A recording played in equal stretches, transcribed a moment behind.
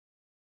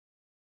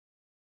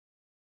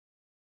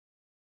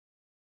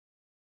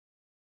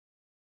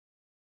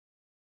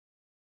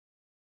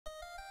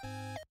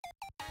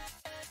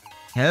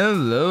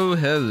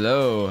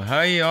Hello,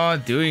 how y'all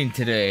doing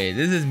today?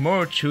 This is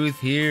More Truth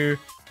here,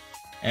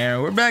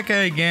 and we're back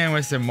at it again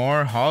with some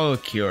more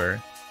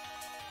HoloCure.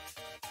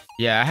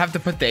 Yeah, I have to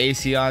put the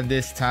AC on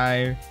this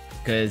time,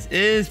 because it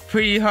is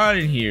pretty hot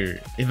in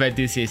here, if I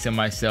do say so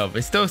myself.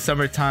 It's still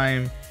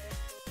summertime,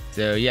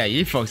 so yeah,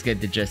 you folks get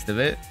the gist of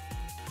it.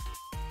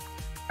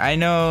 I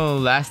know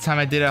last time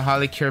I did a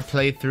HoloCure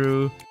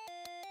playthrough,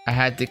 I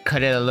had to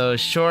cut it a little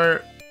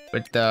short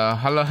with the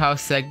Holo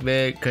House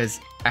segment, because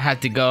I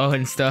had to go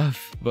and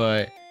stuff,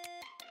 but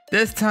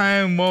this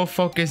time we'll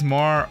focus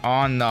more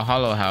on the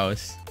Holo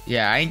House.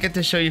 Yeah, I didn't get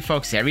to show you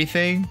folks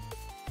everything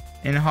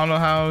in Holo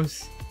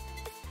House,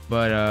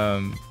 but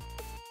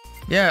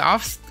yeah,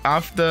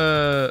 off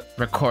the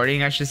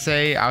recording, I should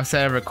say,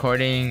 outside of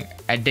recording,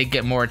 I did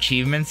get more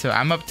achievements, so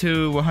I'm up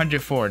to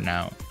 104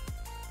 now.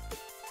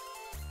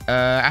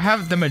 I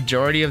have the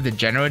majority of the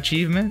general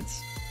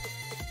achievements.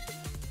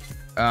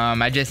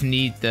 I just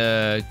need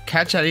to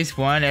catch at least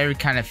one every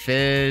kind of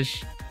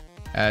fish,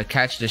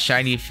 catch the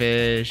shiny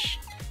fish,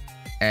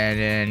 and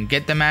then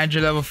get the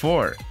manager level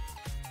 4.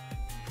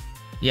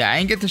 Yeah, I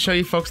didn't get to show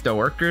you folks the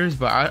workers,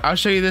 but I'll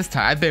show you this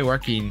time. I've been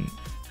working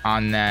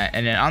on that,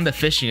 and then on the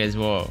fishing as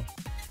well.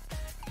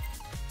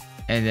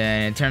 And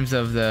then in terms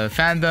of the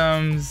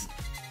fandoms,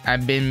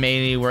 I've been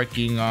mainly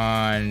working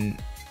on,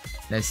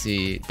 let's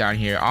see, down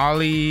here,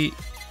 Ollie,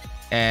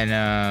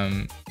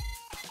 and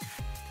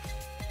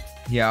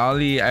yeah,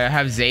 Ollie. I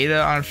have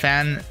Zeta on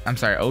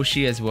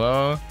Oshi as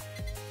well.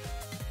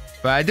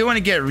 But I do want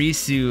to get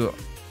Risu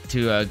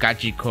to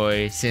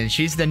Gachikoi, since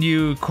she's the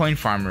new coin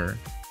farmer.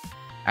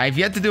 I've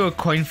yet to do a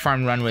coin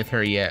farm run with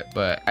her yet,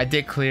 but I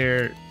did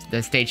clear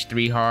the stage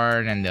 3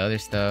 hard and the other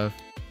stuff.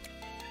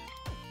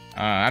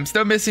 I'm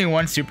still missing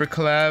one super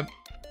collab.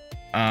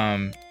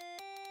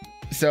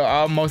 So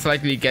I'll most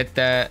likely get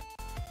that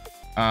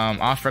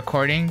off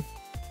recording.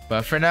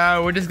 But for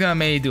now, we're just gonna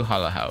mainly do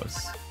Holo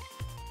House.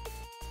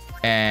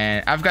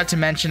 And I've got to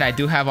mention, I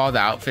do have all the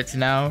outfits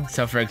now.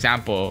 So for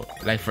example,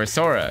 like for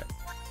Sora,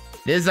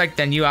 this is like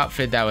the new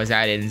outfit that was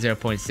added in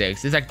 0.6.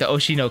 This is like the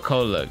Oshino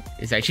Ko look.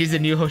 It's like she's the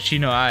new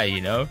Hoshino Ai,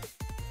 you know?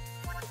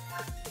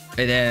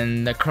 And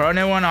then the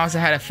Corona one also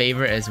had a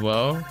favorite as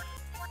well.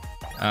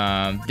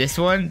 This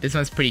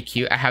one's pretty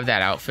cute. I have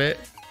that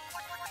outfit.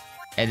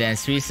 And then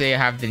Suisei, I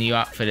have the new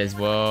outfit as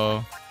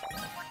well.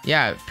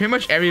 Yeah, pretty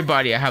much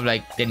everybody I have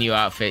like the new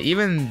outfit.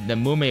 Even the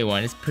Mumei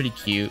one is pretty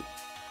cute.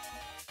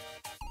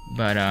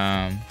 But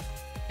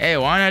hey,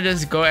 why not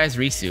just go as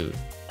Risu?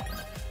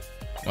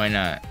 Why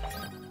not?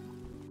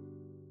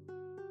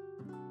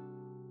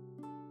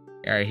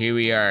 Alright, here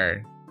we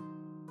are.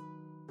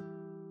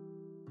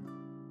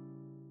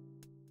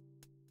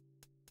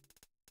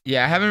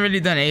 Yeah, I haven't really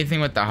done anything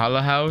with the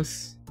Holo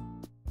House,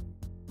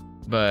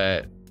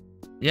 but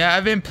yeah,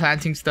 I've been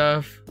planting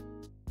stuff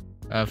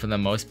for the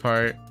most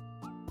part.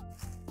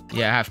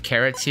 Yeah, I have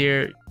carrots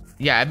here.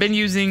 Yeah, I've been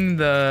using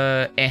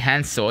the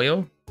enhanced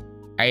soil.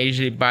 I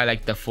usually buy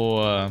like the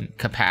full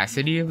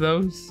capacity of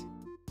those,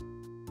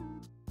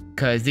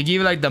 because they give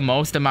you like the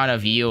most amount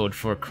of yield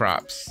for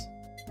crops.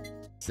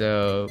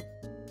 So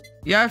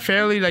yeah,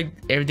 fairly like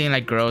everything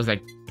like grows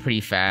like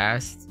pretty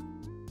fast.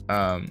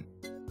 Wait,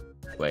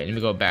 let me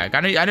go back.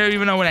 I don't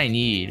even know what I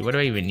need. What do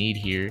I even need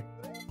here?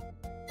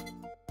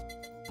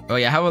 Oh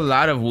yeah, I have a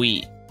lot of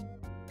wheat.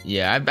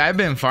 Yeah, I've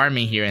been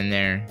farming here and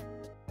there.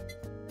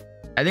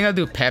 I think I'll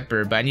do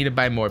pepper, but I need to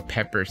buy more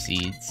pepper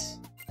seeds.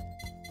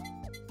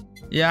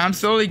 Yeah, I'm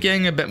slowly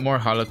getting a bit more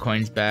holo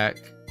coins back.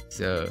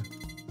 So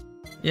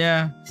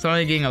yeah,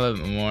 slowly getting a little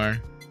bit more.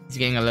 Just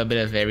getting a little bit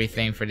of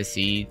everything for the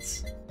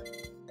seeds.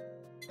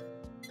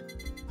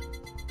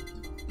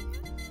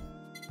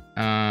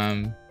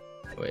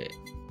 Wait.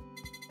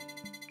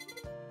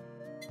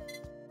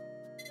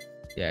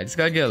 Yeah, I just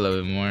gotta get a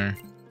little bit more.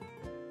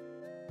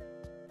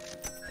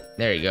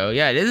 There you go.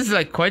 Yeah, this is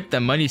like quite the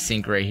money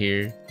sink right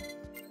here.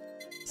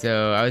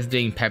 So I was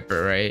doing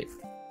pepper, right?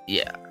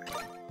 Yeah.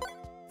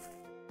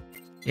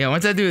 Yeah,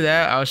 once I do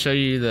that, I'll show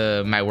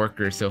you my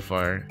workers so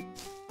far.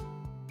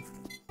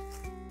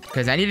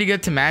 Because I need to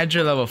get to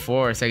manager level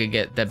 4 so I can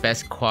get the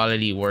best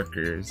quality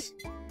workers.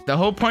 The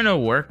whole point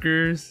of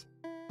workers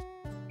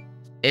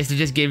is to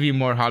just give you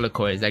more holo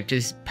coins, like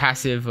just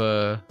passive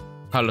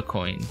holo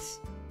coins.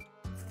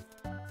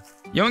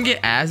 You don't get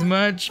as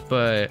much,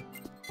 but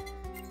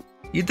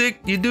you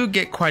do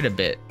get quite a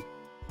bit.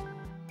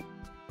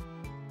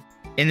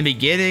 In the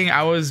beginning,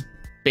 I was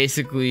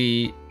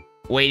basically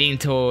waiting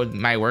till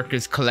my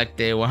workers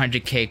collected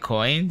 100k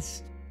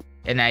coins,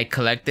 and I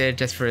collected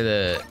just for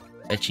the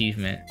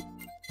achievement.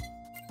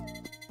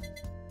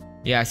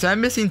 Yeah, so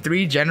I'm missing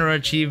 3 general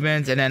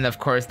achievements, and then of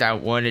course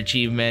that one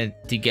achievement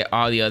to get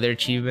all the other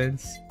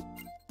achievements,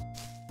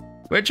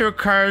 which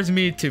requires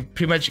me to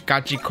pretty much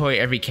gachikoi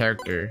every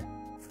character.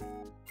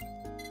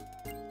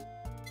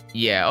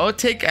 Yeah, it'll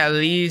take at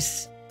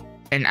least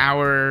an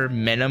hour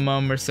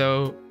minimum or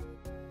so.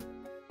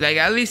 Like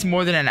at least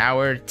more than an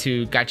hour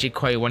to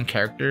gachikoi one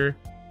character,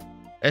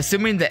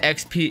 assuming the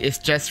XP is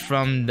just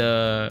from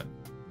the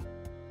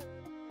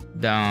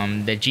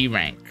G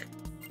rank.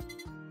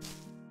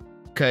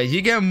 because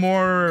you get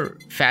more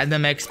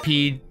Fathom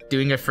XP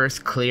doing a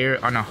first clear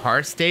on a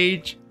hard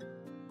stage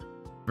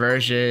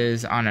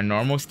versus on a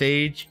normal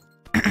stage.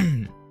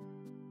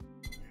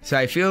 So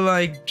I feel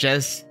like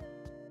just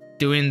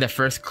doing the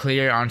first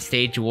clear on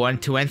stage 1,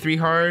 2, and 3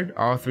 hard,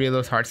 all 3 of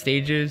those hard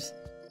stages,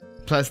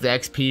 plus the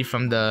XP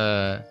from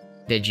the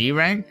G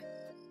rank,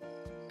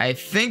 I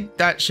think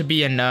that should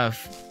be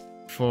enough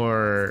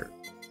for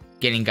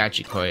getting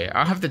Gachikoi.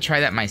 I'll have to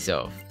try that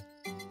myself,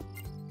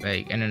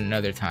 like in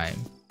another time.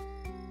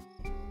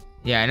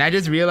 Yeah, and I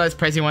just realized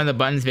pressing one of the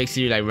buttons makes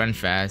you like run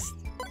fast,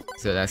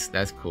 so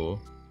that's cool.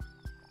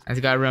 I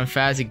just gotta run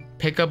fast to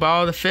pick up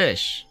all the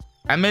fish.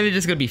 I'm mainly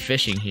just gonna be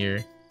fishing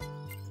here.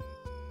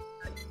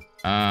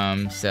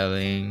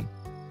 Selling.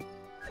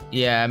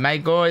 Yeah, my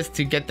goal is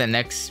to get the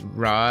next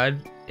rod,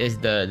 is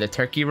the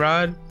turkey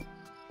rod.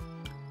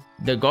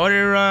 The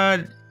golden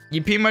rod,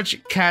 you pretty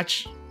much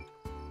catch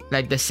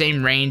like the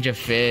same range of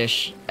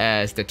fish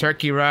as the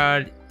turkey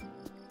rod.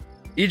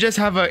 You just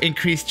have an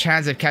increased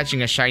chance of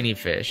catching a shiny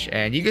fish,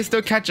 and you can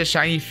still catch a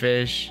shiny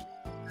fish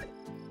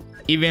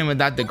even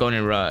without the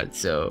golden rod.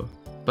 So,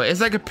 but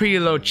it's like a pretty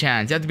low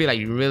chance. You have to be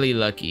like really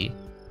lucky.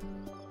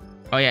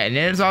 Oh yeah, and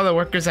there's all the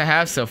workers I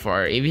have so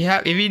far. If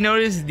you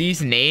notice,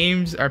 these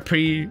names are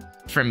pretty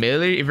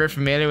familiar. If you're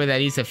familiar with at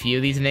least a few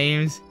of these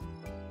names,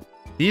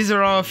 these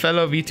are all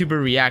fellow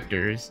VTuber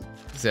reactors.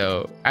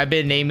 So I've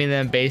been naming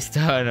them based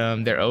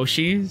on their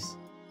Oshis.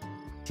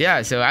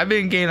 Yeah, so I've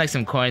been getting like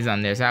some coins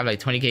on this. I have like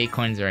 20k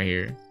coins right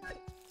here.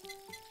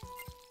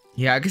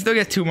 Yeah, I can still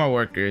get 2 more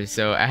workers.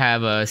 So I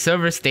have a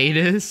Silver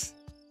Status,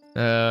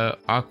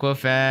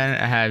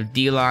 Aquafan. I have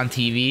Delon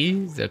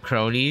TV, the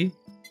crony.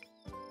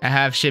 I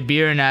have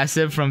Shabir and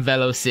Asif from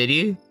Velo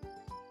City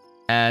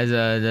as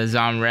the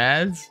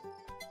Zomrads.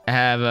 I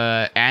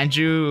have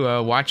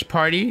Andrew Watch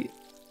Party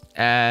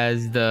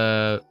as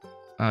the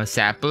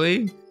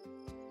Sapling.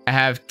 I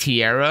have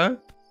Tierra,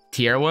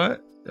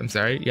 I'm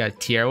sorry, yeah,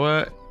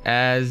 Tierra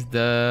as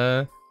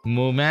the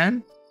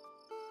Mooman.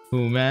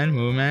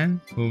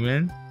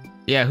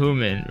 Yeah,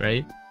 Human,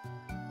 right?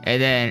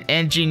 And then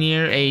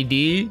Engineer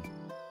AD,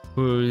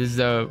 who's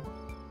a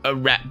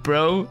rap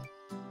bro.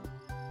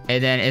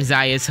 And then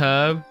Isaiah's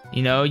Hub,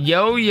 you know,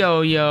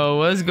 yo,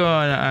 what's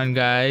going on,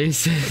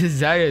 guys?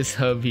 Isaiah's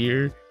Hub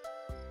here.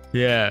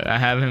 Yeah, I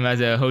have him as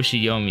a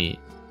Hoshiyomi.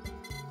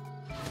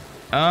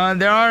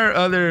 There are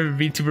other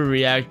VTuber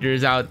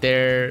reactors out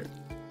there,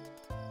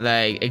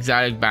 like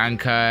Exotic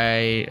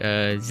Bankai,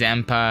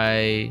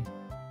 Zenpai.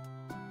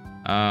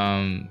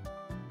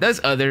 There's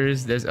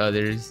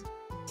others.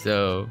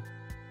 So,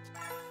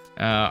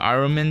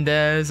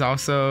 Aromindez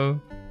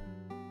also.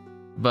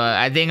 But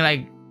I think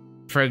like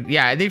for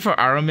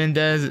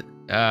Aromindez,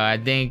 I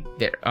think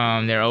their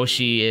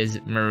Oshi is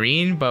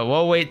Marine, but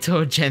we'll wait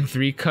till Gen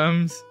 3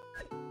 comes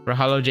for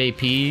HoloLive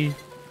JP.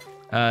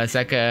 So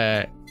I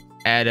could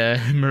add a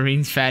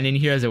Marines fan in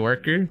here as a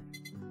worker.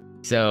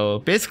 So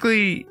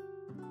basically,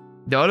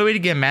 the only way to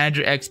get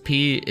manager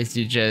XP is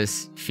to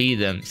just feed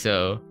them.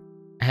 So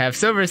I have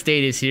Silver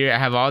Status here. I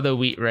have all the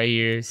wheat right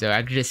here, so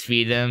I can just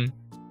feed them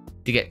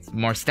to get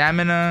more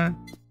stamina,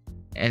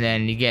 and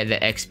then you get the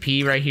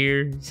XP right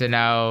here. So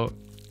now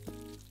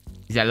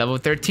he's at level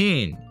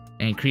 13.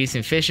 Increase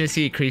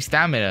efficiency, increase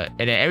stamina,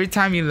 and then every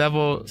time you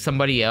level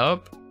somebody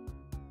up,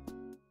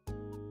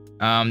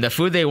 the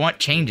food they want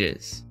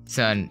changes.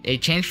 So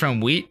it changed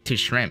from wheat to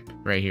shrimp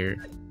right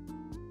here.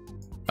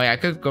 Oh yeah, I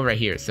could go right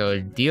here.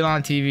 So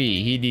Delon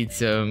TV, he needs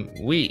some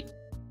wheat.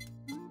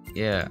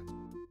 Yeah.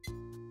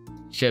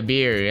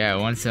 Shabir, yeah,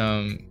 want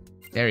some.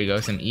 There we go,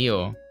 some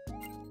eel.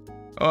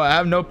 Oh, I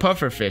have no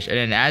puffer fish. And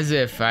then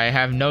Azif, I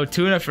have no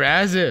tuna for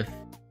Azif.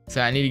 So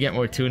I need to get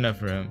more tuna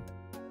for him.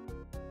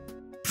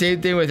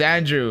 Same thing with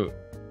Andrew.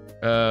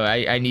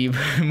 I need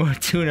more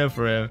tuna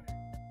for him.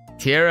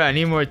 Tierra, I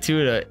need more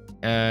tuna.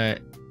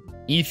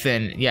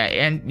 Ethan,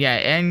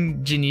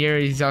 engineer,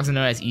 he's also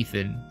known as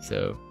Ethan.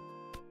 So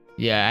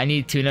yeah, I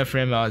need tuna for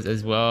him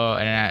as well.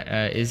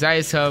 And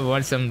Isaiah's Hub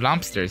wants some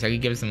lobsters. I can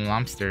give him some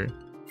lobster.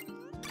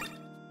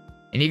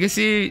 And you can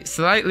see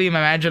slightly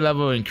my manager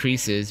level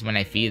increases when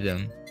I feed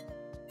them.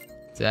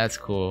 So that's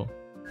cool.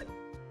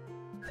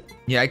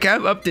 Yeah, I can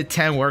have up to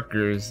 10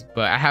 workers,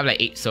 but I have like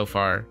 8 so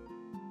far.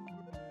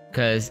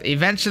 Because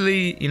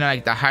eventually, you know,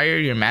 like the higher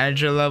your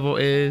manager level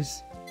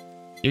is,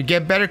 you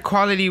get better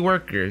quality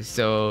workers.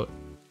 So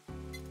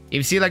if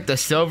you see like the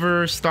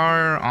silver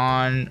star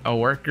on a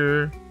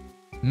worker,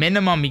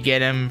 minimum you get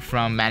them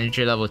from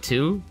manager level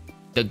 2.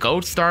 The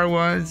gold star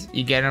ones,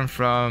 you get them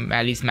from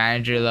at least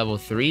manager level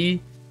 3.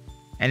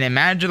 And then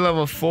manager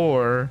level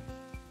 4,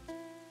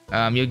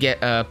 you'll get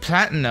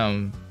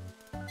platinum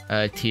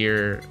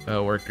tier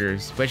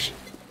workers, which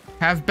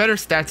have better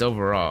stats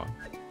overall.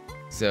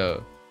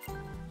 So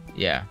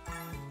yeah.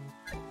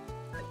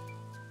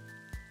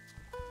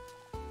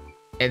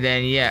 And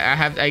then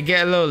yeah, I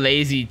get a little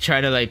lazy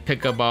trying to like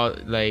pick up all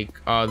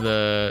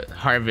the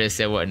harvests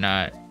and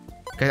whatnot,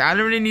 because I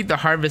don't really need the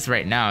harvest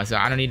right now, so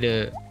I don't need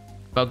to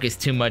focus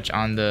too much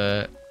on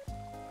the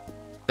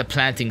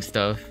planting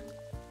stuff.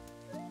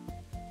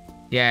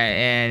 Yeah,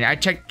 and I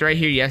checked right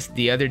here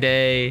the other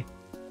day.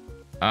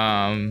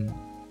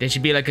 There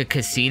should be like a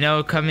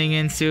casino coming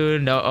in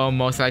soon. There'll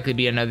most likely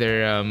be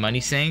another money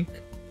sink.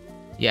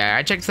 Yeah,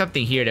 I checked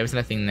something here. There was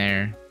nothing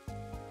there.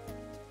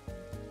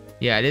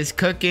 Yeah, it is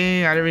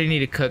cooking. I don't really need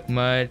to cook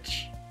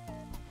much.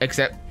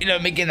 Except, you know,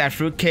 making that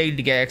fruitcake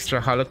to get extra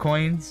holo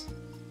coins.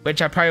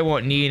 Which I probably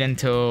won't need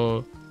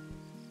until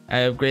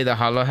I upgrade the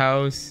holo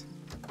house.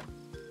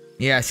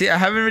 Yeah, see, I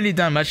haven't really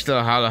done much to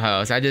the holo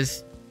house. I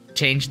just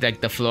changed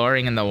like the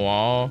flooring and the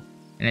wall.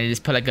 And I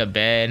just put like a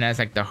bed and that's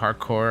like the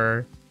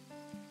hardcore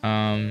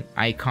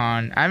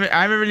icon. I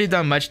haven't really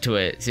done much to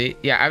it. See,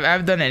 yeah,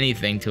 I've done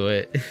anything to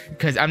it.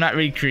 Because I'm not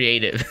really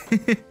creative.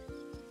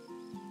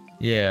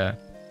 Yeah.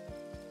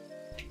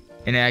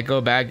 And then I go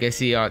back and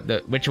see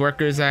which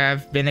workers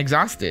have been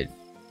exhausted.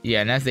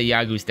 Yeah, and that's the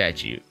Yagu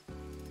statue.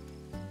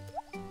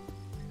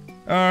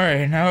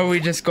 Alright, now we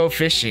just go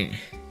fishing.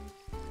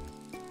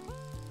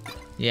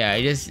 Yeah,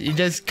 you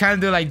just kind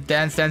of do like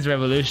Dance Dance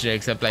Revolution,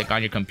 except like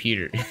on your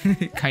computer.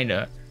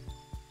 Kinda.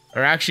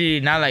 Or actually,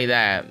 not like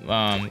that.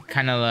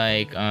 Kinda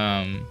like,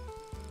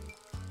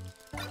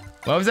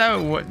 what was that?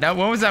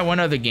 What was that one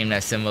other game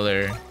that's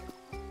similar?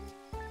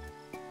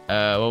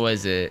 What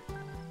was it?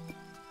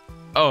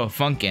 Oh,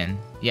 Funkin'.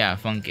 Yeah,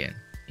 Funkin'.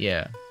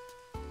 Yeah.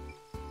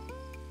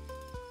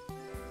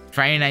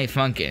 Friday Night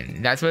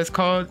Funkin'. That's what it's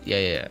called?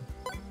 Yeah.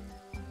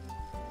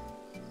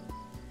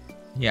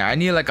 Yeah, I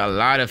need like a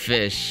lot of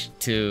fish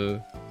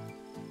to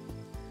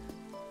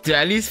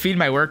at least feed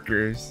my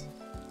workers.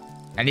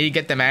 I need to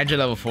get the manager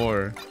level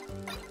 4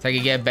 so I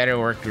can get better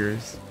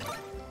workers.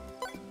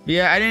 But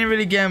yeah, I didn't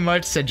really get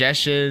much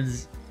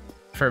suggestions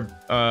for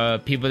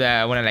people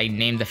that want to like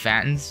name the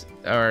fans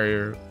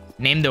or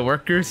name the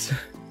workers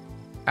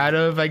out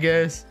of, I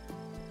guess.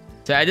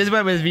 So I just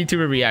went with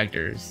VTuber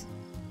reactors.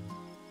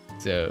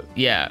 So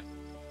yeah,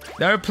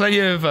 there are plenty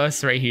of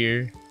us right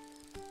here.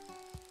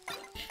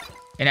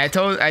 And I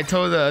told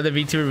the other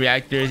VTuber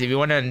reactors, if you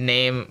want to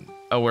name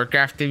a worker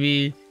after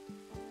me,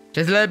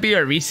 just let it be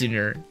a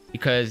Reasoner,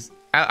 because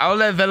I'll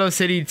let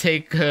Velocity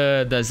take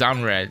the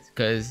Zonrad,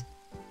 because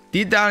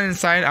deep down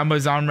inside I'm a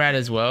Zonrad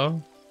as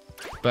well.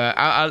 But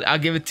I'll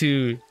give it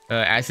to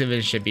Asif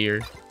and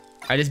Shabir.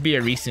 I'll just be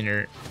a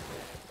Reasoner.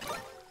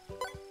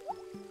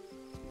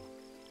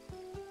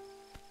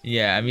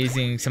 Yeah, I'm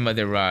using some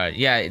other rod.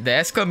 Yeah, the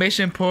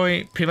exclamation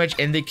point pretty much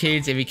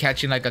indicates if you're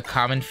catching like a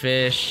common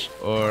fish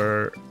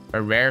or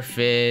a rare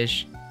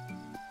fish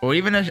or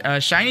even a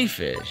shiny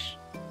fish.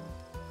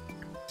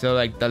 So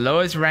like the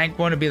lowest rank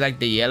one would be like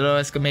the yellow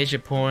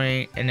exclamation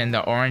point, and then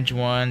the orange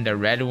one, the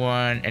red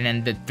one, and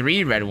then the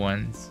 3 red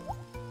ones.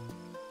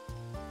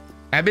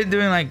 I've been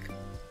doing like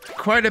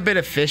quite a bit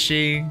of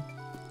fishing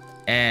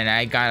and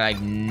I got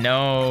like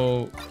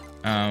no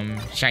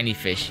shiny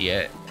fish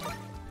yet.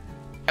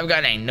 I've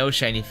got like no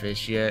shiny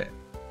fish yet.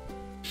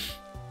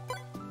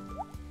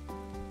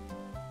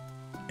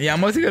 Yeah, I'm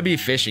mostly gonna be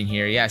fishing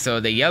here. Yeah, so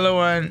the yellow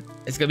one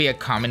is gonna be a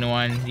common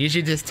one.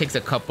 Usually just takes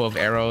a couple of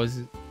arrows.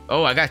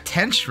 Oh, I got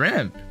 10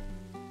 shrimp.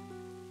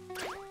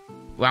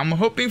 Well, I'm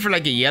hoping for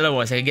like a yellow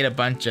one so I can get a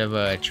bunch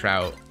of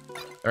trout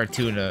or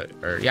tuna.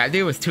 Or yeah, I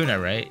think it was tuna,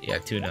 right? Yeah,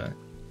 tuna.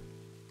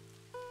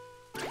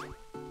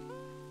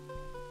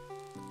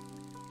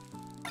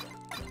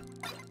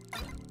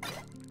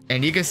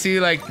 And you can see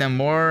like the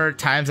more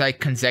times I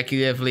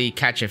consecutively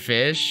catch a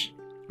fish,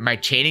 my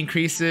chain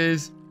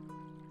increases.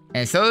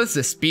 And so does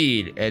the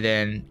speed. And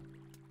then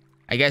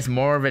I guess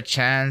more of a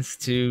chance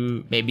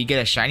to maybe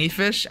get a shiny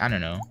fish. I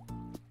don't know.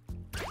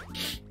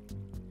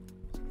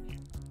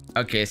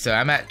 Okay, so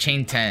I'm at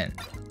chain 10.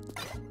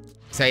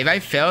 So if I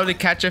fail to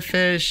catch a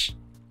fish,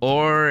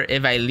 or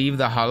if I leave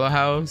the holo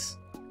house,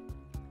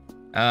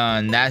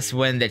 that's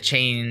when the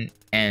chain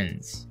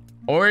ends.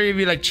 Or if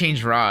you like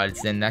change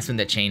rods, then that's when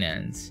the chain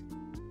ends.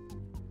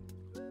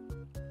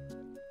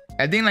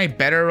 I think like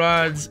better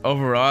rods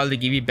overall, they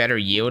give you better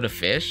yield of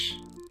fish.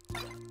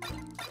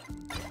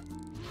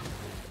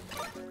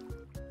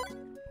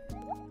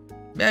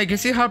 Yeah, you can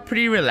see how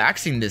pretty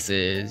relaxing this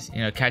is,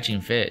 you know, catching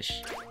fish.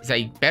 It's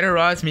like better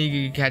rods mean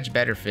you can catch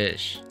better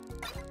fish.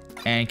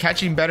 And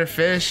catching better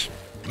fish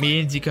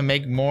means you can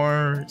make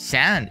more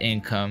sand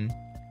income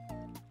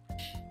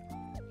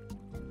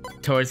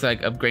towards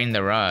like upgrading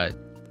the rod.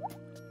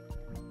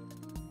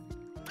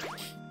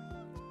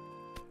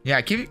 Yeah,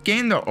 I keep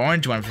getting the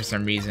orange one for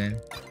some reason.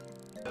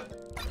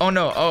 Oh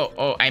no,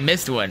 oh, I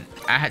missed one.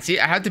 I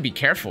had to be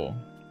careful.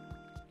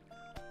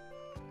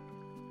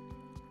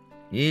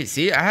 Yeah,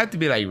 see, I have to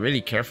be like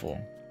really careful.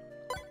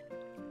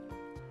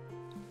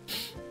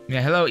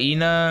 Yeah, hello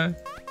Ina.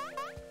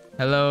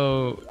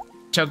 Hello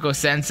Choco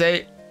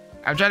Sensei.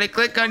 I'm trying to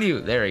click on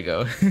you. There we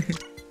go.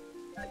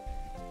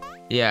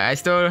 Yeah, I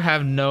still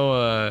have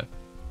no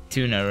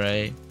tuna,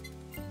 right?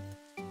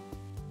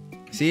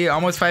 See,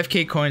 almost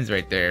 5k coins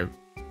right there.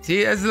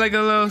 See, that's like a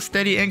little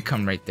steady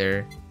income right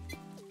there.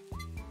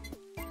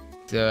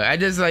 So I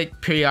just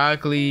like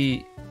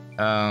periodically,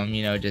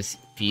 you know, just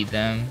feed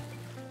them.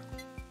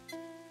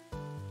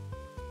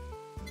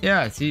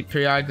 Yeah, see,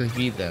 periodically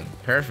feed them.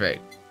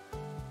 Perfect.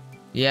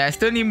 Yeah, I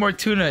still need more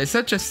tuna. It's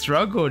such a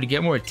struggle to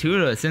get more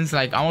tuna since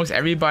like almost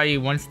everybody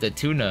wants the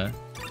tuna.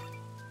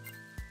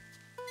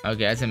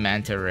 Okay, that's a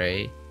manta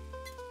ray.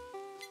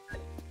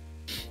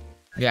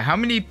 Yeah, how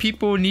many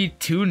people need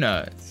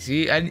tuna?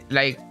 See,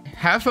 like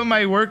half of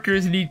my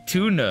workers need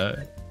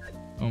tuna.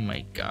 Oh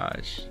my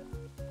gosh.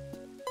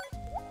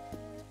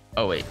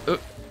 Oh wait.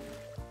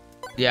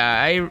 Yeah,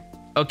 I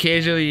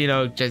occasionally, you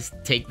know, just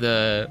take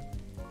the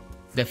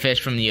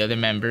fish from the other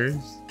members.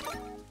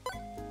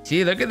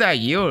 See, look at that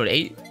yield.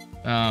 8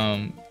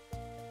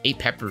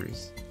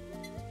 peppers.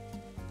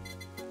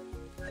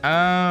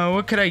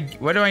 What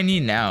do I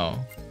need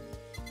now?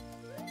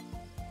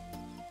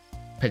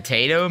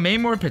 Potato?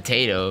 Maybe more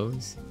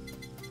potatoes.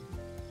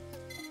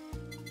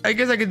 I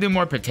guess I could do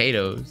more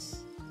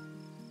potatoes.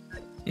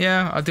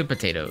 Yeah, I'll do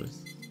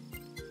potatoes.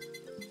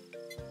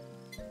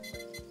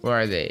 Where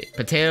are they?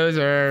 Potatoes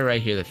are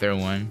right here, the third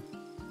one.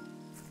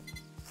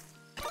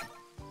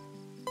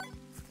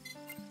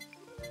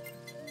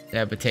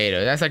 Yeah,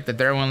 potato. That's like the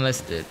third one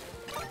listed.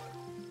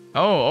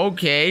 Oh,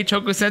 okay.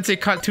 Choco Sensei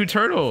caught 2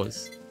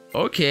 turtles.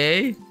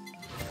 Okay.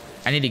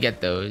 I need to get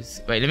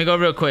those. Wait, let me go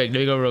real quick.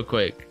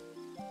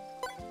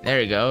 There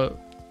we go.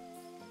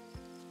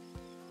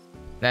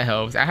 That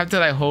helps. I have to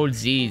like hold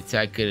Z so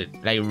I could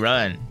like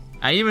run.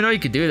 I didn't even know you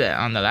could do that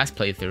on the last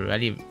playthrough. I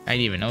didn't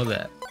even know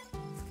that.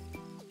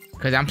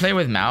 Cause I'm playing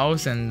with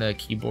mouse and the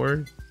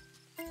keyboard.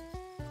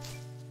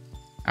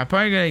 I'm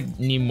probably gonna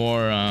need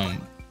more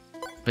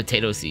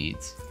potato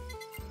seeds.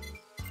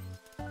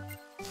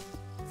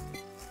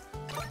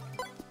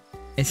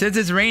 And since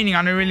it's raining,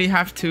 I don't really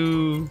have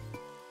to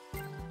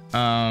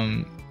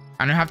I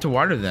don't have to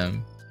water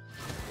them.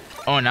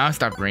 Oh, now it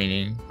stopped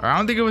raining. Or I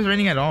don't think it was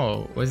raining at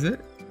all. Was it?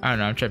 I don't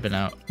know, I'm tripping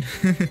out.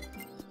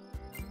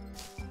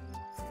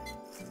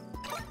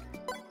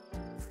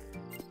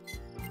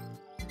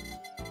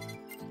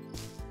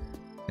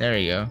 There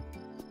we go.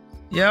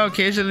 Yeah,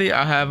 occasionally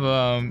I'll have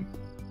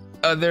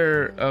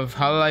other of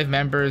Hololive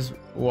members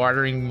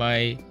watering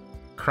my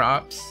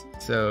crops.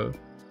 So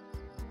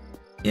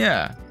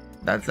yeah,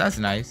 that's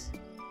nice.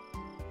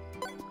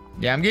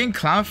 Yeah, I'm getting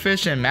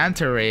clownfish and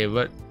manta ray,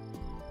 but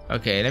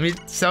okay, let me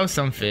sell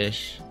some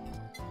fish.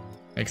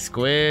 Like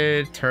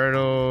squid,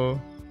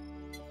 turtle.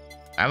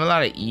 I have a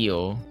lot of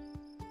eel.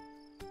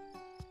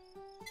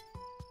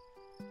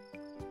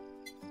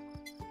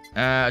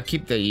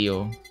 Keep the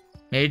eel.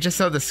 Maybe just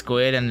sell the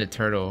squid and the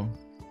turtle.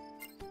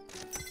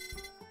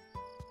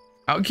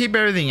 I'll keep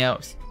everything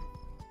else.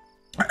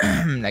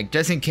 Like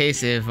just in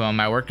case if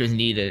my workers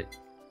need it.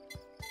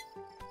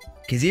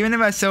 Cause even if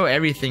I sell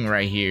everything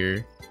right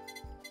here,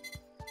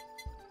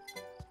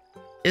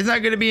 it's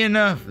not gonna be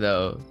enough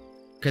though.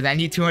 Cause I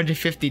need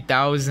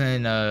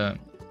 250,000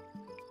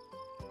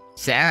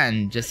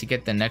 sand just to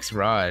get the next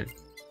rod.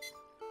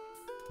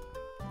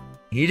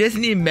 You just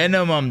need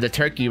minimum the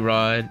turkey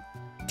rod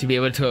to be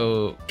able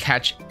to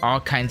catch all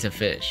kinds of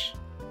fish.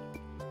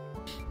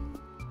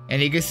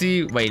 And you can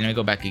see, wait, let me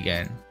go back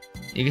again.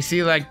 You can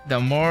see like the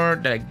more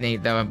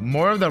the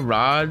more of the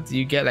rods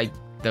you get, like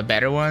the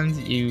better ones,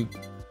 you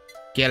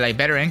get like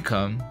better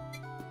income.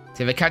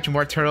 So if I catch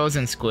more turtles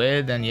and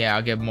squid, then yeah,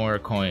 I'll get more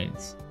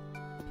coins.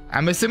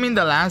 I'm assuming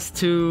the last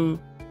 2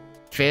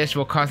 fish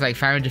will cost like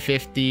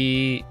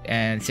 550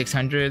 and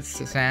 600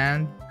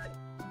 sand.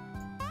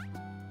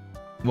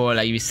 Well,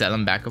 like you sell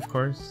them back, of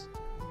course.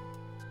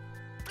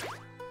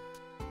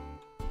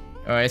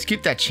 Alright, let's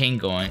keep that chain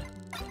going.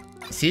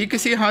 See, you can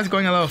see how it's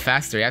going a little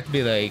faster. You have to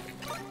be like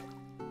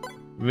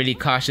really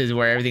cautious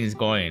where everything's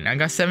going. I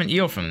got 7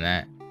 eel from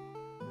that.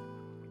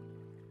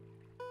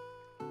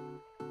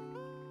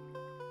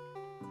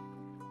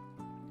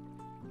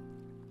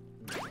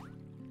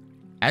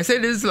 I say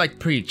this is like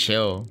pretty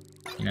chill,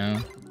 you know?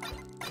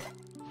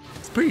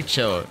 It's pretty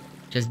chill,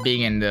 just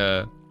being in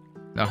the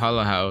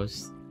Holo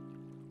house.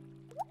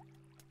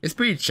 It's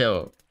pretty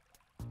chill.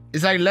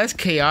 It's like less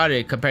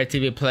chaotic compared to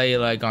if you play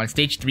like on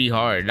stage 3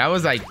 hard. That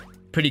was like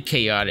pretty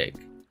chaotic,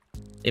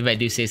 if I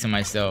do say so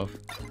myself.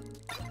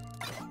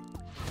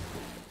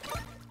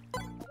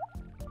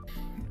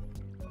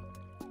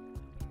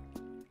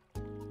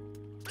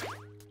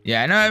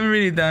 Yeah, I know I haven't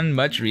really done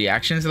much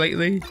reactions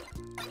lately.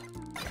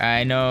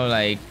 I know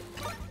like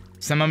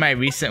some of my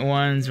recent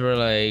ones were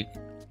like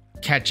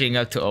catching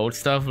up to old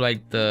stuff,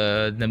 like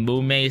the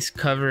Mumei's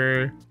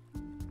cover.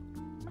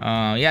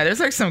 Yeah, there's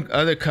like some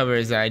other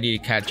covers that I need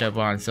to catch up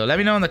on. So let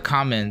me know in the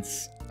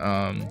comments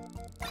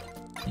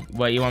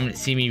what you want to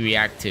see me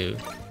react to.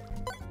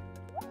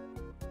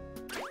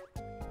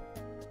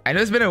 I know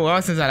it's been a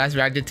while since I last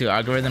reacted to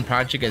Algorithm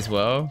Project as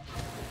well.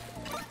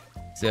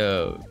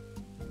 So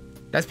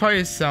that's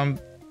probably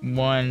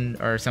someone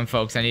or some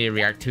folks I need to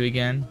react to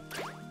again.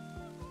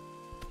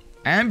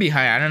 I'm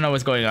behind. I don't know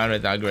what's going on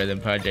with Algorithm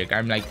Project.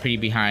 I'm like pretty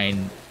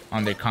behind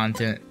on their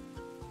content.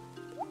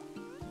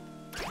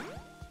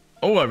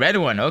 Oh, a red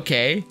one.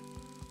 Okay.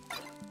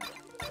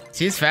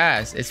 See, it's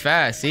fast. It's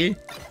fast. See?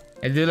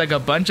 I do like a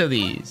bunch of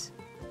these.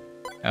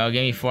 Oh,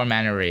 give me 4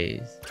 mana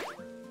rays.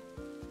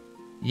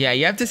 Yeah,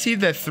 you have to see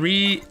the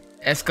 3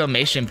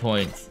 exclamation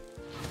points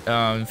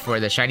for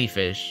the shiny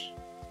fish.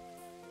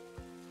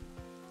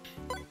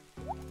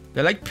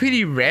 They're like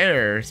pretty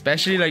rare,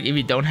 especially like if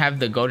you don't have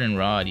the golden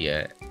rod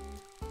yet.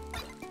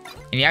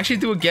 And you actually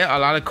do get a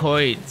lot of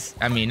coins.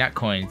 I mean, not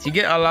coins. You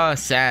get a lot of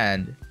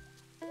sand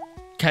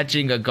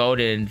catching a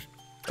golden,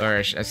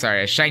 or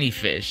sorry, a shiny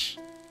fish.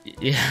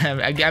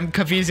 Yeah, I'm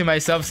confusing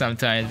myself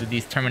sometimes with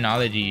these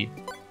terminology.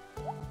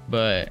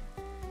 But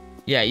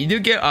yeah, you do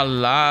get a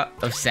lot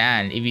of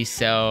sand if you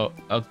sell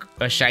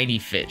a shiny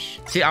fish.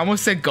 See, I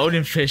almost said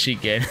golden fish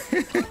again.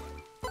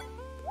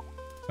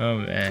 Oh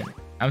man,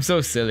 I'm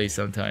so silly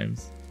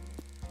sometimes.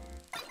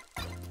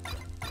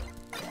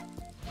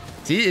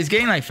 See, it's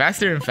getting like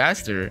faster and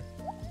faster.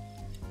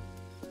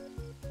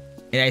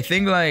 And I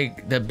think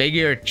like the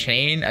bigger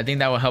chain, I think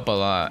that will help a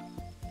lot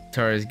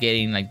towards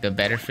getting like the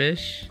better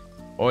fish.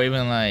 Or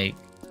even like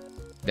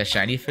the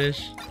shiny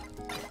fish.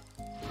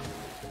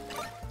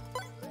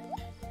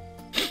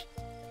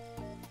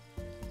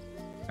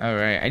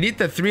 Alright, I need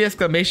the 3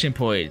 exclamation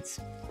points.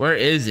 Where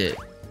is it?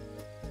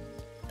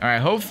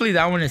 Alright, hopefully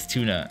that one is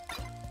tuna.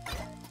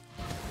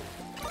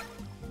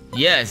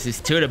 Yes, it's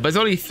tuna, but it's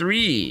only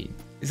 3.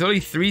 It's only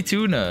 3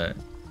 tuna.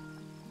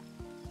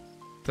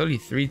 It's only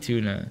 3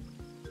 tuna.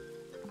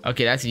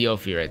 Okay, that's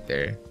Yofi right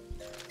there.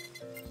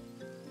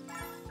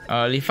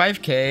 Only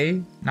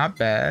 5k, not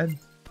bad.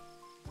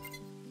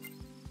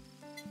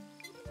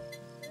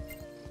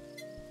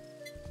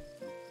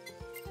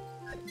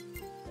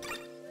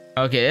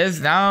 Okay, it's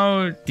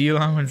now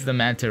D-Long wants the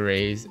manta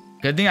rays.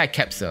 Good thing I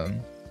kept some.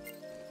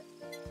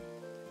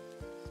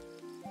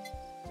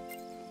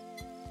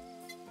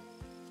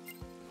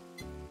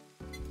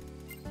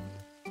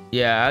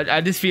 Yeah,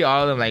 I just feed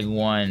all of them like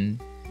 1.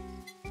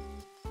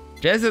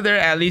 Just so they're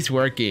at least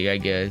working, I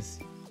guess.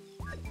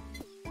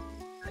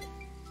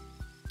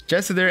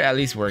 Just so they're at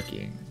least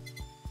working.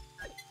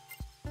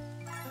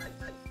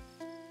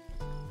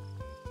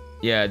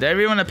 Yeah, do I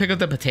really want to pick up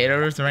the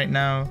potatoes right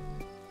now?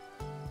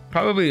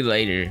 Probably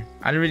later.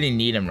 I don't really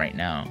need them right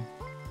now.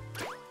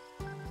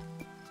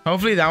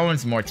 Hopefully that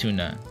one's more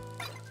tuna.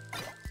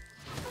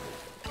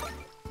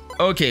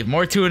 Okay,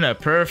 more tuna.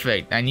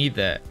 Perfect. I need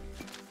that.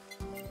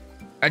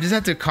 I just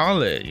have to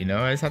call it, you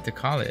know? I just have to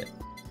call it.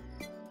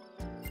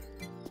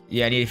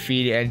 Yeah, I need to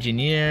feed the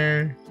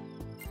engineer.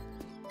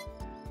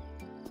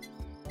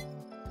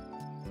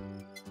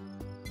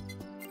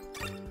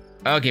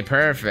 Okay,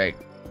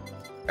 perfect.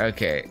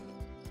 Okay.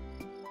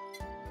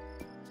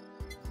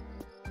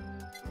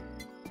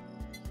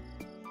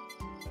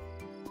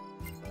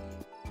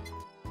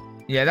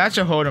 Yeah, that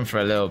should hold them for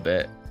a little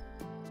bit.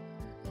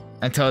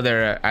 Until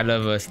they're out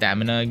of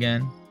stamina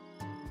again.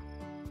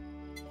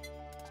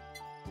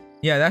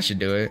 Yeah, that should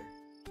do it.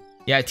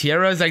 Yeah,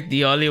 Tiara is like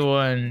the only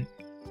one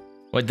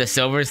with the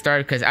silver star.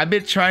 Because I've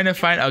been trying to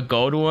find a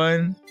gold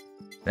one.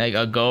 Like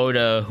a gold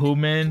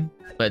human.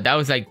 But that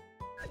was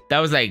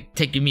like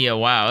taking me a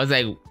while. I was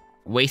like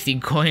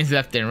wasting coins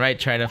left and right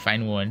trying to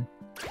find one.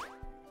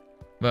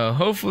 But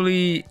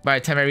hopefully by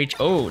the time I reach...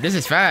 Oh, this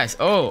is fast.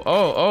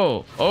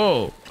 Oh.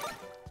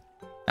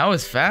 That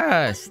was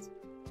fast.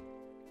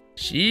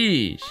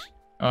 Sheesh.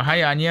 Oh,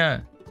 hi,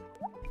 Anya.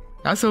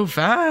 That's so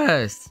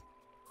fast.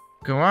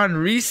 Come on,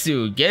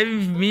 Risu. Give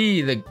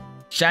me the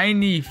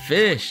shiny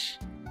fish.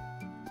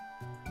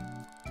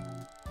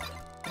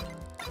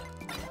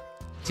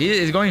 See,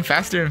 it's going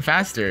faster and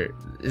faster.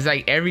 It's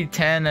like every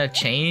 10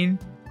 chain,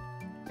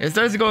 it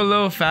starts to go a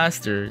little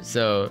faster.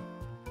 So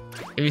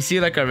if you see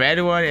like a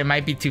red one, it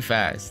might be too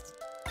fast.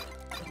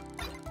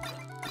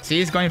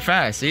 See, it's going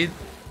fast. See,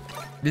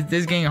 this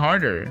is getting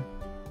harder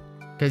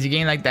because you're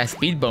getting like that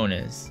speed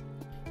bonus.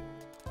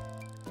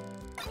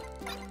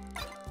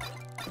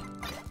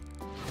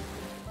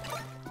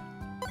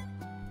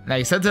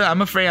 Like sometimes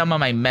I'm afraid I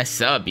might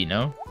mess up, you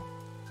know?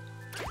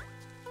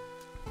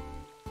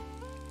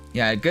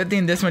 Yeah, good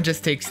thing this one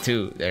just takes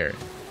 2 there.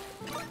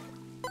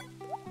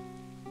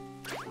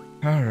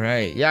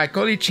 Alright, yeah, I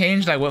could only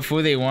change like what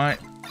food they want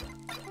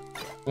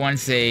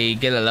once they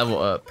get a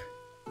level up.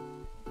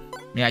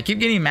 Yeah, I keep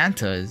getting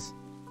mantas.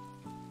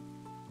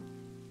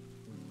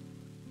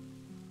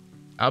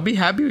 I'll be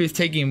happy with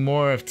taking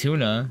more of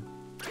tuna.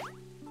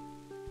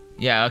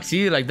 Yeah, I'll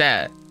see like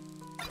that.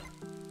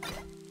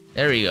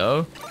 There we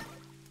go.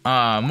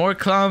 More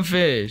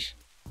clownfish.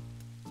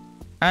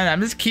 And I'm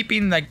just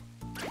keeping like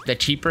the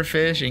cheaper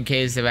fish in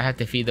case if I have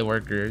to feed the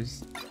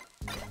workers.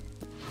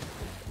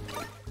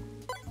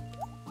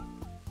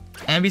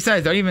 And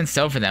besides, don't even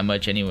sell for that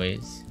much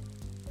anyways.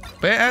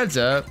 But it adds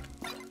up.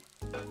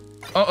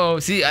 Uh-oh,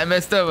 see, I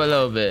messed up a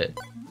little bit.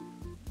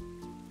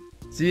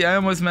 See, I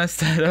almost messed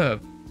that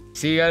up.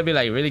 See, you gotta be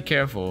like really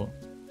careful.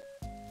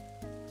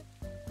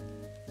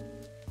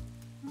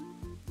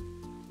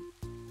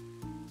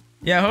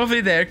 Yeah,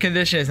 hopefully the air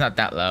conditioner is not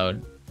that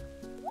loud.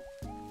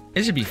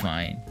 It should be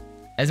fine.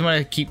 I just want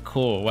to keep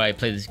cool while I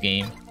play this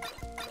game.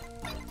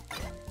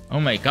 Oh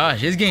my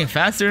gosh, it's getting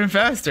faster and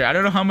faster. I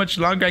don't know how much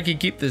longer I can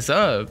keep this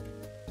up.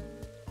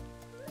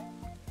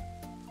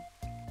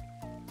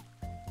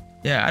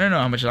 Yeah, I don't know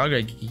how much longer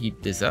I can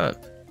keep this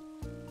up.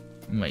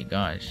 Oh my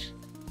gosh.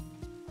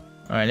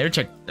 Alright, let me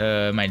check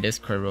my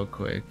Discord real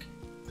quick.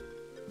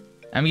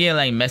 I'm getting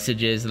like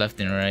messages left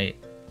and right,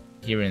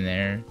 here and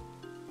there.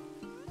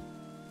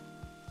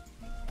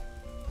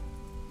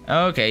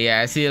 Okay, yeah,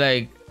 I see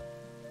like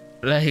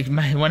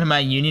one of my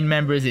union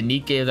members in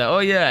Nikkei is like, oh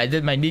yeah, I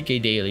did my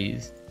Nikkei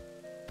dailies.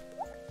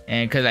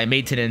 And because I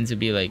made today to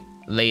be like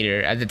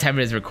later at the time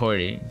of this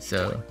recording,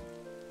 so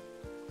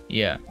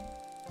yeah.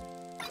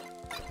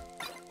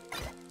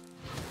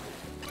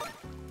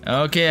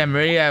 Okay, I'm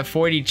ready at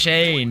 40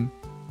 chain.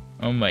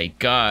 Oh my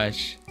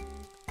gosh.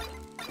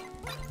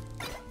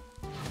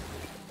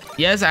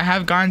 Yes, I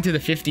have gone to the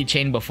 50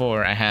 chain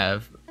before. I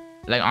have,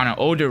 like on an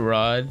older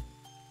rod.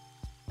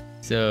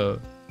 So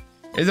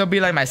this will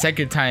be like my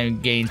second time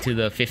getting to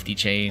the 50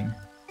 chain.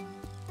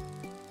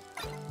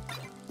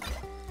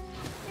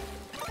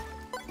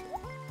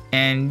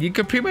 And you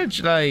could pretty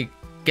much like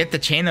get the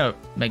chain up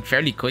like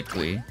fairly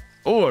quickly.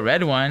 Oh, a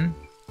red one.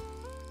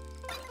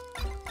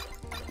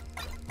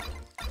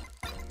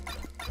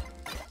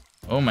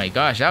 Oh my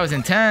gosh, that was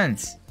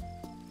intense.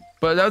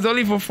 But that was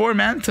only for 4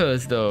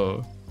 mantas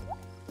though.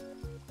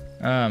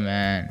 Oh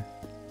man.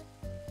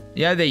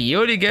 Yeah, the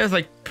yield you get is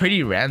like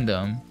pretty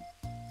random.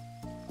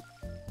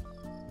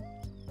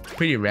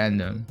 Pretty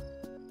random.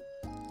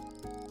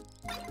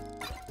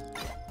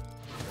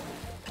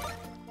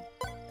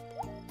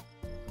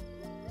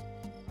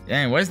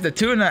 Dang, where's the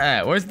tuna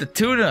at? Where's the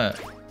tuna?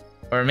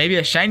 Or maybe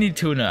a shiny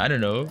tuna, I don't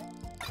know.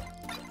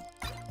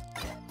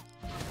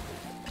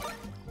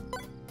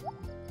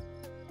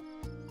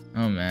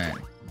 Oh man.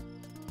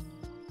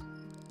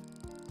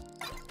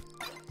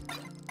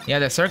 Yeah,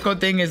 the circle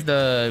thing is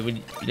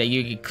the that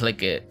you can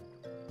click it.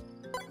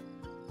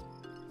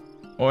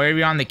 Or if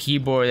you're on the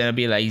keyboard, then it'll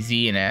be like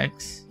Z and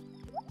X.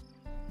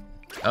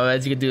 Oh,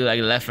 as you can do like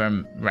left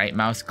or right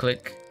mouse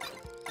click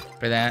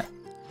for that.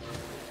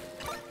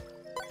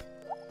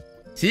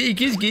 See, it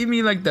just gave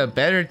me like the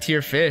better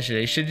tier fish.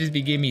 It should just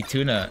be giving me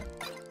tuna.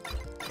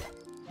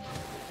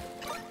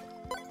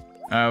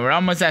 We're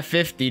almost at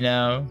 50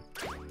 now.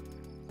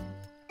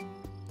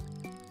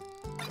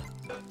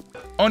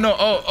 Oh no,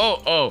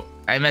 oh.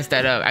 I messed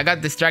that up. I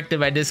got distracted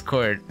by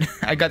Discord.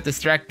 I got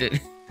distracted.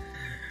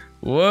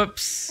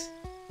 Whoops.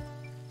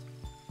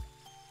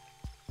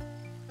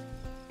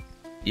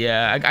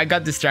 Yeah, I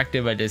got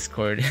distracted by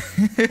Discord.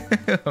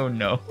 Oh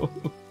no.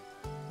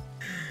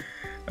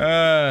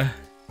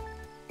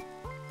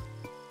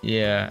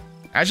 Yeah.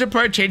 I should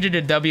probably change it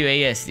to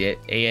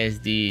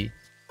WASD.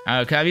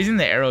 Cause I'm using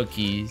the arrow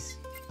keys.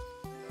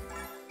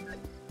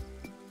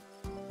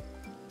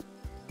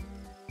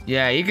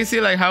 Yeah, you can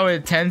see like how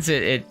intense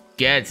it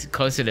gets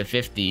closer to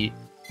 50.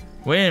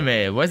 Wait a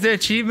minute, was the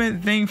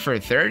achievement thing for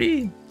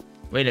 30?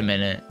 Wait a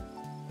minute.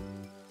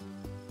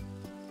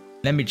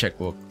 Let me check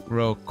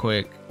real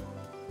quick.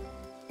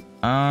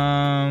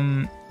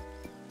 Where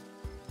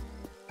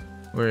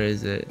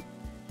is it?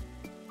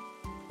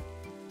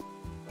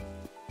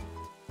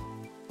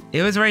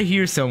 It was right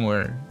here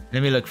somewhere.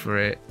 Let me look for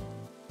it.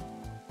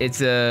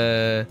 It's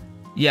yeah,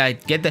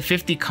 get the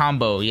 50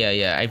 combo.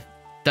 Yeah, I've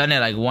done it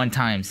like 1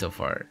 time so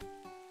far.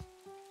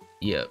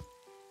 Yep.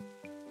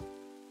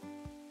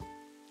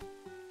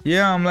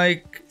 Yeah, I'm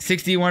like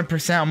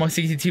 61%, almost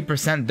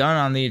 62% done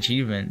on the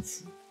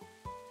achievements.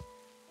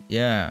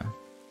 Yeah.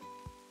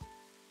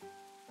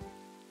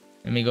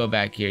 Let me go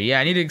back here. Yeah,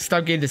 I need to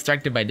stop getting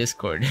distracted by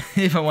Discord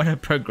if I want to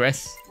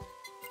progress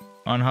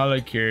on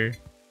HoloCure.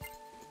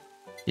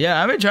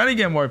 Yeah, I've been trying to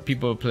get more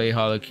people to play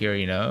HoloCure,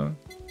 you know?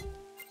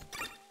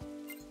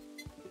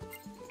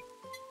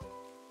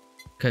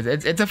 Cause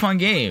it's a fun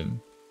game.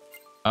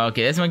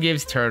 Okay, this one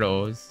gives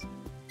turtles.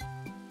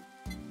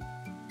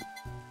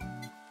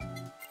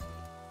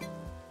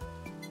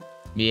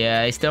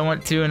 Yeah, I still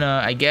want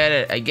tuna. I get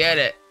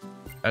it.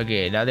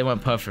 Okay, now they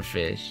want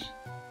pufferfish.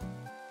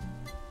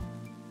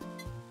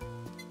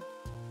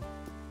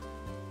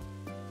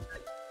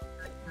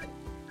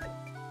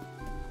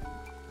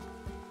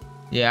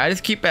 Yeah, I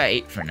just keep at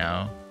 8 for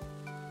now.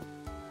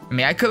 I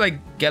mean, I could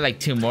like get like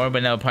 2 more,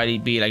 but that'll probably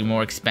be like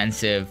more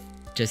expensive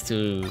just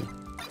to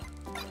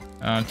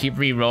keep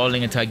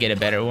re-rolling until I get a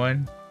better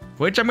one.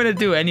 Which I'm gonna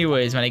do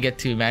anyways when I get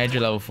to manager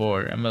level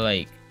 4. I'm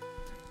gonna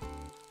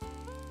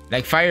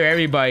like fire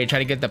everybody, try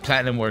to get the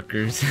platinum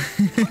workers.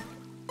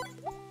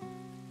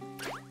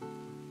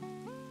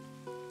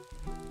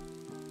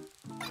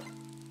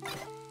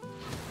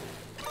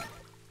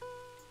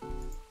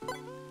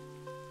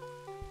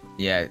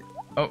 Yeah.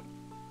 Oh.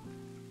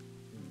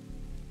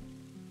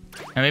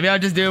 And maybe I'll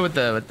just do it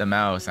with the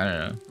mouse. I don't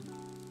know.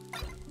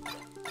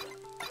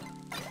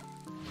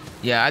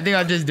 Yeah, I think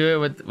I'll just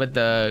do it with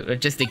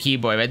just the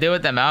keyboard. If I do it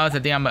with the mouse, I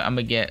think I'm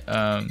gonna get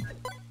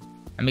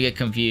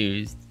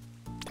confused.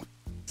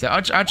 So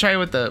I'll try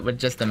with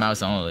just the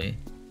mouse only.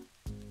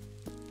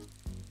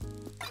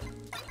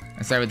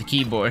 I'll start with the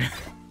keyboard.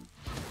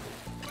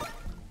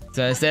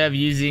 So instead of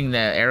using the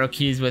arrow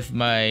keys with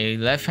my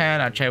left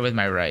hand, I'll try with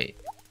my right.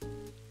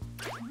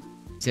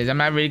 Since I'm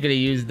not really gonna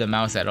use the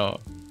mouse at all.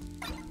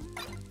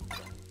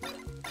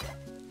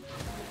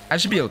 I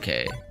should be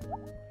okay.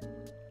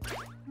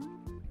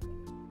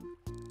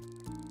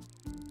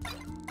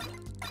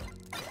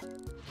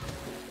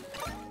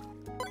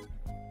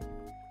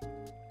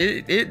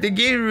 The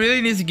game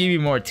really needs to give you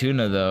more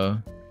tuna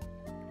though.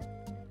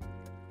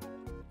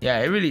 Yeah,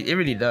 it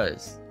really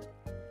does.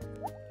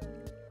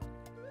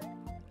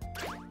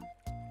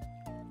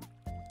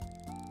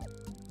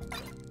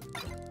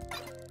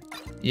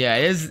 Yeah,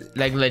 it is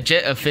like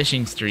legit a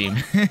fishing stream.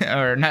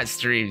 Or not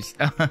streams.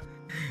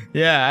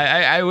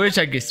 Yeah, I wish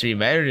I could stream,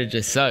 but it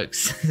just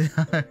sucks.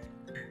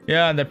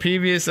 Yeah, on the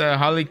previous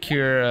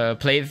HoloCure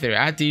playthrough,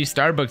 I had to use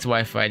Starbucks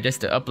Wi-Fi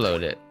just to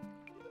upload it.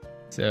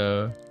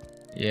 So,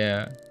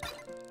 yeah.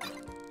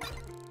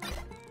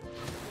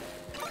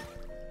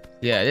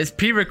 Yeah, it's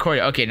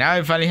pre-recorded. Okay, now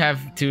I finally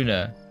have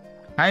tuna.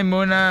 Hi,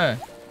 Muna.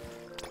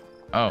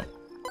 Oh.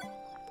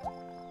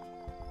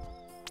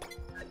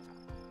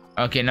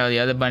 Okay, no, the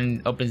other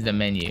button opens the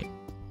menu.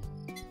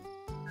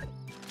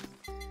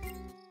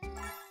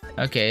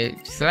 Okay,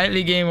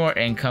 slightly gain more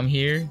income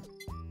here.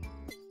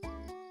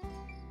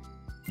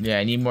 Yeah,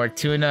 I need more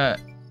tuna.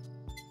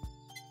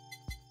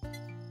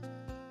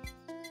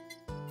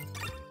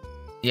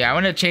 Yeah, I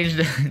want to change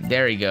the...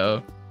 There we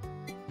go.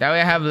 That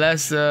way I have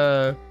less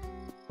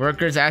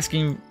workers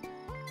asking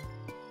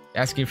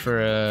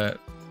for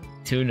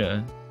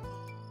tuna.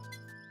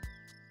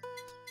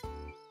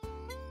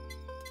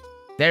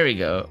 There we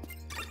go.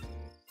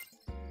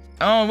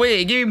 Oh wait,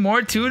 it gave me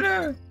more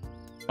tuna?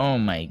 Oh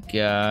my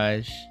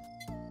gosh.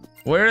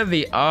 What are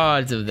the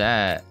odds of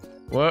that?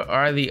 What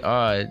are the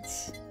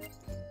odds?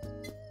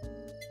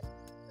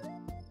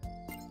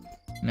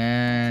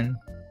 Man.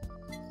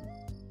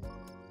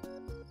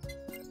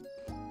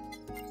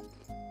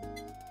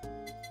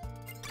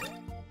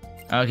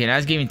 Okay, now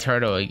it's giving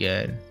turtle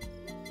again.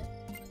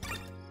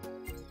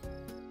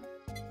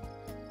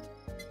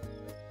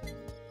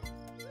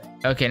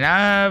 Okay, now I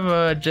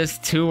have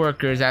just 2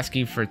 workers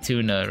asking for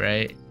tuna,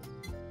 right?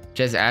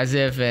 Just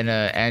Asif and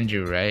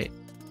Andrew, right?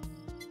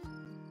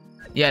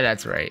 Yeah,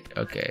 that's right.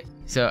 Okay,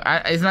 so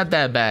it's not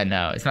that bad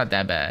now. It's not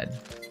that bad.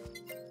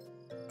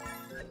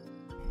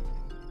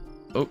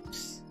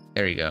 Oops,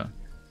 there we go.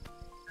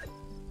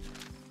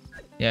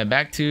 Yeah,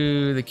 back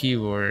to the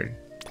keyboard.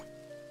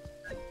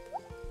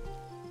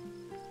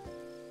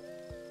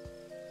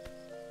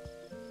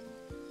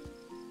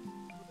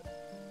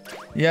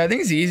 Yeah, I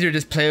think it's easier to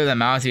just play with the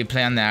mouse if you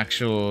play on the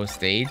actual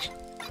stage.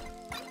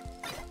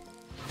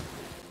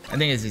 I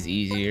think it's just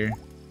easier.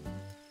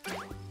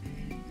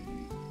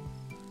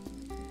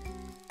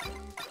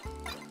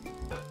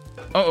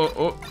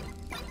 Oh.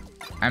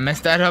 I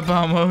messed that up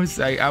almost.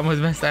 I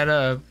almost messed that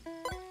up.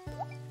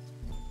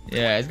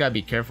 Yeah, it's gotta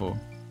be careful.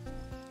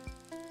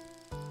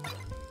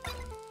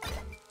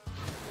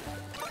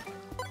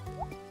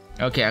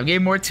 Okay, I'm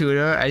getting more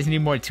tuna. I just need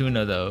more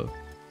tuna though.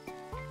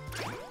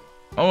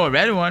 Oh, a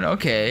red one,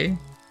 okay.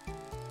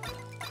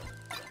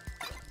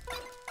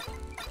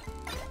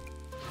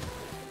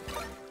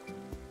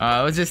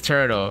 It was just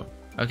turtle.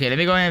 Okay, let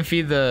me go ahead and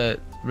feed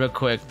real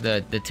quick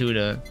the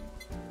tuna.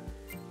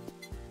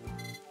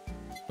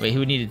 Wait,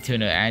 who needed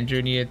tuna?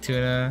 Andrew needed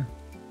tuna.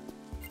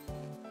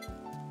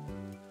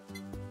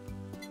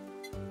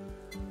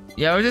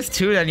 Yeah, it was just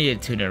 2 that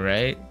needed tuna,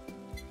 right?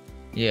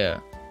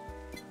 Yeah.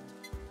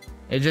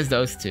 It's just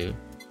those 2.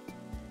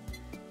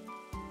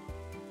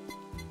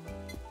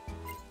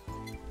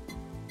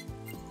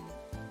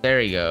 There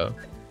we go.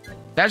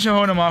 That should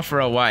hold him off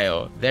for a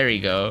while. There we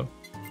go.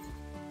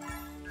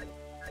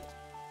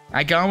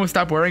 I can almost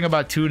stop worrying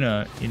about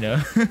tuna, you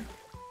know?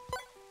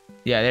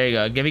 Yeah, there you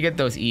go. Let me get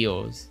those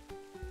eels.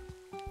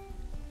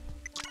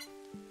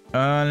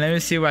 Let me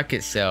see what I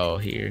could sell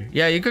here.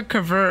 Yeah, you could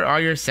convert all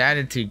your sand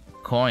into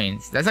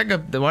coins. That's like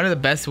one of the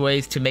best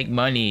ways to make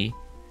money.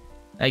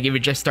 Like if you're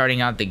just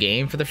starting out the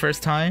game for the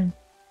first time.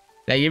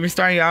 Like if you're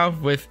starting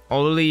out with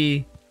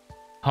only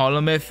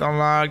Holomyth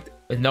unlocked,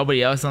 with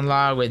nobody else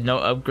unlocked, with no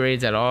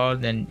upgrades at all,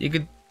 then you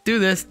could do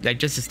this like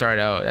just to start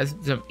out. That's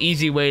an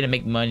easy way to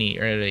make money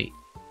early.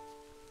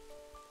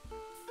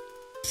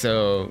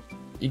 So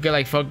you could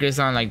like focus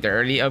on like the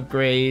early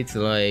upgrades,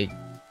 like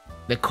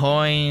the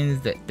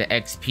coins, the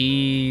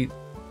XP,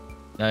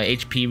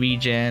 HP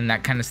regen,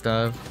 that kind of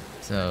stuff.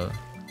 So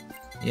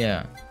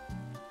yeah.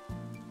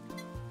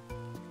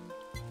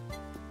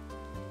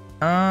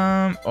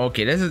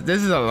 Okay, this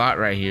is a lot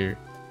right here.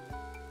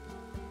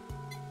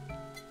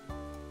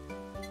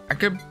 I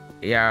could,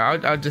 yeah,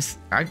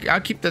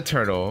 I'll keep the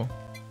turtle.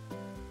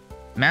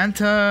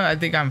 Manta, I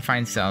think I'm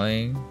fine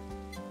selling.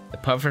 The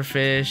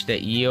pufferfish,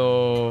 the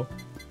eel,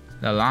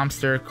 the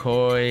lobster,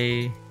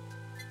 koi.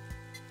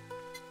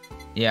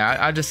 Yeah,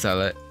 I'll just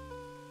sell it.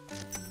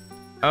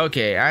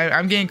 Okay,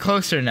 I'm getting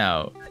closer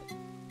now.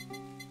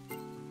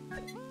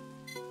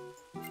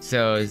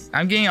 So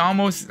I'm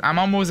almost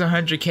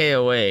 100k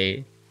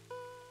away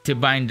to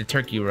buying the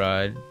turkey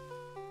rod.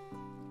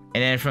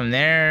 And then from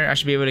there, I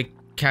should be able to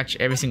catch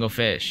every single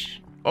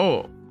fish.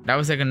 Oh, that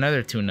was like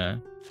another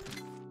tuna.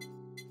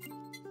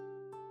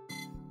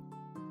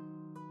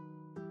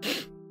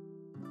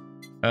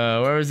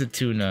 Where was the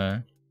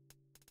tuna?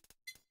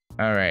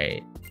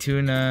 Alright,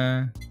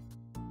 tuna.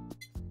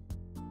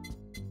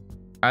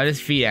 I'll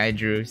just feed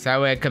Andrew, so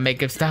that way I can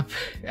make him stop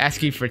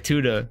asking for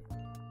tuna.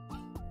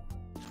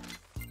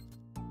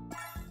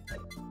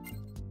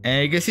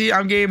 And you can see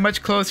I'm getting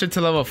much closer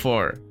to level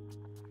 4.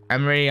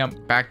 I'm already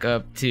back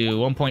up to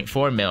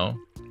 1.4 mil.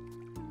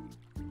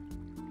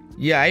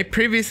 Yeah, I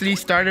previously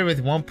started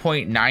with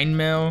 1.9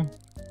 mil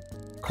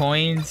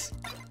coins,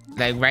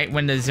 like right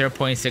when the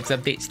 0.6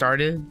 update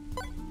started.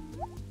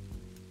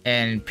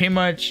 And pretty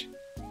much,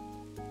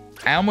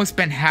 I almost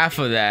spent half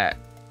of that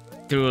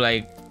through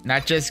like,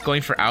 not just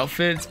going for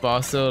outfits, but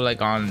also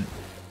like on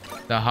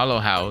the Holo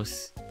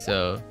House.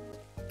 So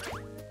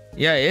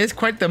yeah, it is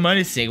quite the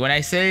money sink. When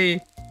I say,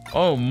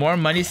 oh, more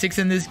money sinks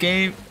in this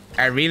game,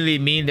 I really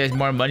mean there's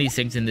more money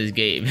sinks in this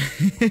game.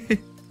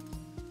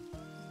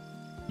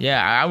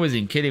 Yeah, I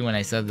wasn't kidding when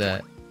I said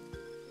that.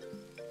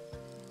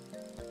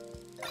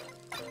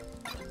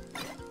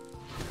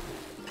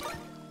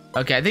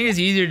 Okay, I think it's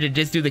easier to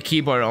just do the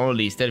keyboard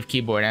only instead of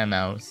keyboard and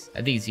mouse.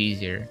 I think it's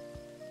easier.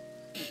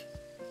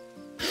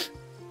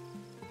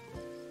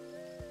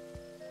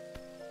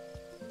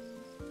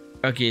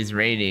 Okay, it's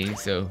raining,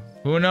 so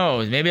who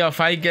knows? Maybe I'll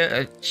finally get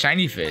a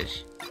shiny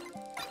fish.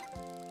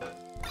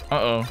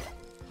 Uh-oh.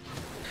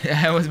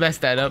 I almost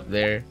messed that up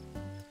there.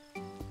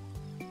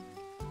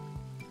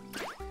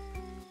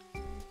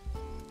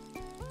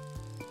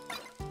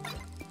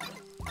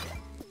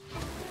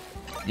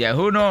 Yeah,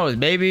 who knows?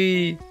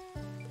 Maybe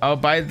I'll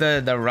buy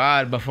the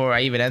rod before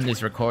I even end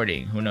this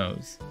recording. Who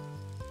knows?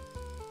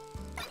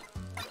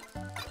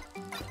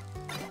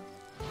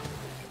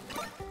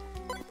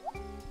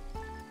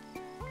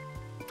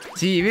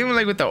 See, even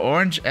like with the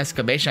orange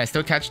excavation, I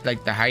still catch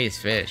like the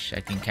highest fish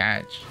I can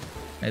catch.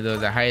 Like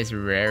the highest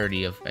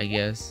rarity of, I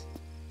guess.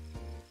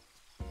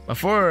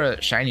 Before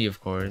shiny,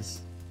 of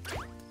course.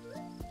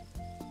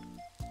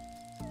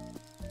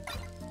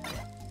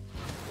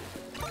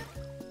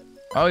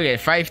 Okay,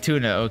 5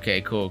 tuna.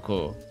 Okay, cool,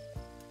 cool.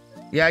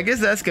 Yeah, I guess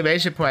the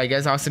exclamation point, I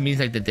guess, also means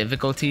like the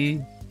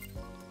difficulty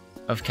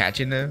of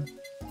catching them.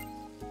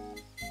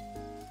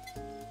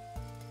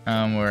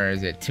 Where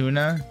is it?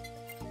 Tuna?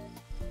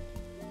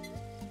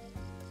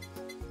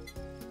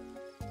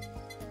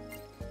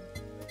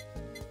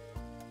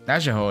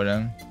 That should hold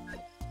him.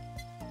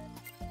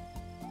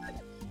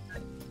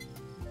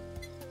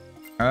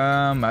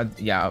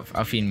 Yeah,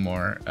 I'll feed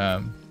more.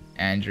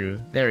 Andrew.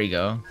 There we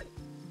go.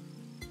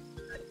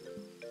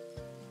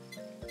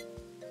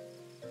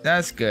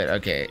 That's good.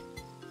 Okay.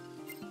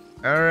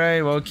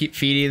 Alright, we'll keep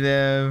feeding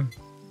them.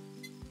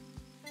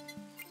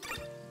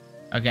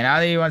 Okay, now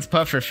that he wants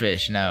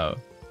pufferfish. No.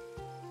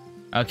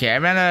 Okay, I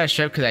ran out of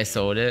shrimp because I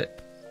sold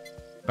it.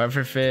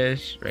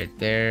 Pufferfish, right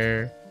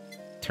there.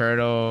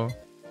 Turtle.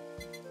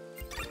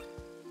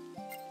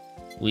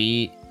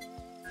 Wheat.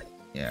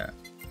 Yeah.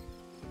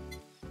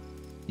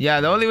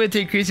 Yeah, the only way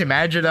to increase your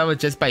manager level is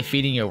just by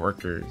feeding your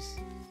workers.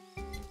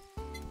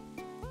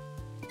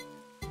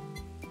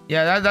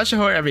 Yeah, that should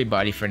hold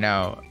everybody for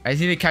now. I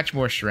just need to catch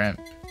more shrimp.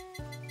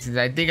 Since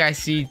I think I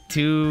see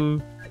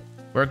 2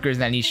 workers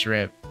that need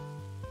shrimp.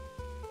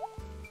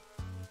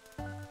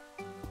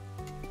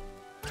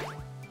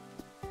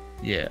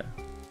 Yeah.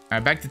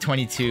 Alright, back to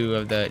 22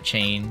 of the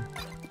chain.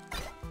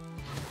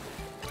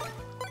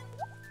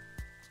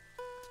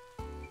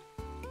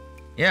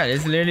 Yeah,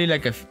 it's literally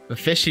like a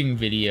fishing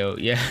video.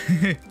 Yeah.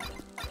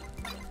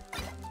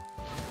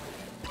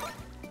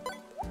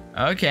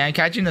 Okay, I'm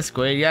catching the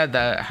squid. Yeah,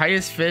 the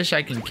highest fish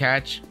I can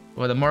catch.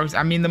 Well, the most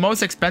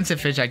expensive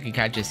fish I can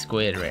catch is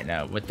squid right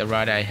now with the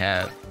rod I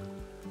have.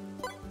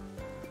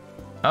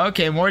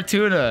 Okay, more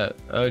tuna.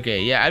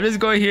 Okay, yeah, I'm just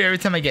going here every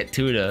time I get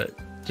tuna.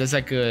 Just so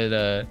I could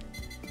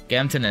get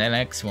them to the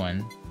next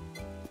one.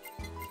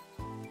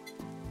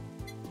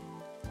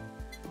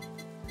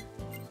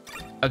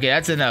 Okay,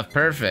 that's enough.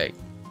 Perfect.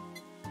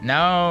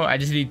 Now I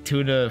just need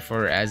tuna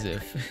for as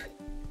if.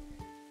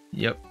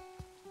 Yep.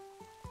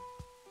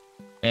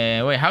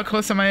 And wait, how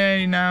close am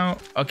I now?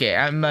 Okay,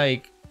 I'm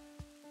like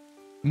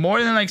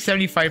more than like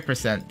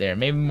 75% there.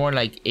 Maybe more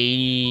like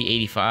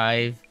 80,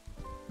 85%.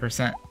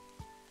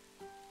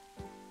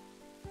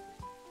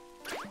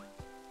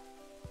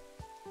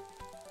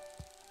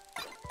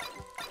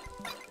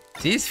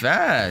 See, it's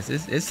fast.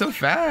 It's so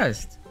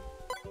fast.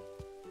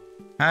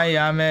 Hi,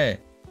 Yame.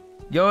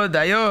 Yo,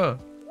 Dayo.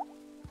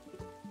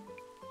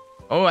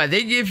 Oh, I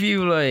think if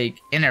you like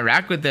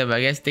interact with them,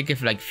 I guess they can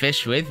like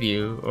fish with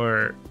you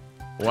or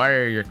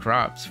water your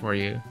crops for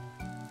you.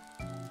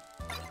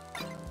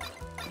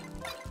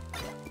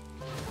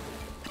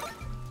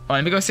 Oh,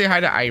 let me go say hi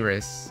to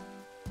Iris.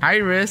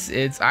 Iris,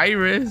 it's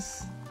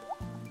Iris.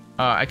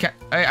 I'm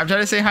trying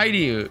to say hi to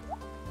you.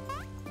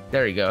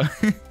 There we go.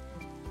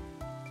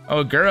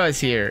 Oh, girl is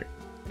here.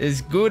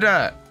 It's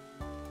Gouda.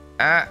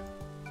 Ah.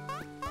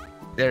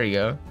 There we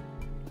go.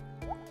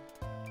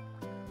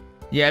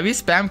 Yeah, if you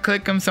spam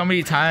click them so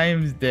many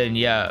times, then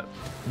yeah,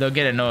 they'll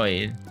get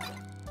annoyed.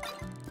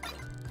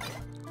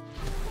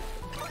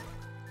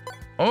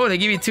 Oh, they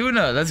give me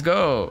tuna. Let's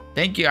go.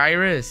 Thank you,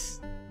 Iris.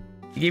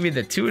 You gave me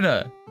the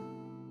tuna.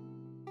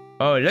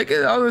 Oh, look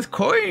at all those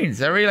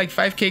coins. Already like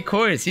 5k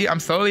coins. See, I'm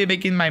slowly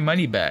making my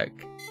money back.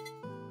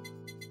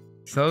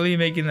 Slowly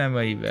making that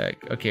money back.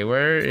 Okay,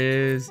 where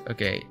is...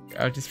 Okay,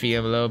 I'll just feed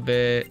him a little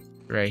bit.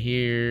 Right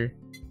here.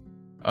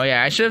 Oh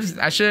yeah, I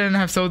shouldn't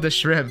have sold the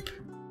shrimp.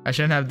 I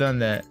shouldn't have done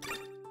that.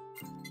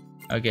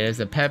 Okay, there's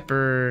the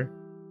pepper.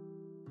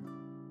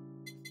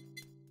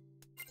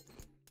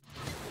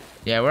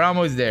 Yeah, we're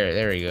almost there.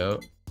 There we go.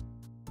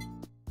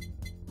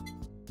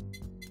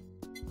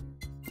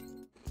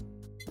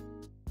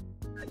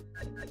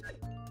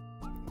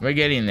 We're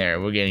getting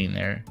there. We're getting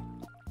there.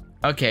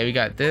 Okay, we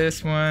got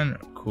this one.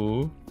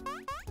 Cool.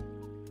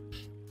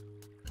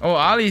 Oh,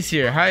 Ollie's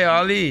here. Hi,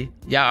 Ollie.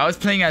 Yeah, I was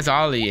playing as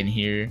Ollie in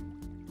here.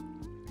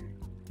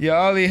 Yeah,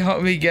 Ollie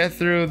helped me get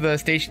through the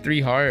stage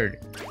 3 hard.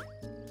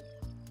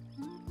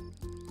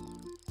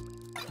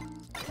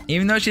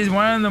 Even though she's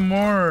one of the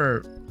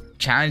more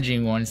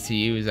challenging ones to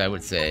use, I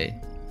would say.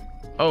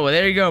 Oh,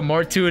 there you go.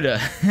 More tuna.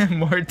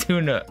 More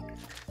tuna.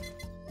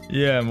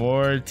 Yeah,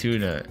 more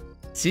tuna.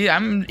 See,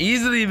 I'm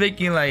easily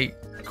making like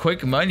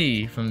quick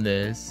money from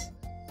this.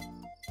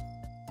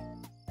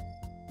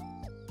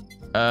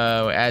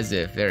 As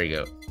if. There we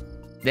go.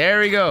 There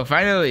we go.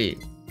 Finally.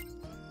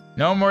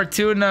 No more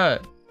tuna.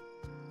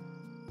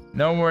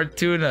 No more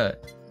tuna.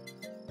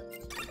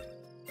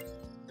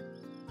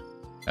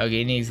 Okay,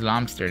 he needs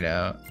lobster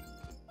now.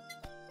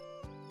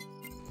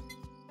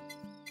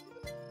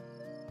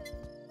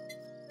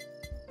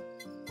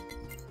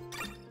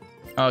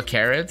 Oh,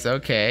 carrots.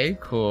 Okay,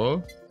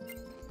 cool.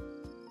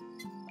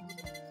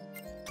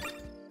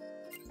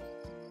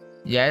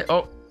 Yeah.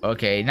 Oh,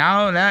 okay.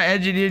 Now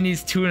engineer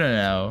needs tuna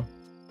now.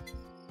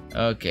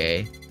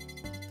 Okay.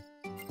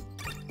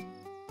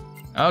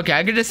 Okay,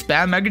 I could just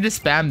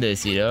spam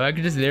this, you know? I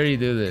could just literally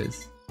do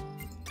this.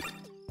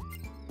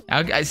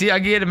 I see, I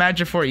can get a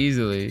match of 4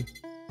 easily.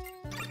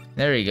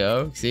 There we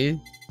go, see?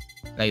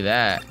 Like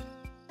that.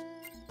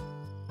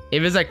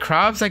 If it's like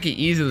crops, I could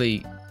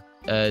easily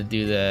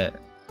do that.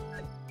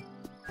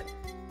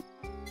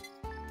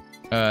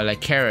 Like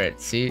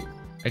carrots, see?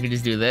 I could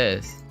just do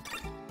this.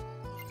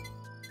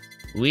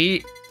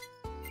 Wheat.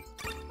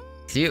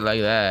 See it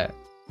like that.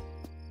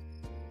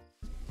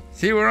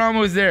 See, we're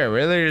almost there.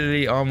 We're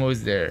literally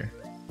almost there.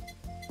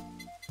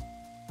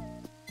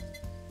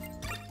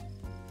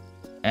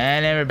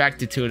 And then we're back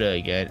to tuna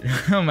again.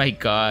 Oh my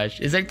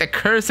gosh. It's like the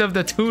curse of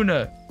the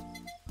tuna.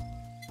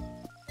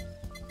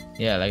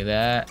 Yeah, like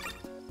that.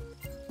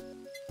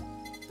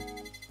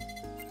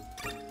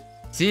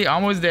 See,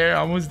 almost there,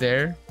 almost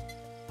there.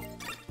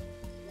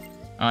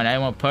 Oh, now I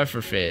want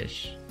puffer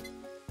fish.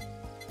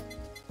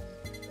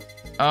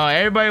 Oh,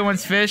 everybody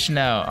wants fish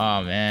now.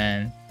 Oh,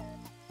 man.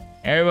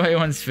 Everybody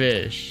wants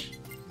fish.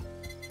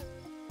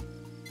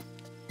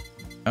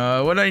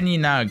 What do I need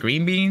now?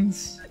 Green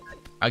beans?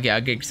 Okay,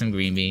 I'll get some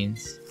green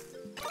beans.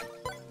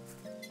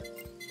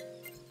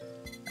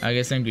 I'll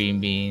get some green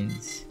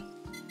beans.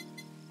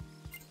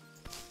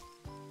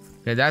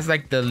 Cause that's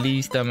like the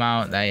least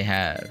amount I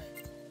have.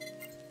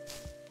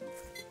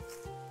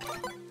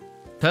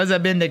 Plus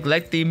I've been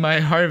neglecting my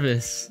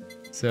harvest.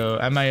 So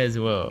I might as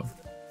well.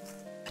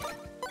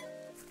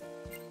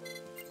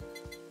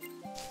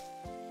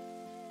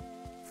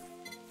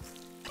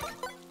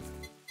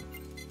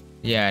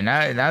 Yeah,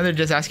 now they're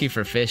just asking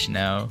for fish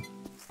now.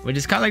 Which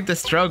is kind of like the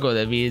struggle.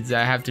 That means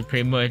I have to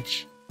pretty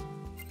much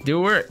do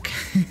work.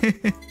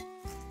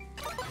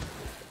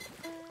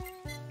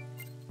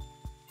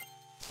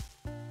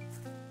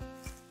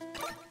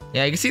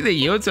 Yeah, you can see the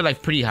yields are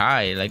like pretty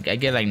high. Like I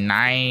get like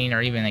 9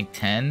 or even like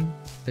 10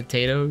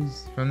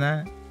 potatoes from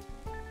that.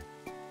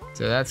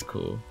 So that's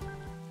cool.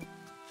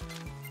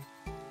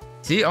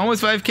 See,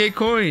 almost 5k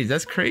coins.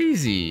 That's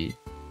crazy.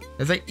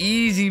 That's like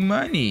easy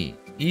money.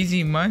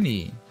 Easy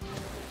money.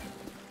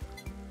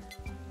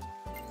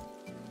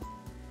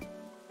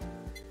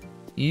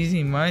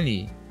 Easy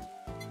money.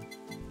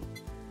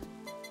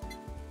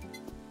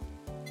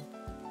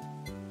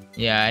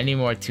 Yeah, I need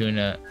more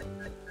tuna.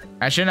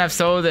 I shouldn't have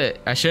sold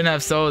it. I shouldn't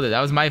have sold it.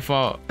 That was my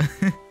fault.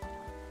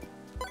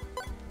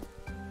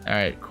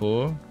 Alright,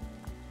 cool.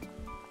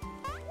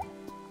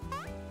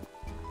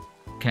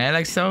 Can I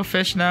like sell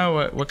fish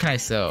now? What can I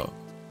sell?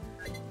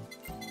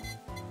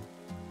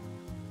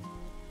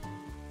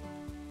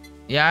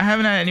 Yeah, I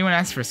haven't had anyone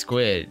ask for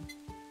squid.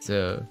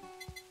 So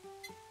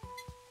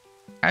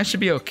I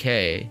should be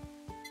okay.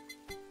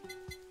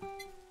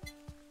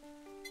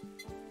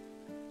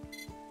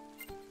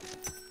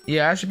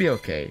 Yeah, I should be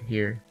okay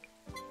here.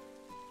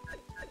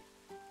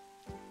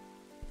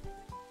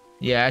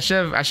 Yeah, I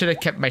should have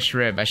kept my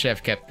shrimp. I should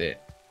have kept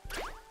it.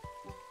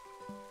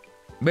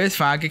 But it's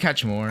fine, I could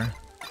catch more.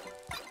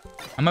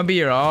 I'm gonna be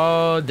here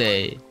all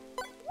day.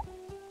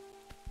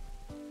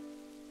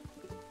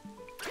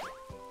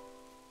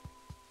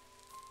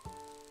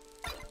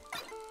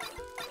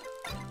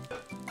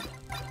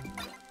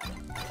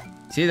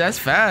 See, that's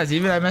fast.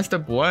 Even I messed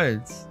up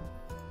once.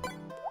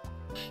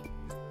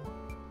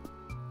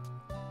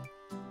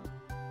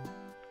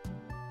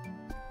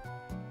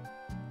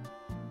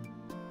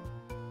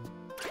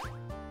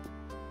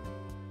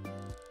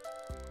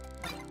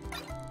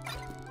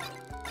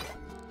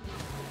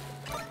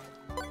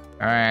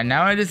 Alright,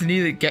 now I just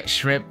need to get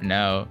shrimp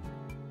now.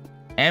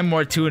 And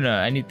more tuna.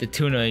 I need the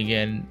tuna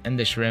again. And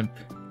the shrimp.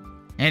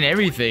 And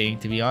everything,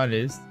 to be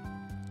honest.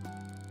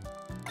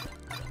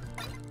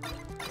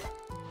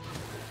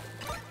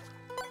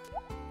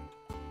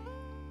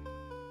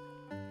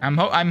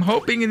 I'm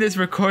hoping in this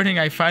recording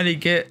I finally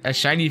get a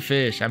shiny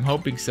fish. I'm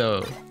hoping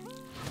so.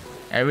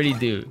 I really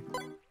do.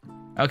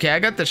 Okay, I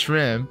got the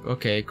shrimp.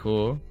 Okay,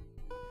 cool.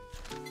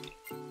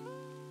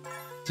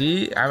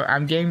 See,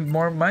 I'm getting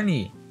more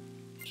money.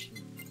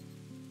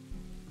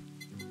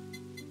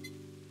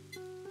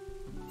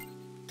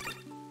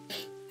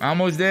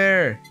 Almost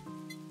there.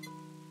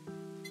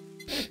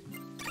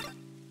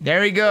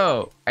 There we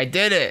go. I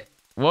did it.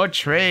 What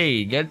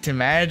trade? Get to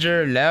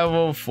manager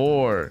level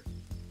 4.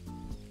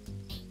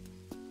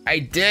 I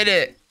did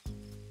it.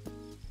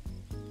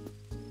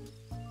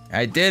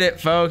 I did it,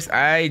 folks.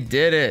 I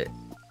did it.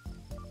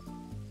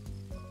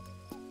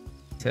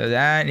 So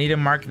that I need to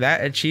mark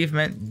that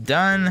achievement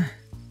done.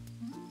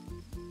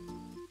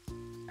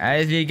 I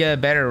just need to get a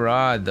better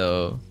rod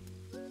though.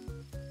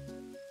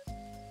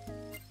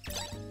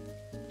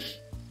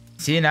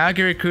 See, now I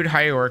can recruit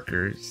higher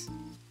workers.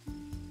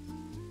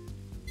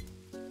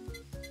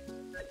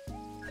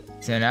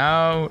 So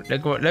now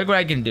look what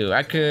I can do.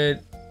 I'm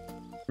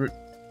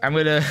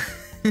gonna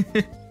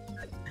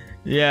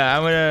yeah,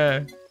 I'm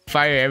gonna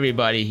fire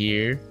everybody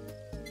here.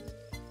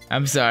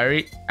 I'm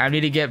sorry. I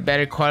need to get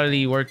better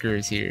quality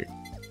workers here.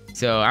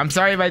 So I'm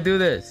sorry if I do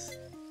this.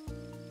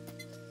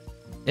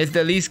 It's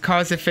the least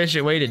cost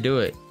efficient way to do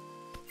it.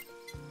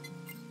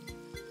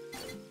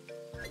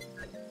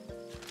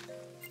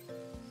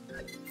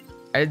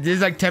 This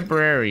is like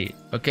temporary,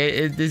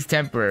 okay? This is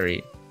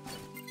temporary.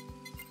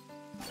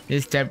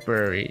 It's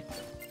temporary.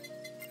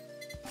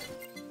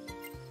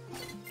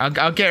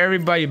 I'll get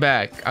everybody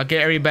back. I'll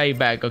get everybody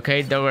back,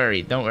 okay? Don't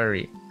worry, don't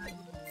worry.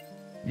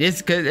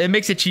 This, cause it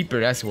makes it cheaper,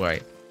 that's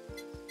why.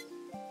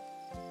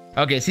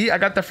 Okay, see, I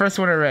got the first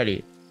one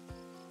already.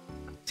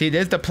 See,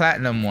 there's the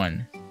platinum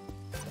one.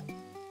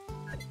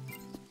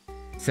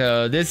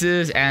 So this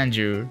is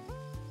Andrew.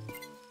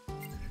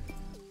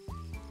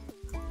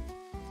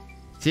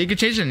 See, you can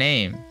change the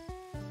name.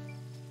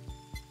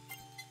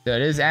 So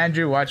this is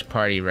Andrew Watch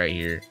Party right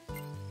here.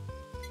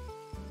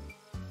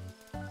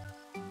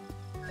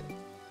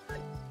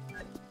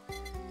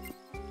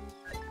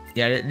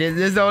 Yeah, this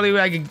is the only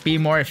way I can be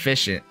more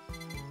efficient.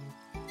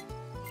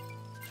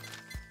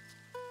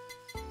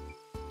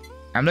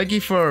 I'm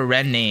looking for a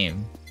red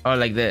name. Oh,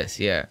 like this,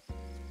 yeah.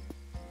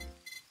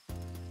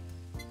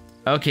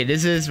 Okay,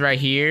 this is right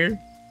here.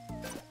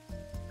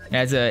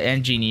 That's an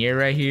engineer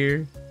right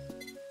here.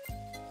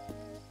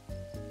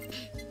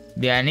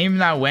 Yeah, name's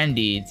not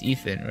Wendy, it's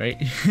Ethan,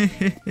 right?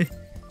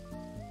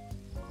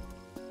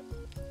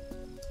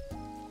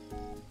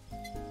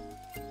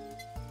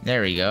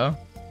 There we go.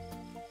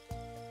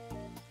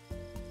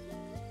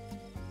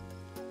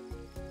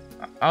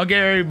 I'll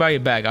get everybody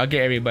back. I'll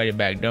get everybody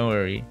back. Don't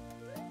worry.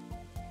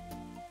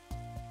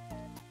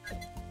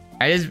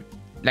 I just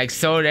like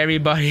sold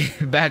everybody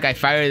back. I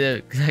fired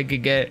them because I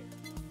could get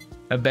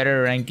a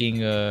better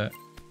ranking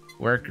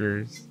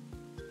workers.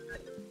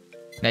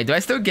 Like, do I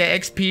still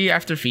get XP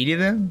after feeding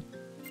them?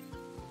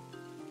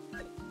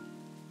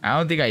 I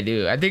don't think I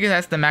do. I think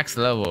that's the max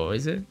level.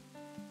 Is it?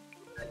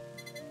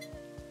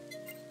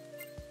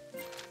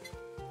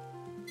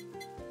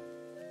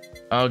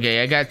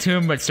 Okay, I got 2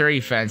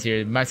 Matsuri fans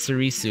here.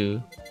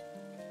 Matsurisu.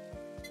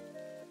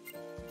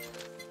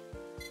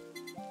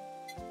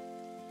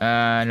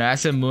 No,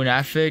 that's a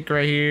Munafik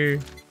right here.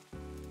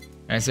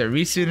 That's a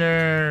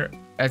Risuner.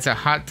 That's a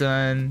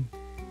Hotdon.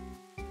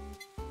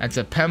 That's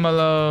a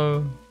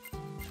Pemelo.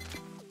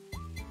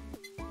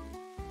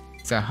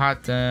 It's a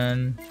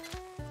Hotdon.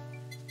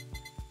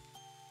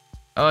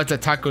 Oh, it's a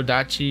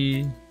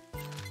Takodachi.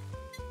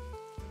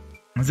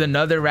 There's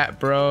another Rat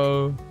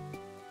Bro.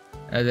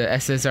 The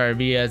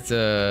SSRB as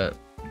a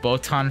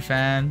Botan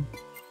fan.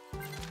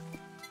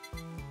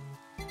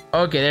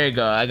 Okay, there you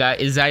go. I got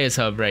Isaiah's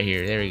hub right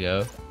here. There we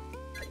go.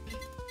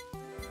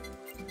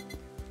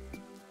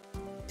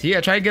 See,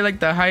 I try to get like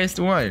the highest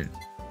one.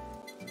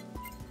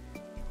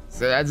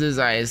 So that's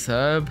Isaiah's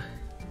hub.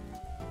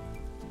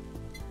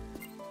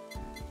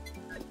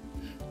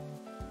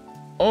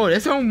 Oh,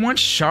 this one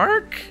wants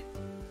shark?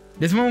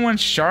 This one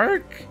wants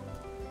shark?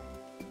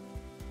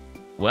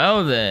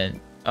 Well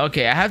then.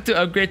 Okay, I have to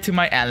upgrade to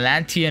my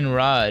Atlantean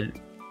rod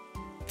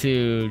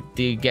to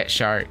get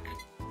shark.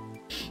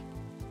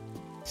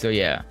 So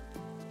yeah.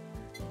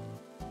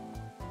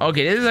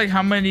 Okay, this is like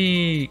how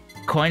many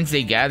coins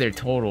they gather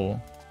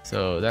total.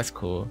 So that's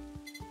cool.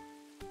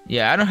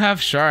 Yeah, I don't have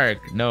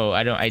shark. No,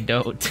 I don't.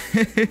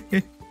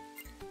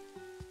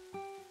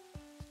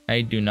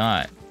 I do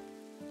not.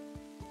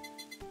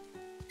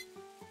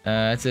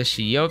 It's a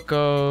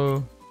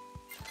Shiyoko.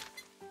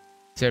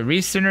 It's a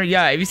Reasoner.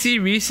 Yeah, if you see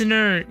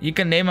Reasoner, you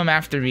can name him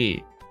after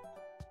me.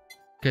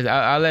 Cause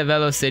I'll let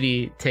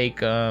Velocity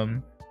take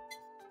I'll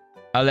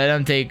let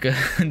him take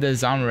the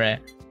Zamre.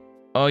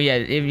 Oh yeah,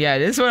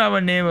 this one I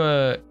would name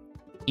a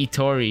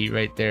Itori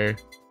right there.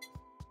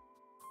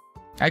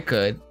 I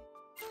could.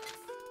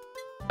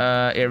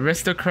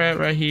 Aristocrat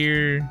right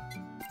here.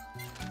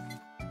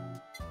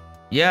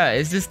 Yeah,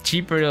 it's just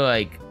cheaper to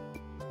like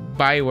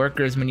buy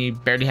workers when you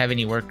barely have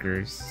any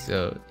workers,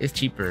 so it's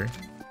cheaper.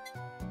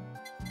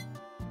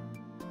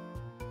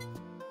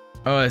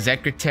 Oh, a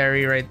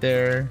secretary right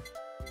there.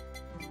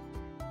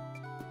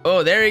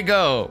 Oh, there we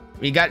go.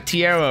 We got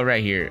Tierra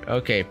right here.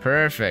 Okay,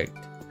 perfect.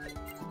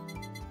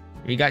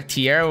 We got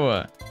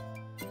Tierra.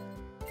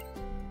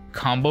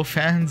 Combo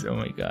fans? Oh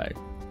my god.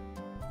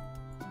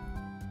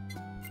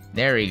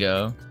 There we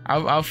go.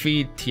 I'll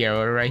feed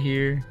Tierra right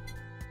here.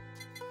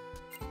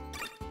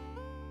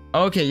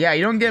 Okay, yeah,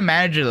 you don't get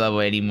manager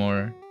level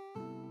anymore.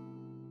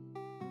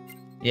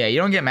 Yeah, you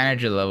don't get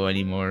manager level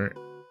anymore.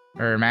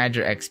 Or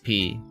manager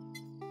XP.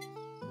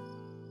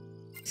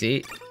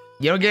 See?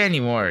 You don't get any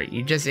more.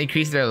 You just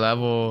increase their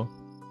level.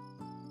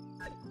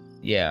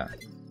 Yeah.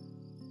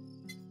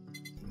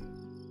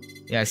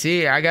 Yeah,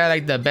 see? I got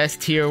like the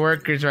best tier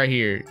workers right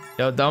here.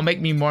 Don't make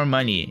me more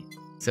money.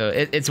 So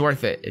it's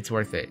worth it. It's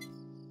worth it.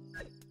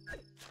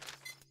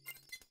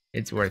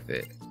 It's worth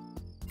it.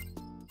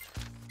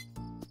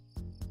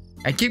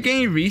 I keep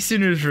getting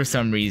resenders for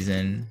some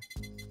reason.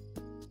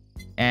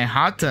 And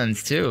hot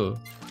tons too.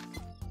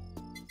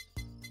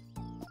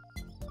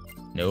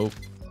 Nope.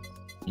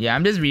 Yeah,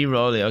 I'm just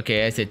re-rolling.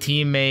 Okay, that's a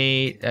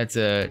teammate. That's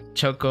a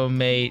Choco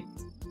mate.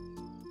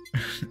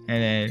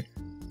 And then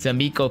it's a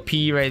Miko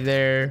P right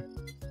there.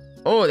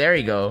 Oh, there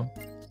we go.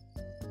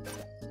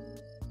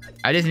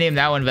 I just named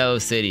that one Velo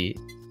City.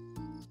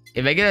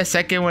 If I get a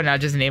second one, I'll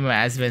just name them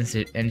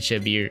Asvin and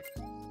Shabir.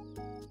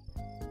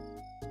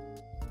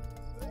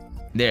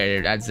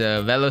 There, that's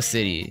a Velo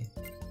City.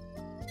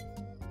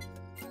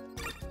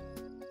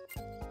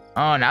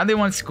 Oh, now they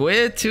want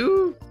Squid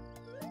too?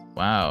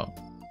 Wow.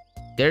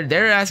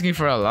 They're asking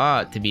for a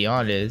lot, to be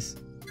honest.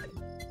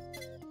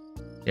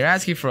 They're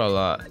asking for a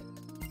lot.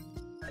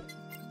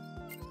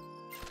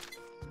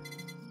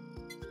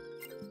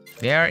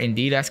 They are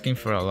indeed asking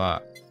for a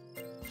lot.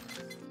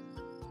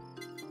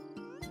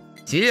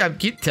 See, I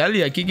keep telling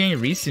you, I keep getting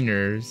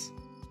resenders.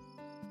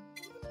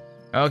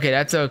 Okay,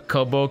 that's a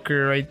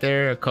Koboker right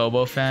there, a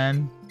Kobo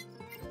fan.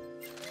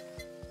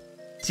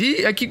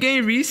 See, I keep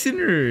getting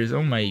resenders.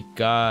 Oh my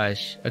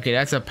gosh. Okay,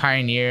 that's a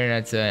Pioneer,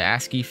 that's a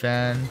ASCII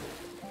fan.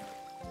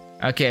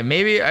 Okay,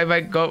 maybe if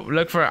I go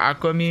look for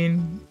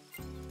Aquamine,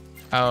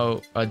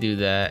 I'll do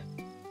that.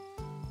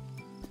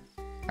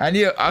 I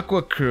need an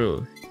Aqua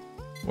Crew.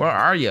 Where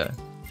are ya?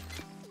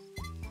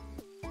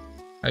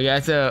 Okay,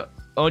 that's a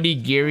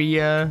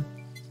Onigiria.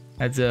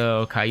 That's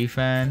a Okayu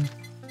fan.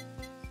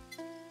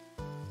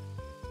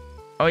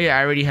 Oh yeah,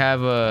 I already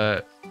have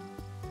a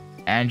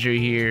Andrew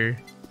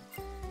here.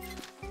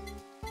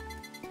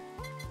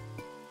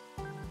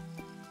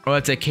 Oh,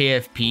 it's a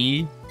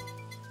KFP.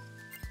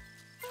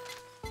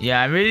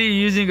 Yeah, I'm really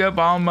using up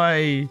all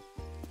my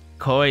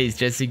coins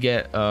just to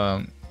get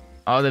all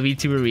the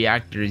VTuber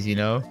reactors, you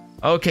know?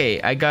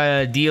 Okay, I got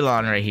a deal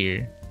on right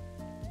here.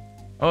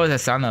 Oh,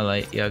 it's a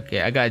Sonalight. Yeah,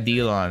 okay, I got a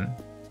deal on.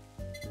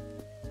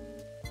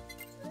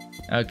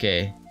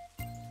 Okay,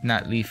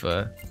 not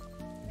Lifa.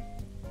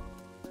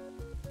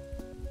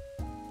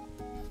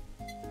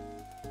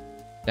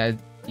 That,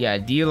 yeah,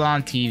 deal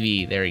on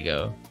TV. There we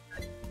go.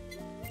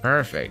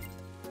 Perfect.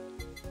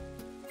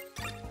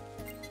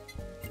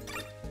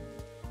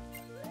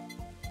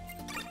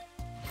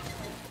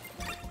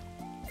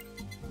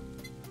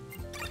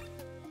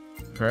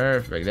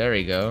 Perfect, there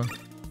we go.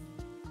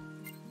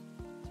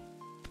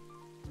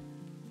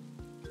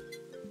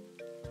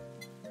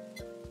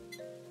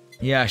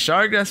 Yeah,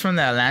 Shark, that's from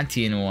the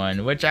Atlantean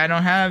one, which I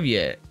don't have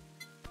yet.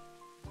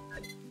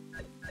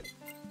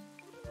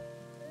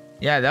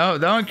 Yeah,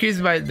 they'll increase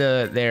by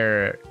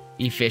their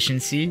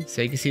efficiency,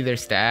 so you can see their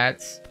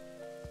stats.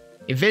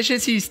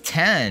 Efficiency is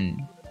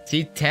 10.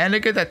 See, 10,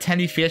 look at that 10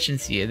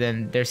 efficiency, and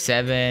then there's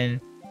 7,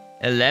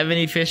 11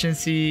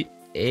 efficiency,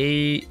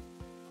 8,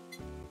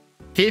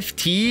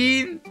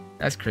 15?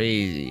 That's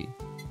crazy.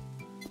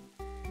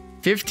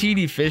 15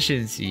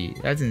 efficiency.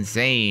 That's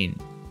insane.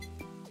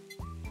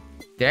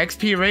 Their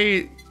XP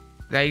rate,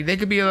 like, they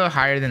could be a little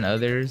higher than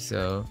others,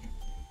 so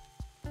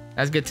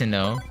that's good to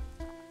know.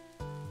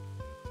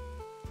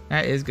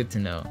 That is good to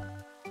know.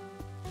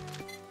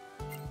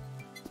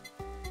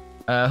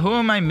 Who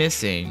am I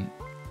missing?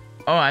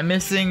 Oh, I'm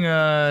missing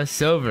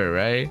Silver,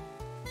 right?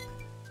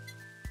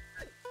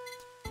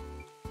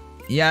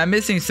 Yeah, I'm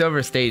missing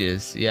Silver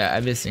status. Yeah,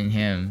 I'm missing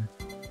him.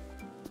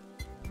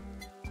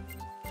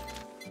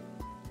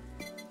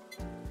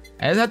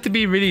 I just have to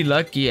be really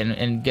lucky and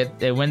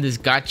win this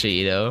gacha,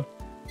 you know?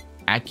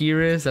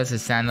 Accurus, that's a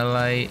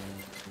Sandalite.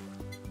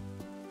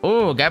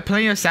 Oh, got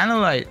plenty of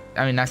Sandalite.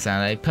 I mean, not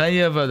Sandalite. Plenty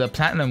of the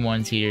platinum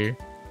ones here.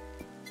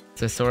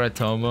 It's a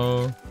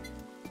Soratomo.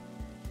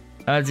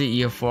 It's a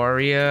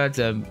Euphoria. It's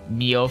a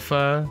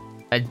Miofa.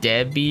 A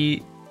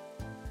Debbie.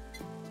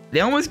 They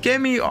almost gave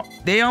me a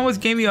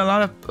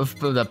lot of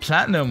the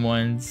platinum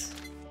ones.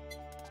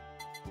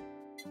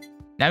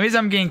 That means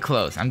I'm getting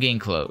close. I'm getting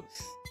close.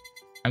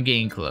 I'm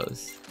getting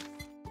close.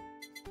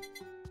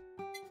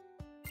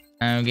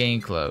 I'm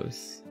getting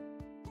close.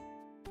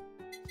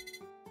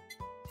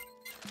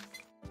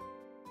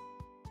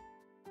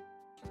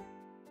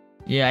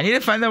 Yeah, I need to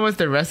find out what's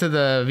the rest of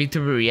the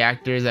VTuber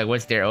reactors, like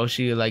what's their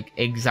Oshi, like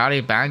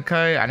Exotic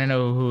Bankai. I don't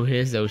know who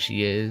his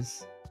Oshi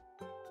is.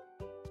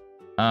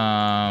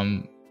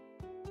 Or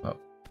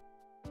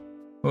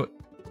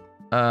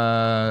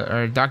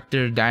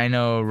Dr.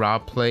 Dino Raw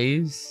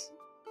plays.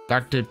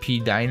 Dr. P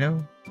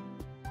Dino.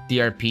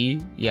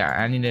 DRP. Yeah,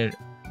 I need to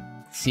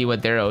see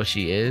what their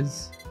Oshi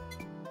is.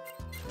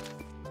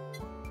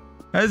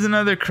 There's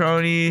another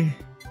crony.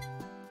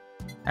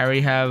 I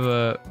already have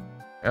a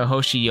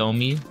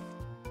Hoshiyomi.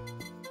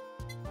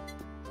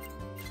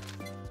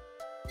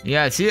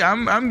 Yeah, see,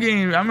 I'm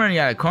running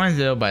out of coins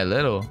little by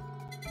little.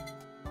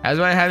 That's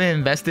why I haven't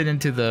invested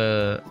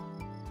into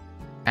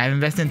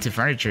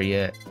furniture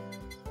yet.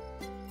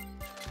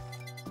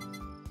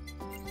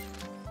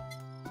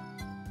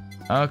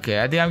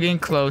 Okay, I think I'm getting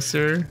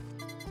closer.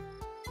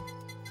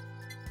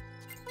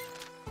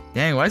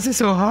 Dang, why is it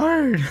so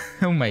hard?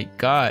 Oh my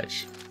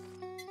gosh.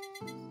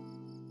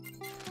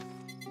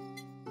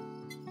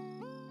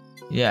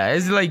 Yeah,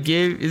 it's like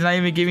it's not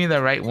even giving me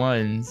the right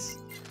ones.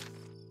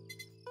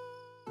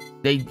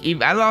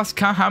 I lost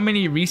count how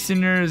many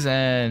Receners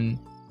and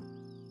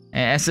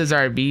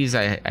SSRBs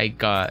I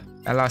got.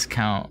 I lost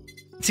count.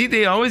 See,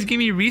 they always give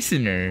me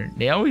Receners.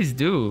 They always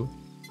do.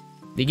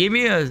 They gave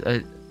me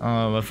a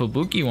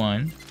Fubuki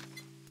one.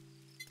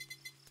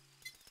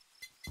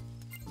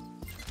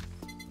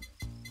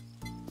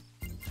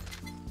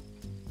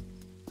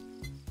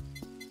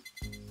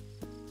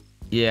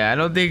 Yeah, I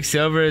don't think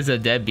Silver is a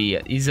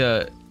deadbeat. He's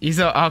a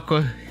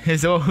aqua.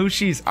 His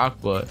Hushi's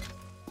aqua.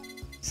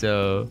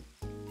 So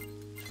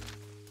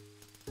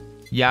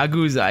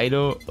Yagu's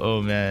idol.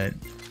 Oh man.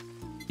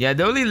 Yeah,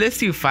 they only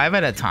list you 5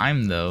 at a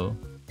time though.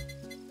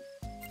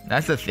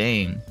 That's the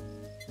thing.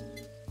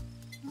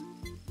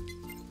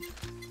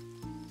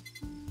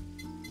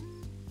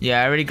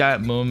 Yeah, I already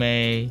got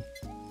Mumei.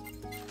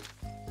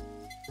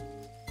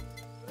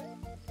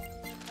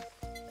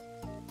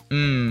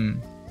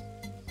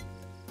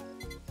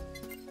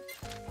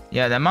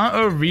 Yeah, the amount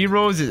of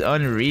rerolls is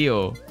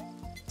unreal.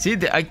 See,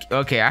 I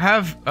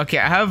have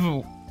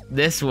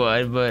this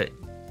one, but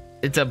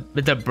it's a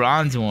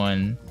bronze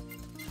one.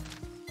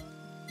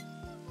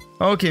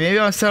 Okay, maybe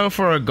I'll settle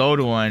for a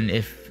gold one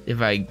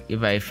if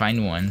I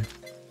find one.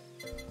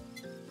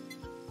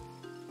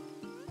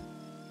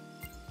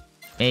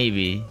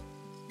 Maybe.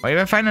 Or if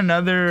I find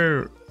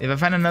another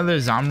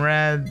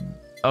Zomrad.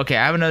 Okay,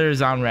 I have another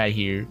Zomrad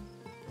here.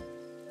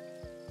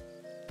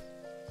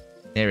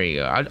 There we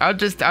go. I'll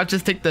just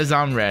take the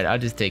Zomrad. I'll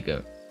just take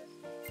it.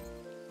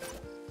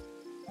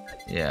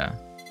 Yeah.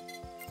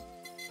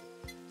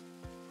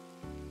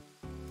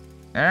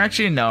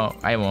 Actually, no,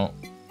 I won't.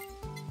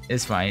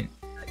 It's fine.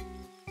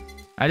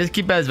 I just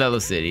keep it as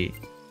Velocity.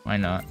 Why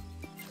not?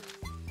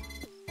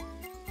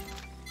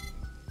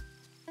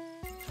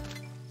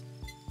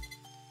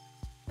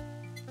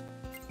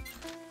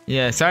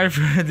 Yeah, sorry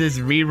for this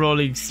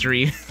re-rolling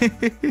stream.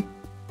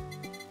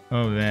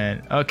 Oh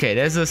man. Okay,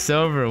 there's a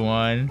silver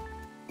one.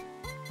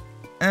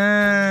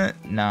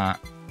 Nah.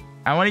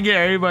 I want to get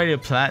everybody to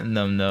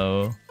platinum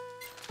though.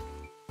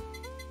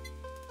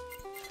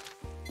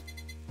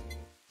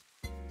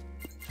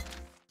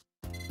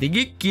 They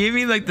give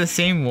me like the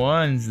same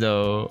ones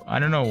though. I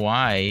don't know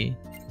why.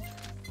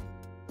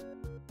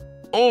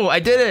 Oh, I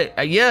did it!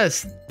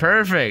 Yes!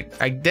 Perfect!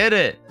 I did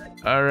it!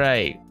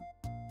 Alright.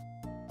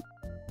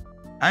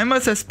 I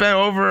must have spent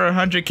over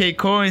 100k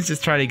coins to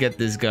try to get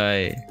this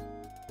guy.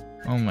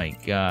 Oh my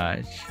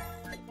gosh.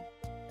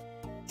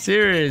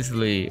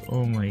 Seriously.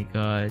 Oh my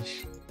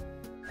gosh.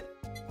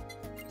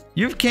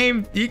 You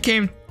came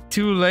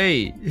too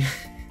late.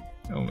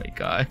 Oh my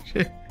gosh.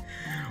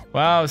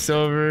 Wow,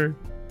 Silver.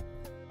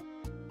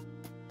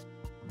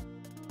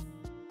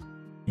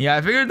 Yeah,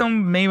 I figured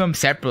don't name them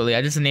separately.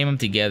 I just name them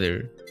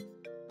together.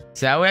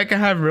 So that way I can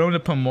have room to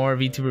put more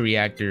VTuber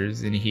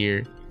reactors in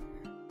here.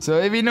 So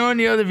if you know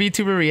any other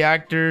VTuber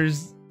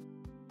reactors,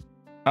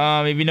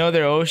 if you know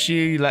their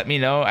Oshi, let me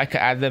know. I could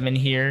add them in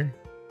here.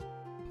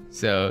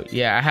 So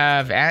yeah, I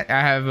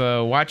have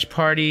a Watch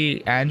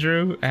Party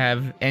Andrew. I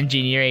have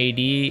Engineer AD,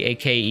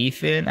 aka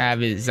Ethan. I have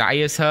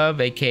Zayas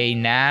Hub, aka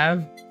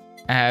Nav.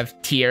 I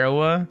have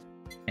Tierra.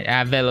 I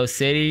have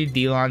Velocity,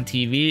 Delon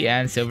TV,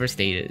 and Silver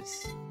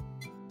Status.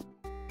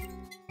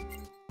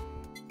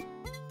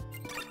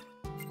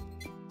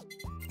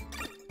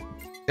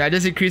 That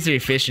just increase their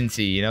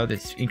efficiency, you know,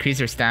 just increase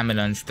their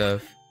stamina and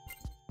stuff.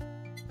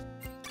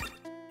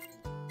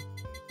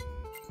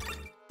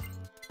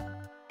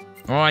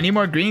 Oh, I need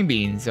more green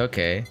beans.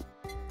 Okay.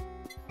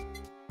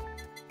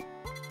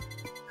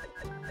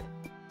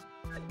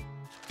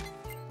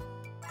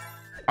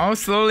 I'll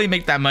slowly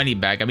make that money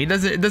back. I mean,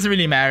 it doesn't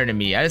really matter to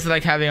me. I just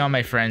like having all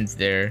my friends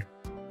there.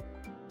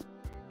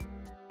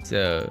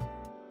 So,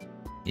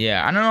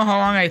 yeah, I don't know how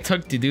long I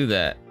took to do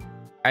that.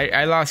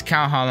 I lost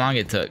count how long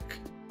it took.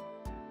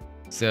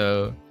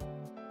 So,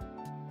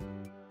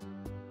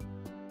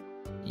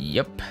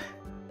 yep.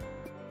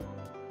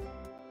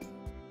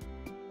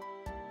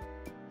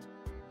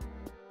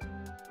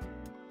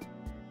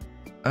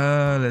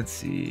 Let's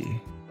see.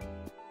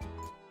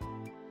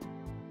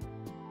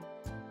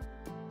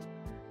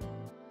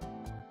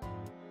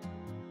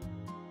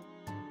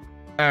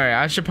 Alright,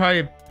 I should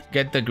probably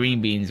get the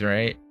green beans,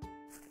 right?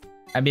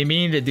 I've been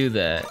meaning to do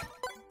that.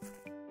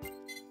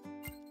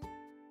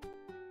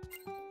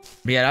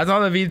 But yeah, that's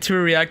all the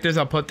VTuber reactors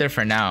I'll put there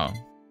for now.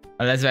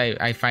 Unless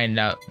I find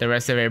out the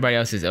rest of everybody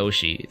else is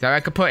Oshi. So I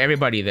could put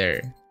everybody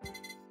there.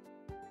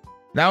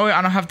 That way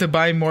I don't have to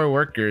buy more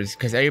workers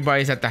because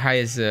everybody's at the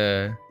highest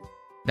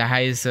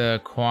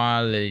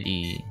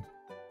quality.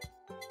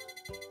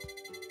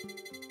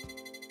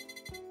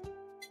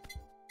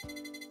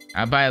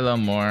 I'll buy a little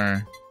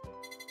more.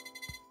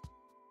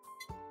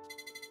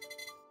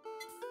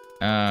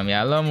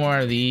 Yeah, a little more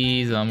of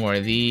these, a little more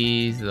of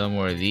these, a little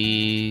more of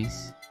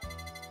these.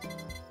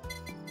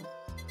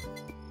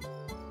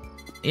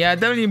 Yeah, I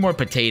definitely need more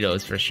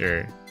potatoes for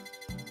sure.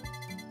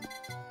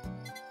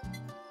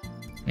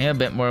 Yeah, a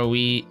bit more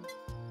wheat.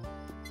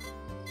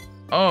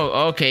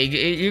 Oh, okay.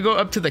 You go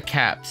up to the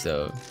cap,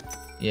 so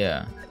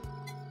yeah.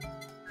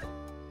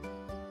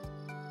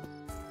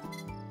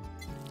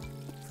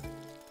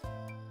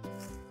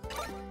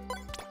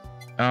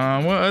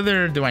 What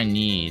other do I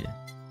need?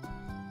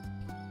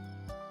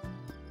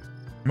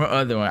 What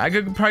other one? I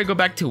could probably go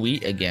back to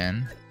wheat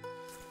again.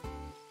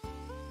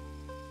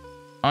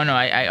 Oh no,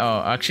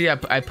 actually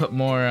I put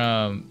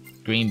more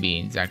green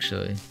beans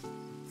actually.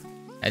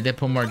 I did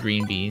put more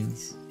green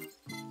beans.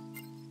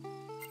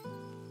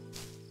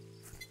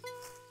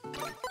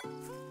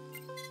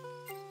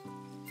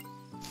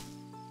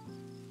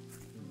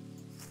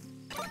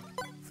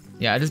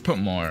 Yeah, I just put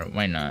more.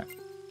 Why not?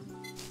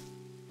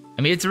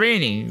 I mean, it's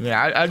raining.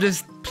 I'll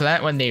just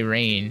plant when they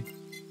rain,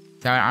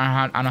 so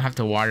I don't have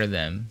to water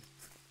them.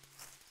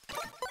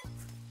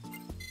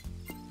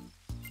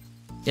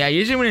 Yeah,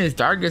 usually when it's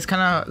dark, it's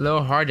kind of a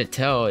little hard to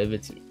tell if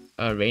it's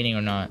raining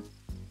or not.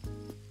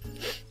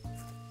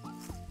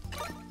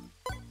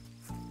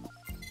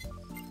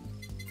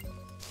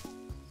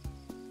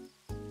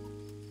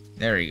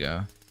 There we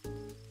go.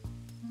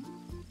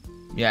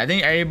 Yeah, I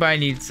think everybody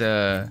needs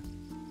yeah,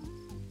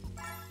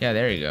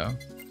 there you go.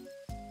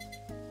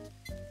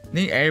 I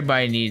think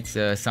everybody needs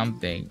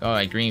something. Oh,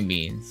 like green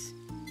beans.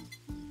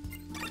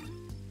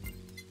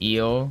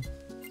 Eel.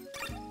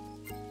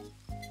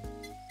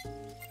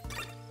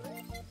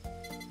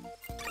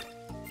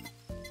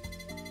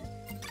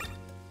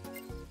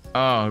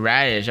 Oh,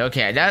 radish.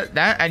 Okay,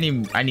 that I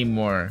need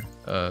more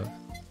of.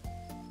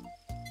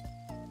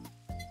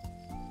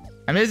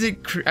 I'm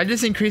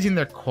just increasing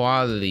their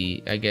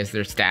quality, I guess,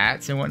 their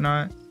stats and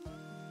whatnot.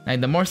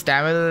 Like the more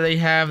stamina they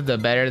have, the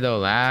better they'll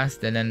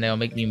last, and then they'll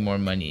make me more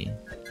money.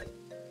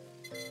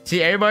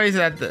 See, everybody's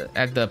at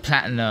the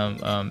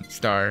platinum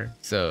star,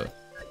 so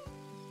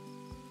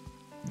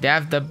they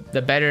have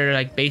the better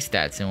like base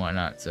stats and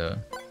whatnot. So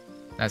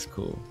that's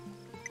cool.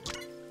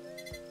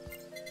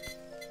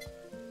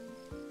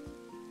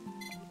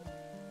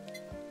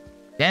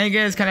 Then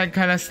again, it's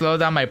kind of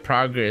slowed down my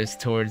progress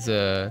towards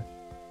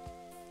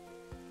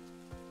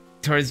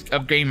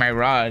upgrading my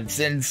rod,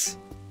 since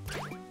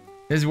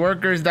there's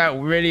workers that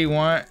really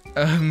want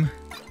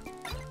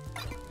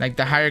like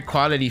the higher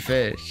quality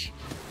fish.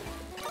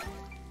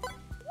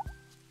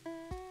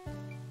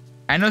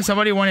 I know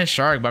somebody wanted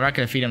shark, but I'm not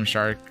gonna feed him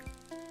shark.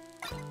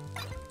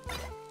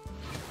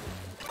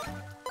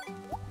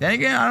 Then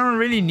again, I don't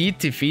really need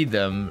to feed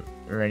them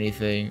or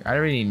anything. I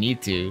don't really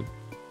need to.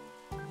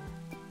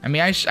 I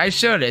mean, I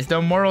should. It's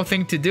the moral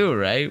thing to do,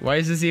 right? Why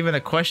is this even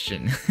a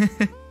question?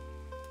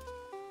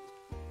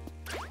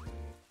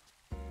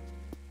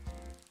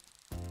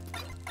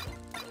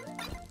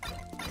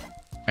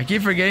 I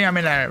keep forgetting I'm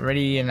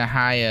already in a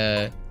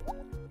high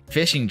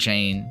fishing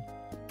chain.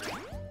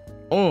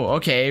 Oh,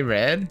 okay,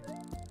 red.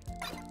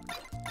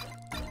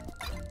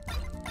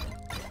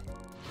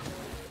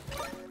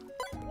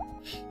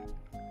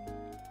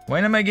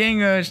 When am I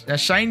getting a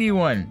shiny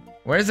one?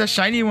 Where's the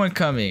shiny one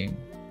coming?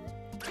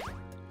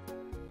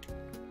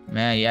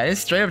 Man, yeah,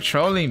 it's straight up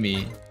trolling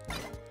me.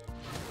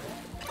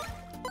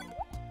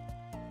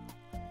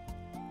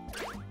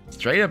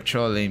 Straight up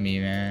trolling me,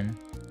 man.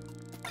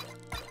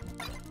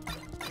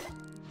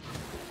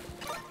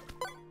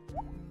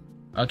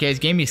 Okay, it's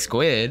gave me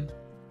squid.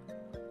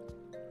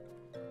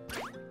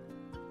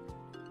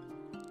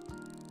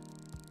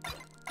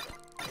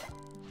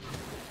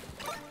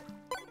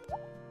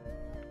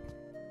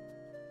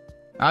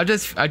 I'll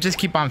just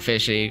keep on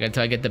fishing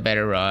until I get the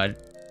better rod.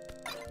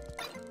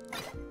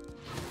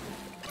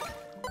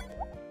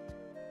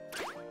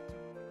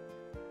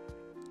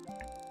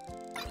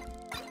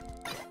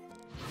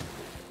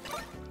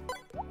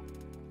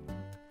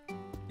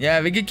 Yeah,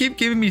 if it could keep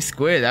giving me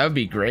squid, that would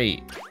be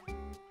great.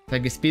 So I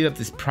can speed up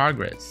this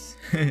progress.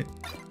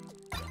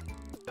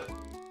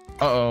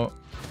 Uh-oh.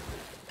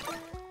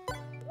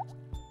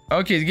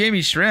 Okay, it's giving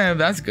me shrimp.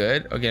 That's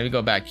good. Okay, let me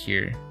go back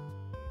here.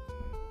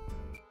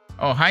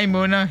 Oh, hi,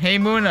 Muna. Hey,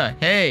 Muna.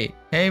 Hey.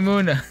 Hey,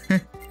 Muna.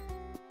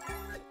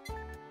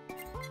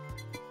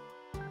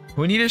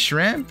 Who need a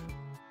shrimp?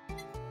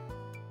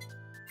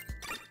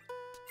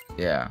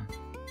 Yeah.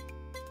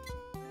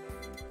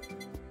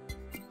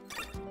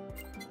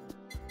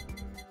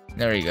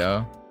 There we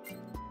go.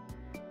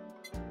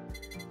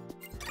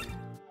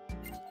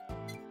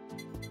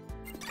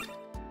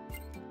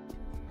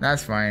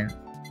 That's fine.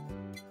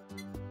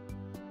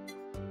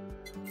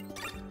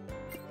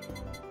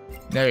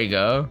 There you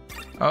go.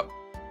 Oh.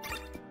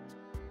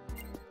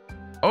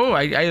 Oh,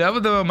 I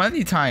leveled the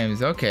money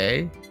times.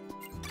 Okay.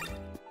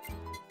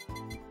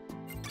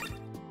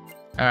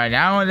 Alright,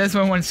 now this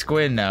one wants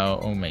squid now.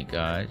 Oh my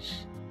gosh.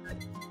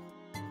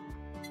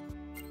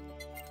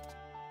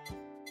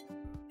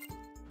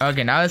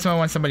 Okay, now this one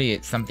wants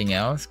something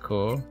else.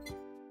 Cool.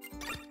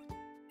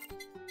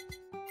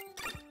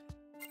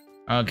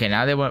 Okay,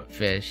 now they want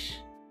fish.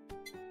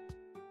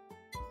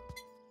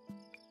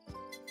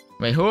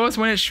 Wait, who else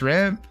wanted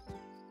shrimp?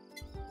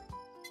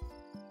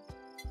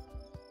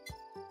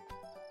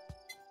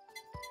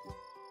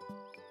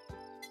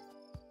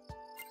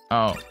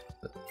 Oh.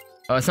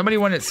 Oh, somebody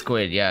wanted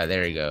squid. Yeah,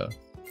 there you go.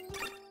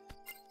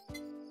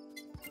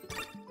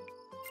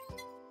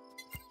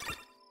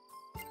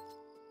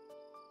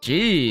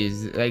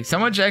 Jeez, like so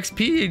much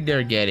XP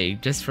they're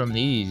getting just from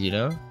these, you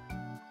know?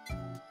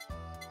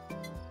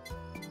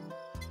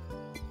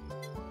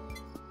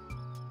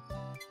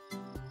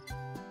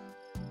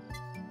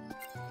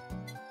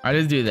 I'll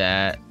just do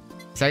that.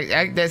 So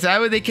that's that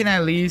way they can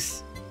at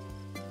least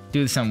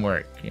do some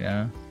work, you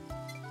know?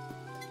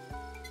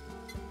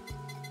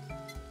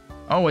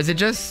 Oh, was it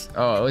just?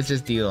 Oh, it was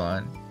just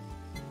Delon.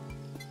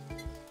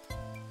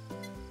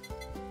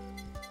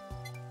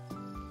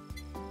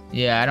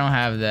 Yeah, I don't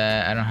have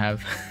that. I don't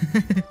have.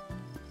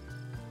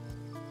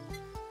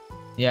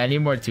 Yeah, I need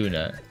more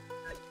tuna.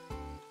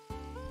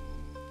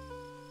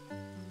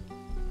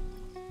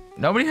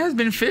 Nobody has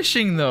been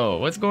fishing though.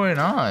 What's going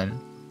on?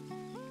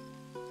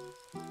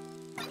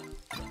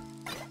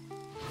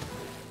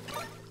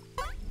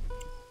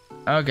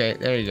 Okay,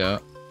 there you go.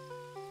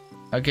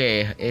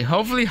 Okay,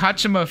 hopefully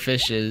Hachima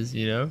fishes,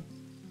 you know?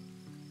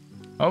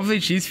 Hopefully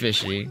she's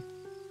fishing.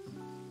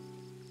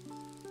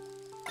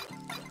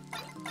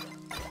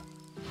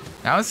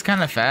 That was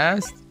kind of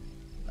fast.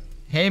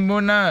 Hey,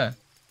 Muna.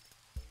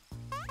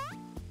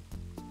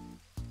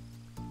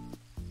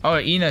 Oh,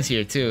 Ina's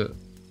here too.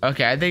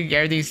 Okay, I think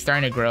everything's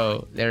starting to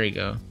grow. There we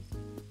go.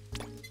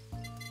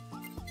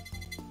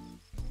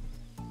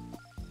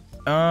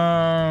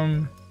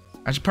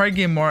 I should probably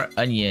get more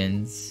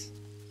onions.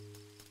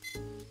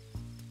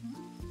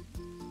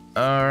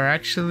 Or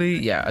actually,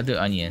 yeah, I'll do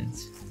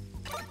onions.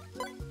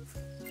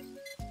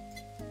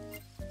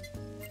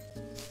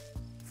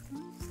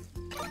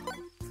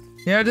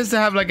 Yeah, just to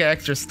have like an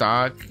extra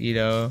stock, you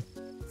know.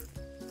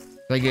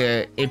 Like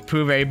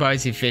improve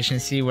everybody's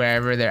efficiency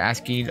wherever they're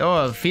asking,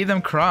 oh, feed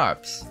them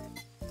crops.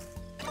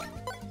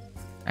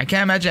 I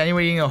can't imagine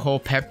anyone eating a whole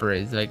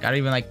peppers. Like, I don't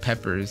even like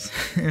peppers.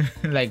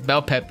 Like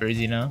bell peppers,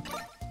 you know.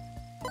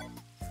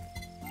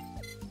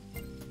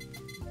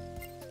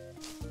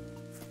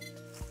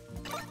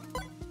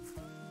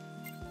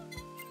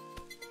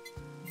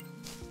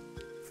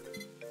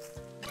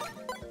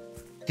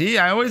 See,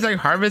 I always like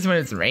harvest when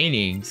it's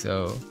raining,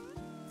 so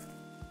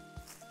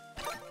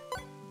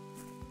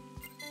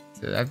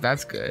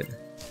that's good.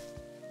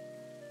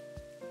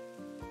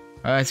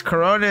 It's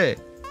Corona.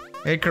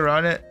 Hey,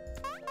 Corona.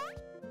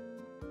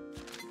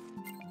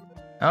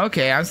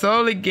 Okay, I'm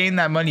slowly getting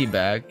that money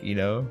back, you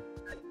know.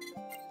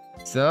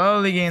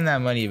 Slowly getting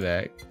that money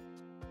back.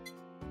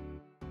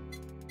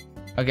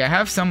 Okay, I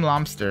have some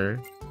lobster.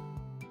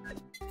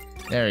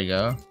 There we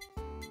go.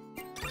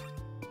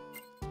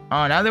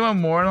 Oh, now they want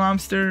more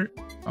lobster?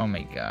 Oh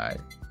my god.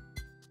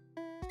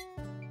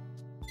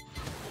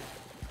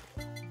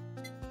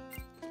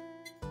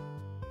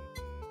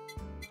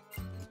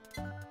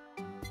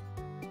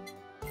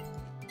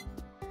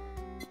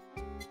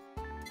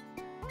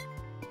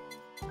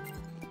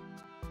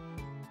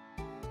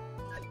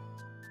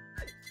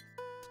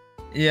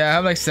 Yeah, I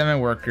have like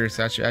 7 workers,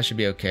 so I should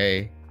be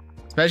okay.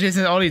 Especially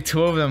since only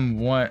 2 of them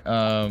want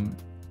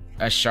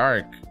a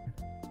shark.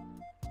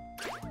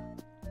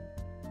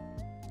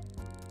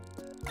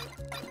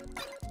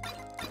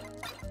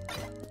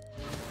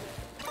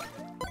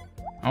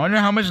 I wonder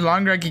how much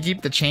longer I can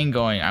keep the chain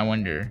going. I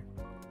wonder.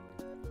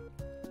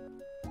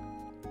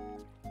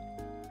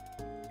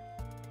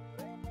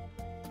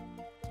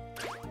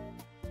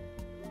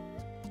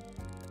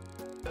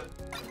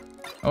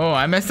 Oh,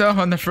 I messed up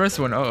on the first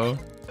one. Uh-oh.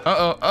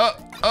 Uh-oh.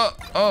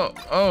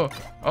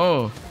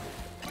 Oh,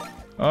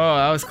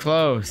 that was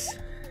close.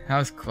 That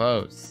was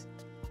close.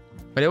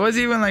 But it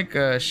wasn't even like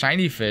a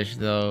shiny fish,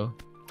 though.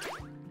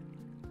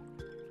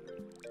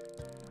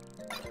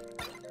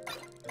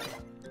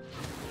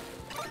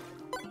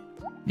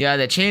 Yeah,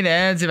 the chain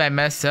ends if I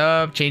mess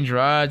up, change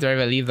rods, or if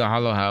I leave the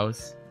hollow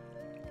house.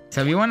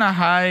 So if you want a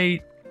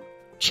high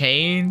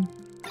chain,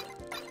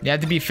 you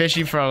have to be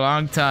fishing for a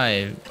long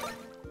time.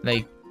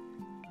 Like,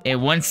 in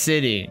one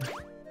sitting.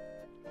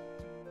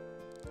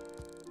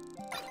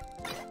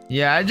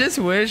 Yeah, I just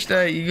wish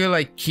that you could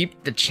like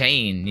keep the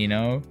chain, you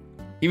know?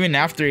 Even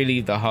after you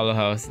leave the hollow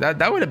house.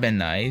 That would have been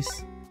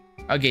nice.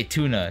 Okay,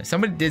 tuna.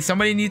 Did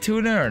somebody need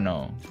tuna or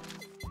no?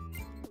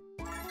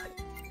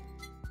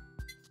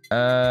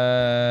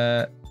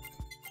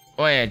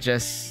 Oh yeah,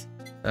 just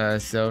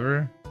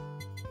silver.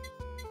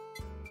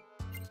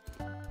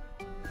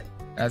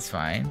 That's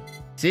fine.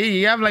 See,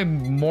 you have like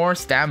more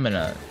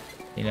stamina,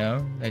 you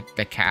know, like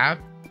the cap.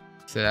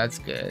 So that's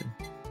good.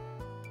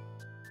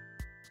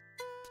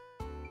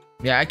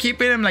 Yeah, I keep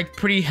him like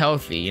pretty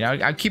healthy, you know.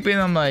 I'm keeping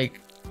him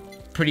like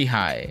pretty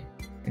high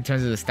in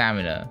terms of the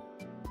stamina.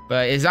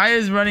 But Isaiah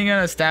is running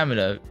out of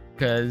stamina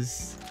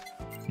because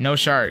no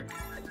shark.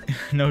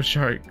 No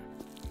shark.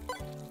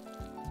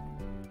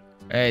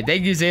 Hey,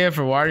 thank you, Zaya,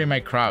 for watering my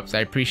crops. I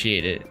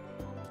appreciate it.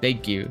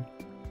 Thank you.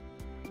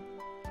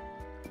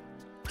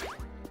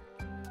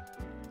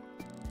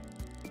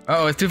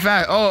 Oh, it's too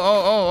fast.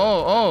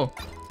 Oh.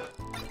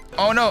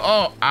 Oh no.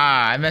 Oh,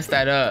 I messed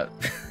that up.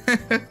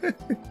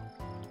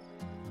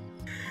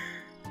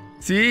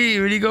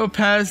 See, when you go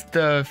past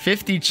the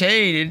 50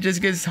 chain, it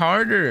just gets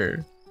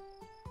harder.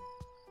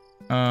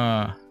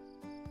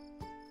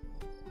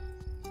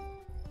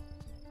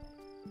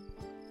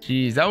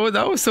 Jeez,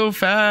 that was so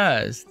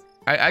fast.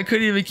 I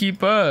couldn't even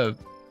keep up.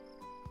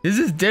 This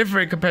is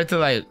different compared to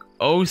like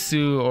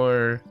Osu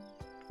or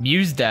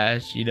Muse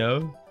Dash, you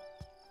know?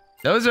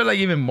 Those are like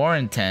even more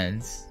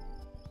intense.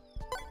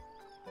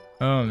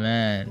 Oh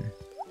man,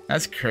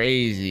 that's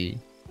crazy.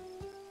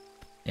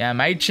 Yeah,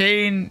 my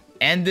chain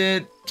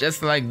ended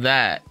just like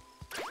that.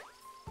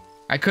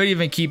 I couldn't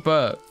even keep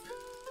up.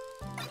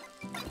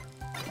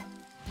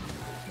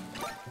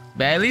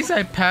 But at least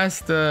I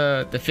passed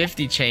the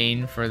 50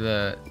 chain for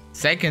the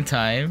second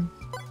time.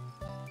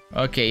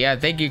 Okay, yeah,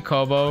 thank you,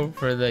 Kobo,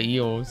 for the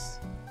eels.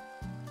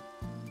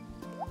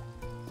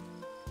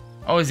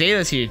 Oh,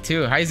 Zeta's here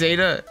too. Hi,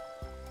 Zeta.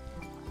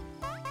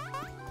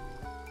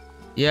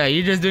 Yeah,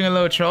 you're just doing a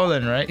little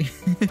trolling, right?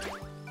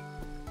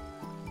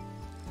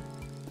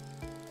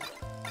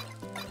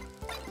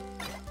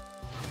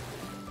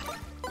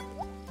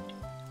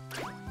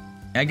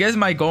 I guess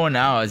my goal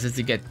now is just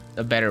to get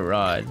a better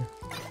rod.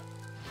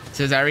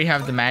 Since I already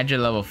have the manager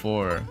level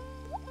 4.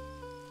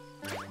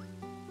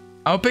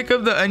 I'll pick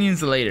up the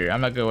onions later.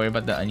 I'm not gonna worry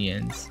about the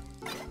onions.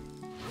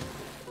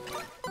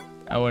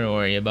 I wouldn't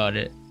worry about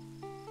it.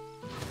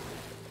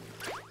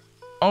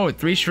 Oh,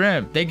 3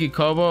 shrimp. Thank you,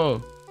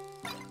 Kobo.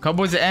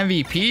 Kobo's the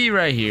MVP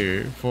right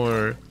here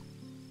for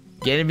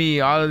getting me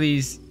all of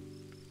these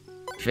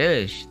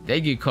fish.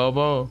 Thank you,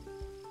 Kobo.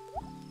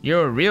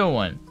 You're a real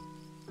one.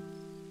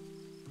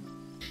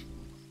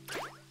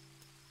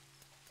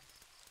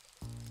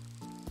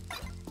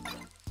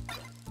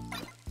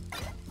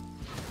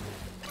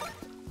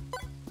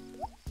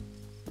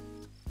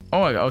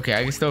 Oh, okay,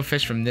 I can still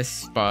fish from this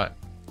spot.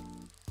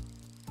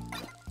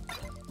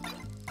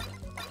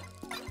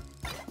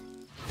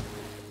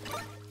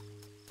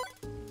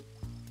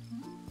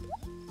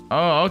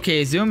 Oh,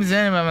 okay, it zooms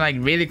in when I'm like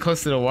really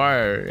close to the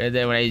water, and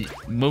then when I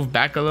move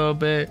back a little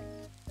bit,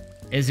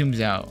 it zooms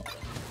out.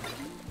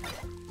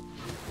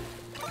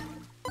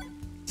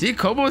 See,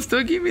 Kobo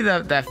still give me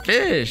that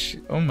fish.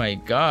 Oh my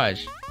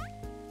gosh.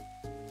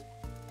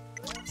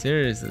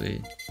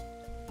 Seriously.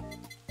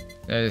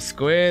 There's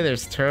squid,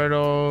 there's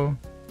turtle,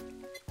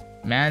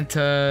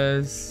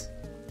 mantas,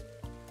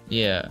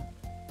 yeah,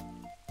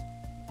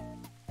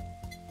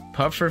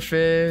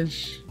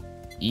 pufferfish,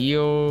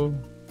 eel.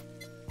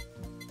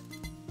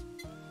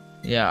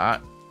 Yeah,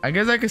 I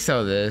guess I could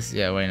sell this.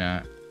 Yeah, why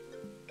not?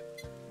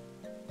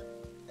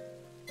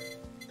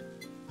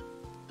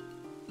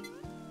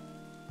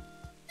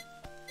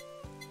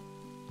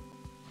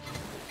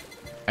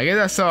 I guess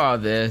I sell all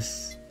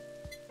this.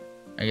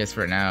 I guess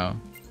for now.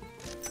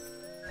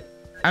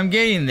 I'm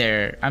getting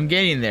there. I'm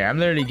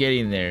literally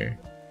getting there.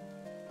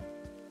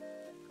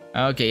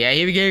 Okay, yeah,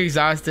 he get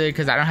exhausted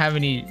because I don't have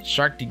any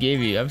shark to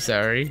give you. I'm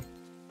sorry.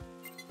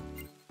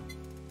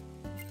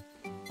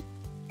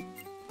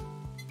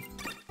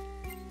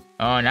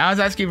 Oh, now it's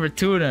asking for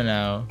tuna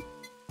now.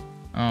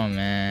 Oh,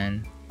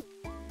 man.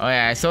 Oh,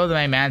 yeah, I sold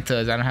my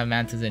mantas. I don't have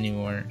mantas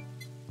anymore.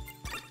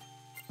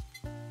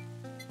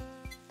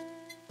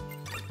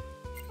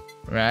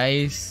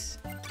 Rice.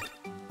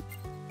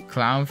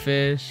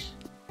 Clownfish.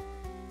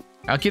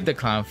 I'll keep the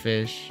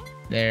clownfish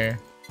there.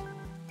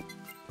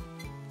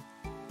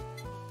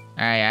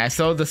 Alright, I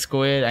sold the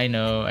squid, I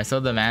know. I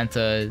sold the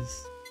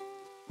mantas.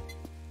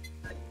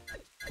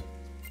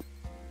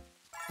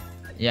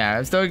 Yeah,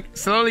 I'm still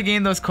slowly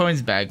getting those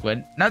coins back,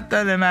 but not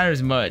that it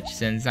matters much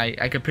since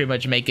I could pretty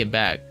much make it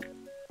back.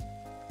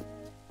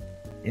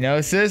 You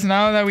know, since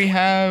now that we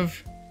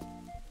have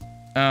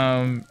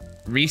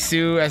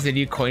Risu as the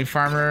new coin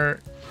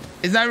farmer,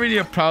 it's not really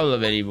a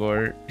problem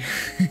anymore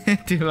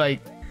to like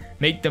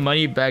make the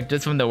money back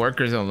just from the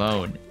workers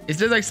alone. It's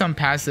just like some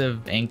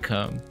passive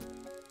income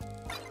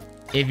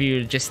if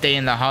you just stay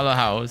in the hollow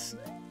house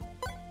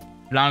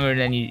longer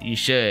than you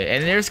should.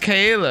 And there's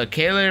Kayla.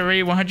 Kayla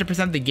already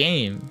 100% the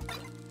game.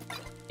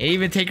 It didn't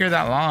even take her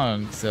that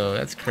long, so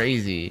that's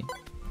crazy.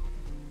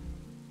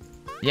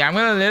 Yeah, I'm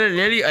gonna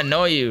literally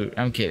annoy you.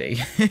 I'm kidding.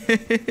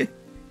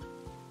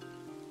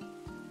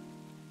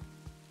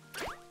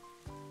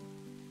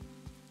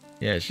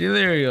 Yeah, she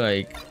literally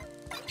like,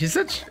 she's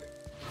such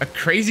a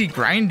crazy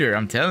grinder,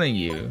 I'm telling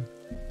you.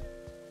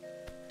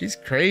 She's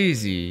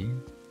crazy.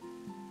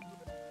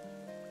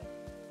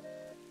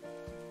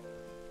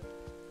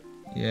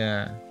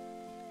 Yeah.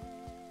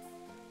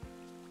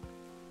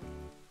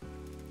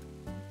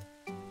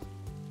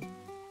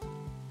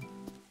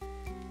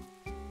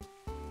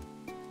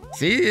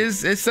 See,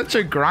 it's such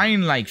a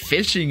grind, like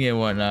fishing and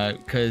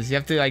whatnot, because you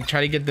have to like try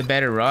to get the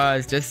better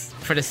rods just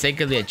for the sake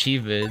of the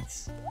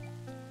achievements.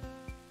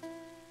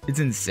 It's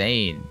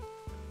insane.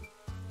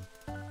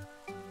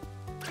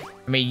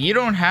 I mean, you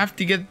don't have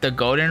to get the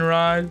golden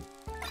rod.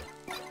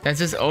 That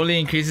just only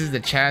increases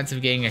the chance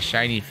of getting a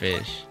shiny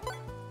fish.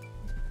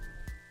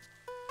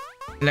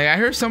 Like, I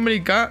heard somebody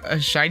got a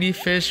shiny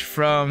fish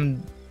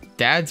from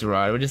Dad's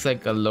rod, which is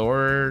like a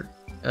lower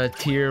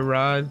tier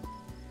rod.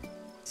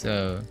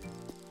 So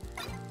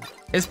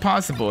it's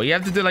possible. You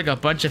have to do like a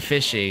bunch of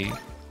fishing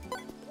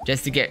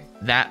just to get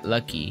that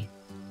lucky.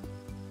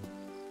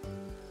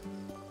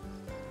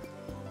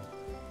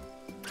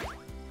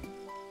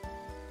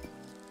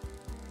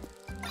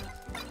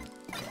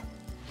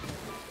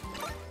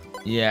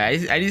 Yeah, I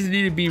just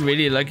need to be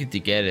really lucky to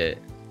get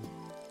it.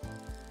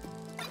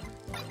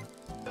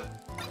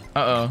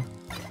 Uh-oh.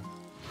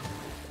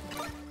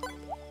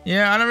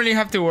 Yeah, I don't really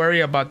have to worry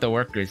about the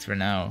workers for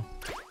now,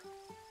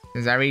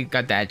 since I already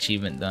got that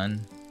achievement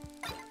done.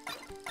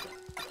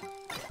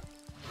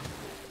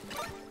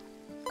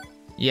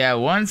 Yeah,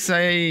 once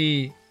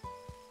I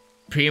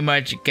pretty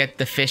much get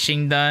the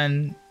fishing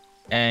done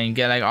and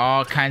get like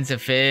all kinds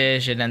of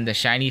fish and then the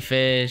shiny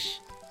fish,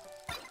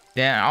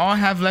 then all I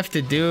have left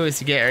to do is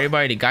to get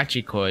everybody to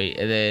Gachikoi,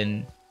 and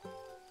then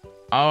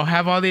I'll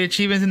have all the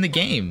achievements in the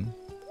game.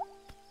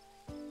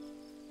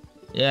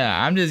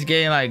 Yeah, I'm just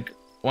getting like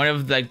one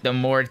of like the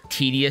more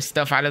tedious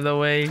stuff out of the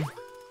way,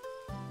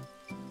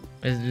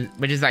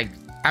 which is like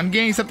I'm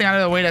getting something out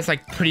of the way that's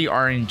like pretty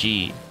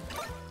RNG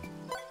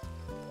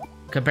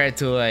compared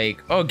to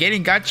like, oh,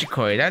 getting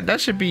Gachikoi.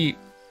 That should be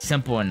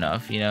simple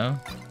enough, you know,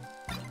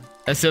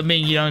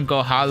 assuming you don't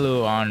go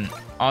holo on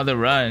all the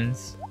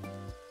runs.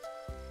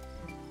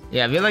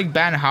 Yeah, if you like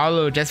ban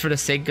holo just for the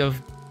sake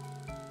of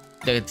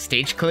the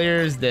stage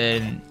clears,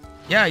 then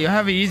yeah, you'll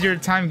have an easier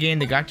time getting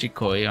the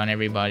Gachikoi on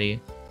everybody.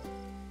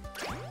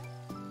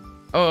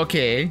 Oh,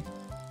 okay.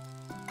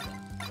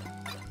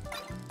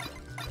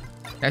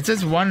 That's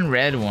just one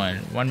red one.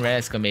 One red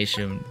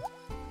exclamation.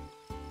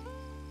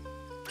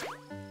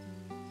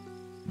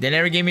 They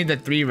never gave me the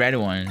 3 red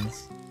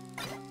ones.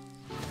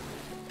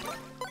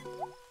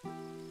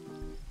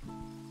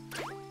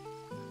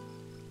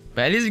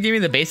 But at least it gave me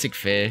the basic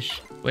fish,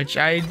 which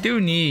I do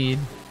need.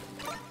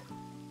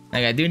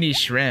 Like, I do need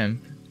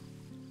shrimp.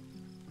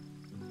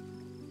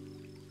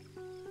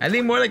 I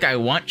think more like I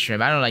want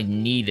shrimp. I don't like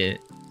need it.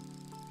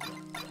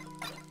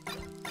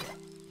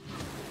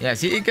 Yeah,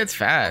 see, it gets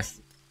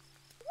fast.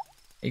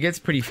 It gets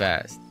pretty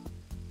fast.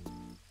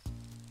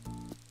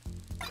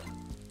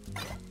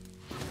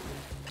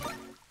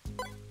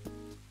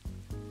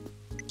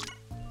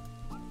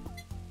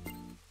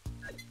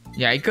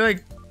 Yeah, you could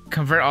like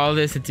convert all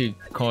this into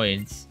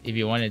coins if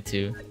you wanted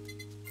to.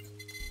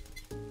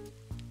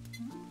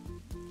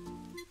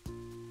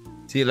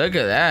 See, look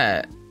at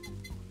that.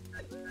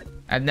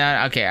 And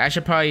now, okay, I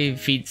should probably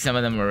feed some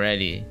of them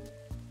already.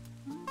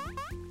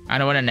 I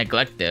don't want to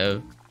neglect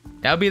them.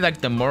 That would be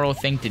like the moral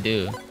thing to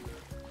do.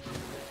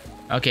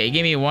 Okay, he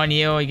gave me 1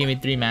 eel, he gave me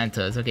 3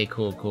 mantas. Okay,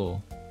 cool,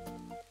 cool.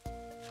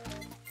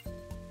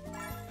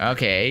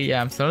 Okay, yeah,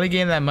 I'm slowly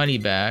getting that money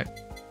back.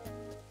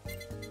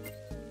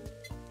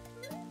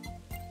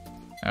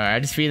 Alright, I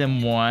just feed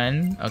them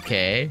 1.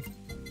 Okay.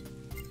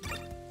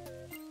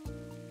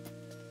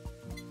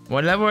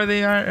 What level are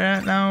they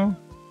at now?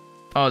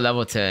 Oh,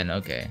 level 10,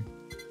 okay.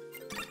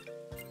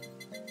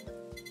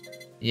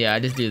 Yeah,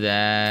 I just do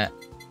that.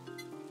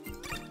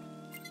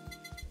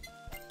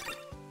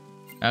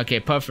 Okay,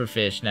 puffer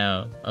fish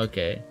now.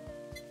 Okay.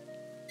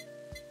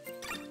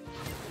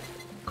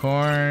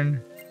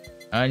 Corn,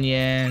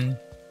 onion,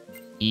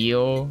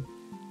 eel.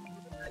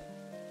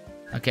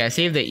 Okay, I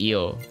saved the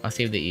eel. I'll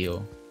save the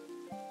eel.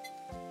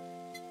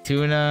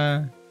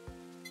 Tuna.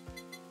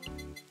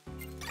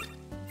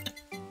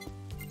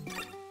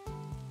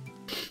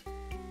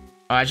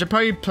 Oh, I should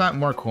probably plant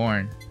more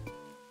corn.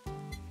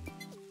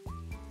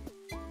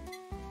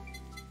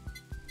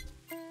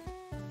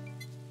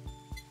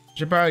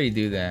 Should probably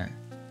do that.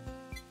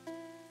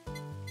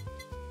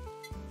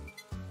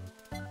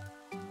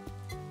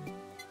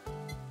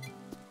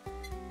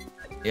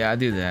 Yeah, I'll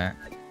do that.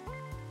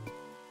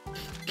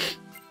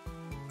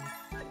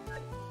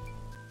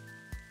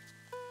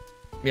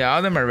 Yeah, all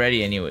of them are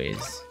ready anyways.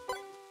 So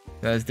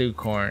let's do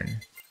corn.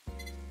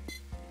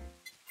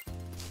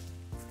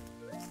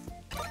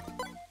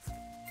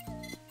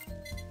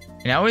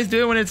 And I always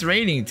do it when it's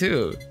raining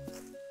too.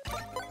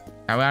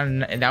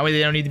 That way they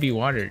don't need to be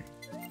watered.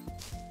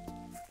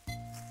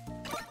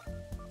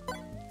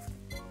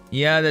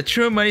 Yeah, the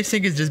true money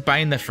sink is just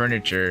buying the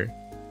furniture.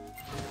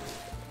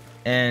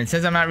 And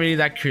since I'm not really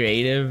that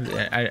creative,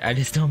 I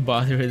just don't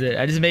bother with it.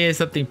 I just made it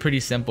something pretty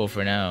simple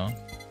for now.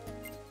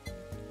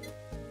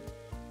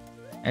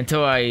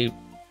 Until I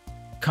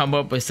come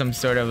up with some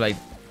sort of like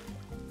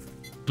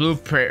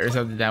blueprint or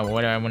something that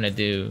what I want to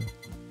do.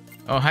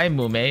 Oh, hi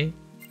Mumei.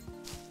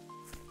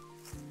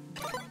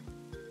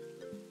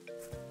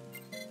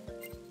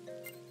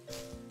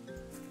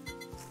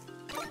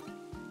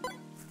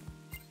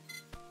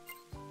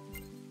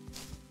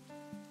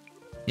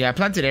 Yeah, I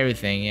planted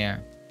everything, yeah.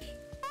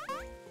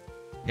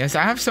 Yes,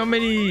 I have so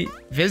many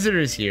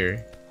visitors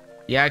here.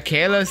 Yeah,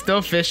 Kayla's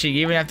still fishing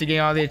even after getting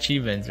all the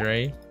achievements,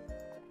 right?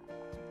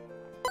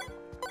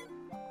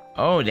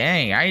 Oh,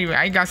 dang.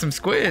 I got some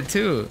squid,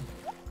 too.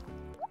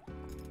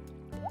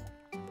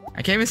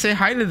 I can't even say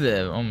hi to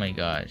them. Oh, my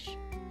gosh.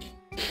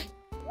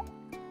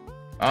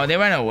 Oh, they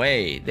went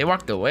away. They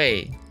walked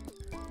away.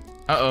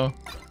 Uh-oh.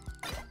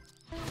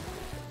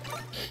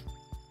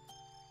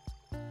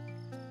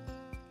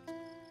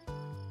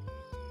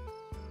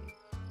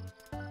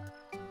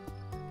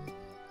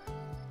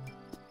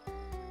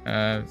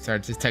 Sorry,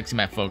 just texting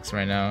my folks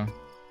right now.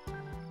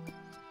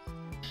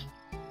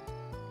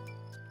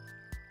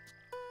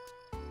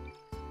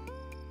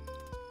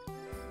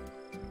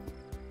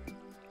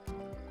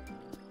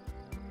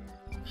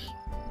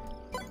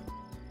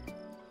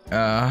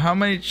 How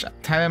much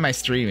time am I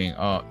streaming?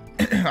 Oh,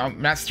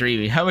 I'm not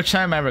streaming. How much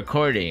time am I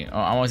recording? Oh,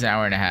 almost an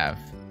hour and a half.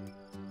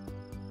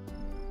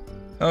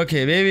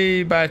 Okay,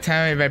 maybe by the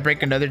time if I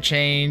break another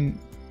chain,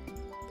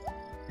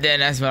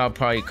 then that's what I'll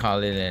probably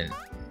call it. And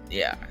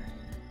yeah.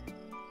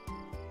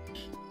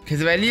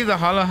 Because if I leave the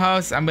hollow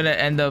house, I'm gonna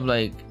end up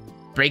like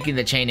breaking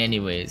the chain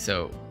anyway,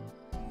 so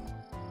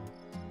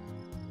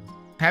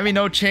having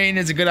no chain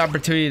is a good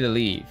opportunity to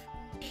leave.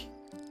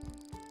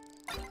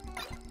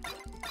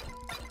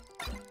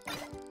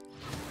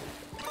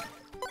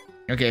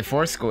 Okay,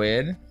 4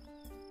 squid.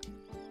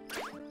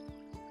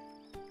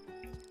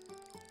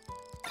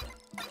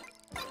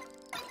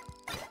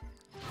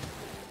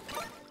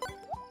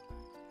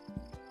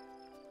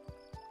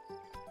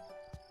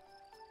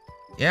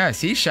 Yeah,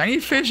 see, shiny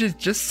fish is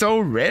just so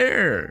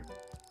rare.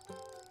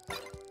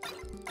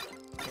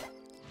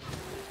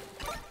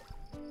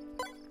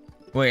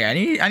 Wait, I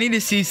need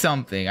to see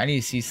something. I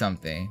need to see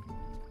something.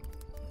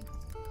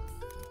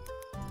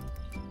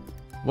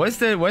 What's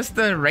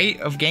the rate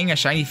of getting a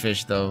shiny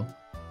fish though?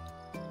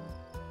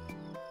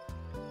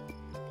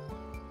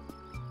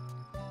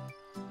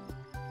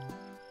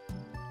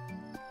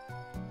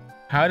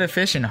 How to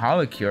fish in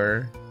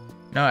HoloCure?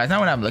 No, that's not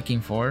what I'm looking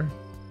for.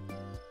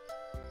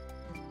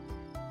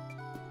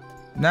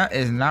 That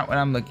is not what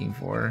I'm looking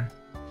for.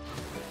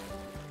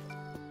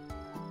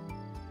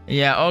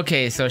 Yeah,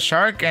 okay, so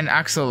shark and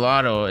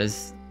axolotl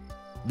is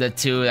the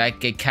two I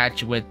could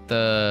catch with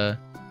the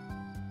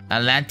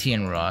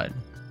Atlantean rod.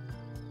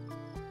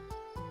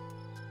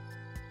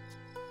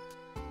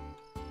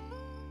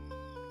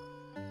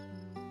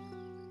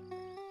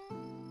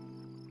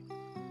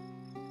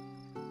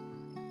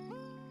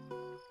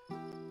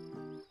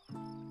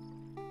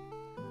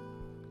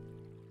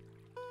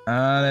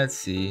 Let's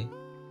see.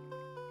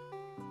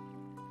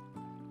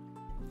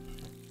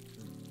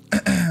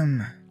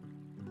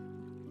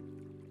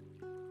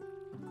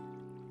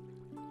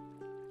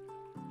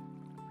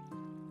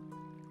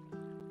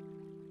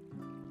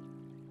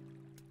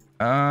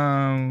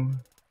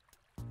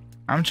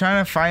 I'm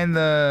trying to find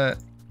the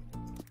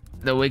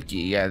wiki.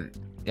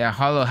 Yeah,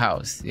 Hollow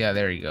House. Yeah,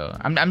 there you go.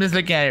 I'm just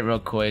looking at it real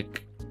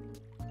quick.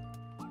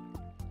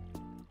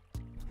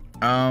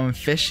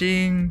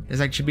 Fishing. This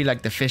like should be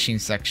like the fishing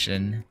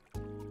section.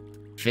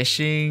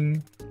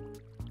 Fishing.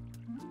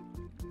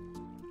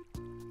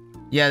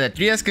 Yeah, the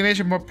 3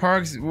 exclamation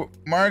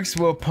marks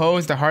will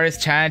pose the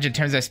hardest challenge in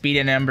terms of speed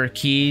and number of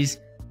keys,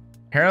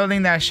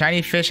 heralding that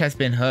shiny fish has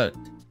been hooked.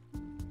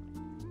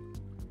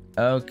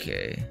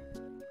 Okay.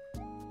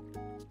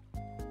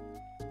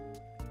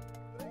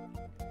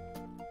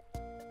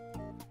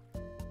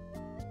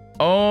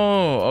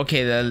 Oh,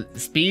 okay. The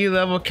speed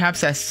level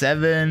caps at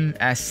 7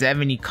 at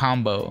 70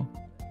 combo.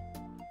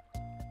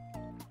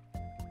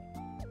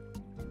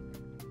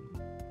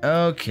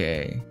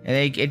 Okay, and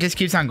it just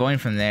keeps on going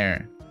from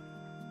there.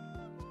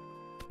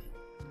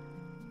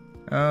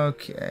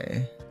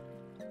 Okay.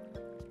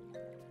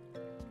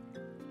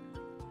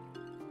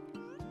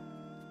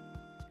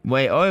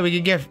 Wait, oh, we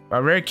can get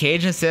a rare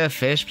cage instead of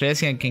fish.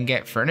 Players can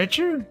get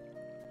furniture?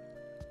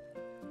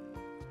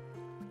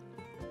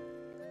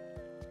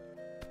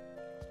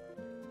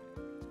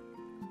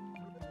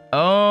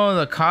 Oh,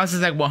 the cost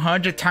is like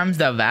 100 times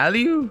the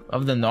value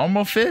of the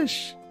normal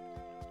fish?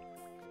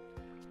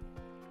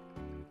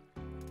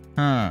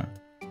 Huh.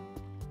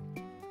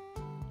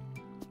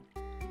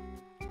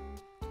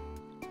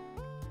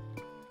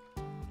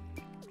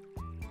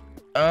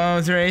 Oh,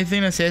 is there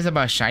anything that says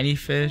about shiny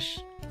fish?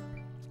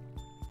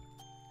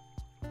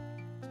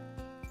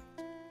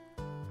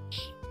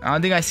 I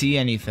don't think I see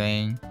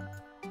anything.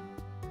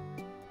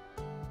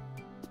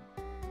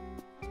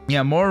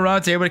 Yeah, more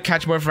rods are able to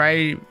catch more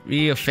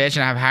variety of fish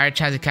and have higher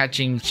chance of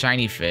catching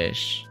shiny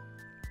fish.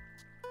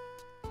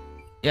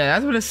 Yeah,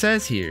 that's what it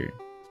says here.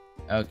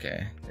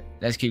 Okay,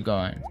 let's keep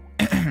going.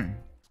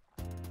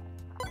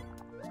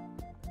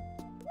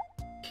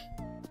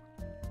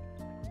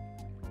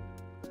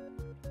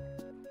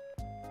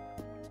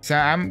 So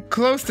I'm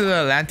close to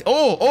the land.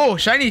 Oh,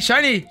 shiny,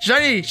 shiny,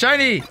 shiny,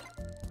 shiny.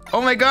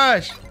 Oh my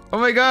gosh. Oh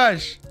my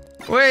gosh.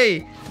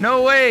 Wait,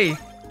 no way.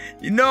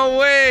 No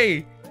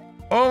way.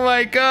 Oh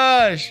my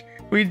gosh.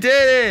 We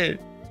did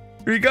it.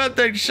 We got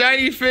the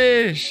shiny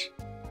fish.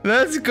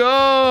 Let's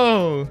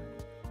go.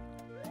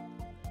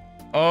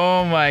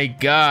 Oh my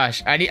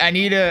gosh. I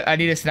need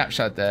to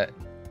snapshot that.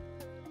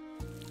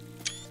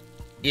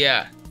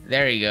 Yeah,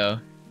 there you go.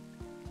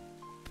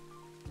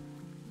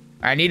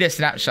 I need to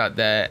snapshot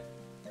that.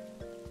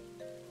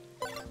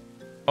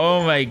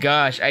 Oh my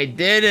gosh, I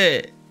did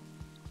it.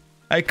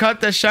 I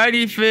caught the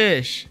shiny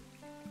fish.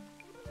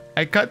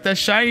 I caught the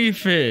shiny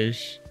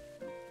fish.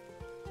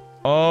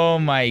 Oh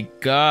my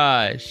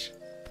gosh.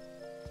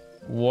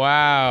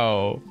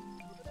 Wow.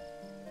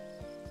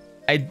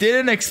 I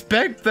didn't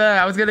expect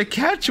that. I was gonna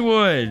catch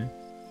one.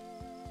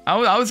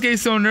 I was getting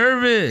so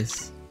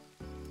nervous.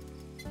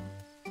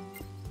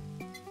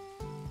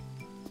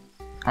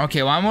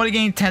 Okay, well I'm only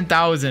getting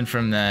 10,000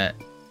 from that.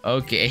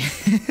 Okay.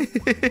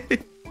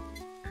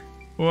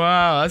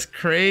 Wow, that's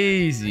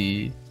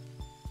crazy.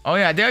 Oh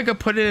yeah, I think I could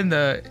put it in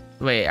the...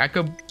 Wait, I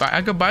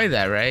could buy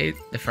that, right?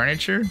 The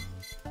furniture?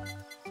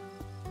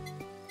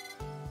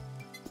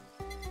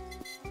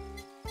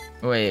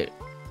 Wait.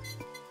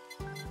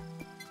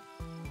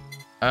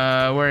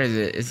 Where is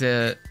it? Is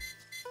it...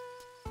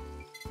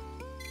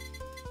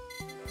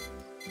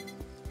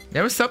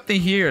 There was something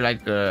here,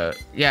 like,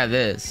 yeah,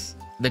 this.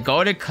 The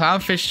golden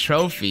clownfish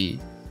trophy.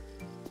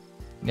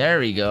 There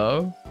we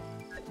go.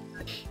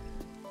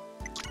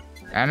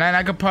 And then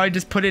I could probably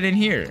just put it in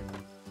here.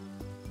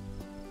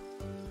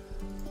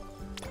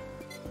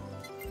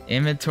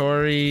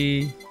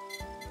 Inventory.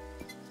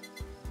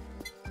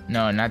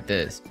 No, not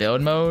this.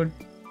 Build mode.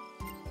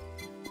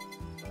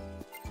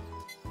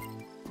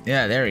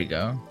 Yeah, there we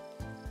go.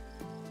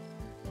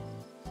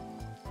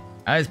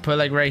 I just put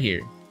like right here.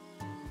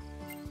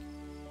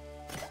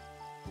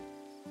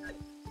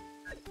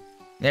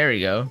 There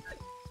we go.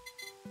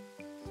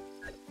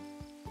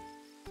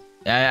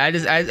 I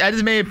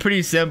just made it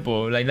pretty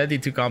simple, like nothing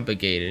too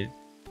complicated.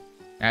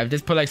 I've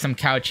just put like some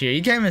couch here.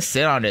 You can't even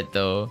sit on it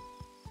though.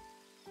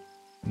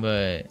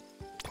 But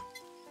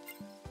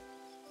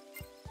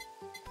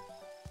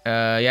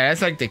yeah,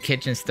 that's like the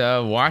kitchen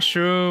stuff.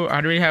 Washroom. I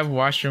don't really have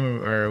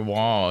washroom or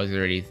walls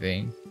or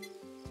anything.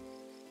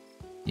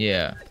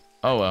 Yeah.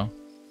 Oh well.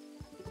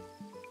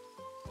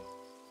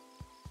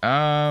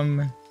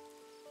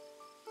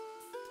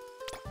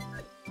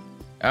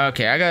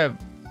 Okay,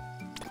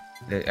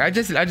 I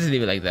just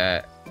leave it like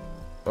that.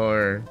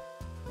 Or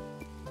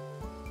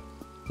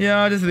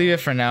yeah, I'll just leave it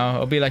for now.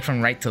 It'll be like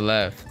from right to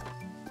left.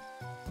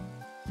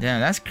 Damn,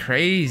 that's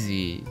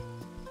crazy.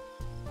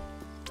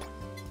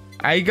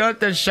 I got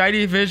the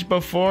shiny fish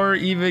before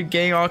even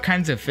getting all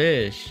kinds of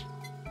fish.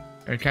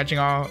 Or catching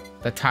all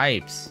the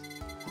types.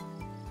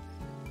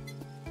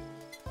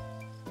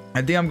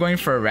 I think I'm going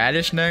for a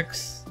radish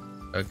next.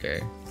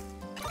 Okay.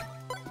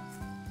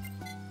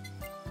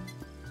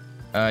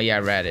 Yeah,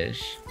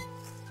 radish.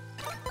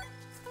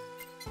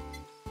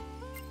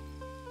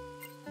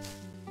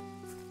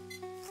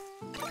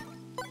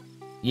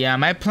 Yeah,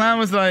 my plan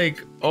was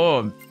like,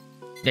 oh,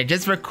 they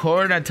just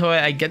record until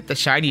I get the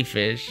shiny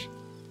fish.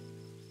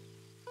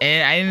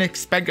 And I didn't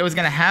expect it was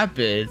gonna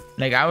happen.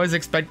 Like, I was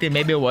expecting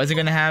maybe it wasn't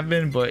gonna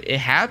happen, but it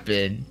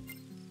happened.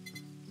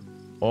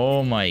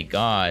 Oh my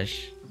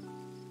gosh.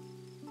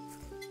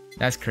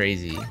 That's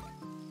crazy.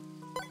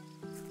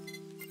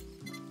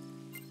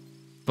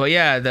 But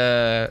yeah,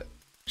 the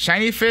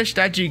shiny fish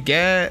that you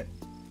get,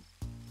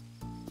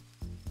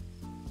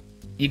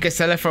 you could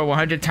sell it for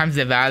 100 times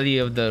the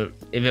value of the,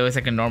 if it was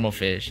like a normal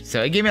fish.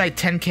 So it gave me like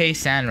 10k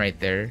sand right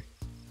there.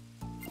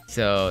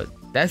 So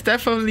that's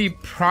definitely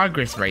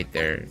progress right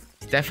there.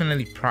 It's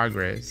definitely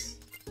progress.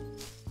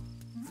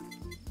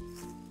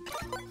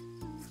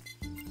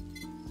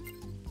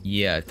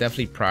 Yeah,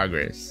 definitely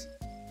progress.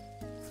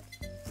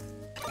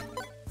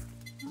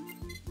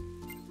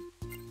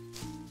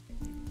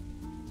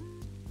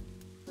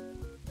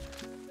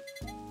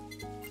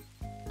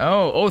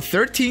 Oh,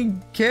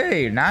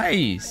 13k,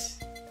 nice.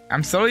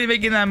 I'm slowly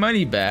making that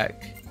money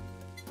back.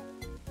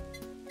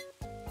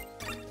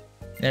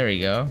 There we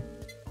go.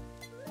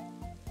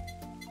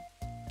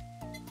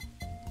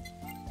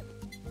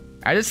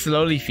 I just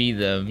slowly feed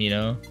them, you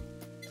know.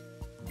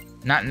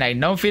 Not like,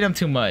 don't feed them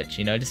too much,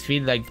 you know. Just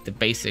feed like the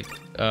basic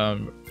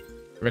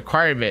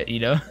requirement, you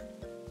know.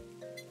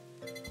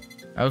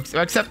 I'll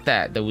accept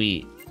that, the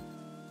wheat.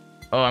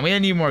 Oh, I'm gonna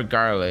need more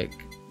garlic.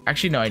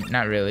 Actually, no,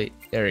 not really.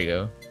 There we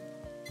go.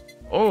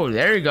 Oh,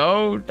 there you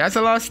go. That's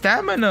a lot of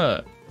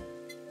stamina.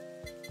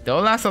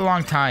 They'll last a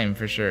long time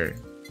for sure.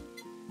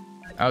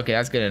 Okay,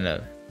 that's good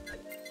enough.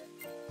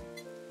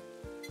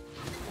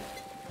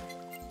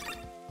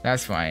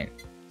 That's fine.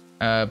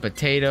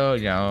 Potato,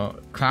 you know,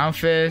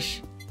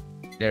 clownfish.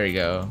 There we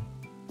go.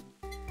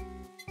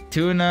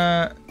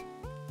 Tuna.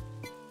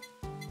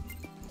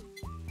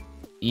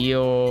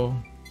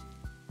 Eel.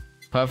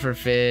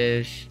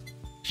 Pufferfish.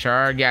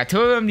 Shark. Yeah,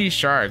 2 of them need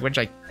shark, which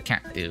I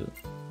can't do.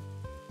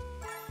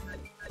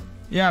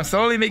 Yeah, I'm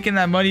slowly making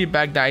that money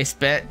back that I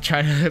spent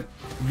trying to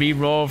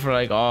re-roll for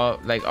like all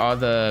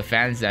the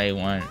fans that I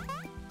want.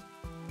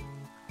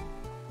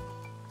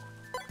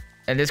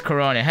 And this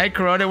Corona. Hey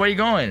Corona, where you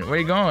going? Where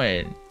you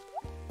going?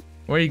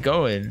 Where you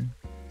going?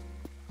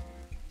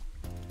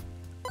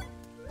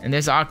 And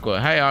there's Aqua.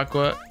 Hi,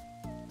 Aqua.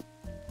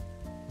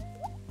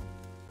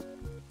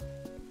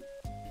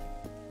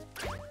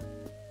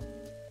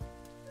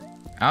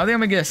 I don't think I'm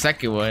gonna get a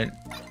second one.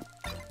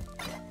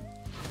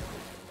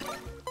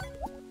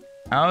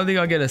 I don't think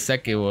I'll get a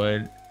second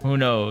one. Who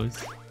knows?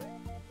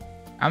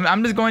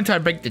 I'm just going to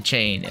break the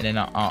chain and then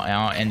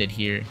I'll end it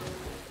here.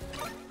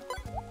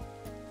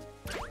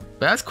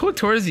 But that's cool.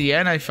 Towards the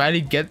end, I finally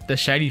get the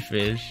shiny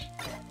fish.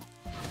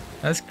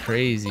 That's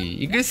crazy.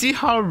 You can see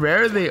how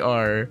rare they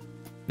are.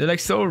 They're like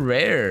so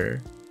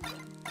rare.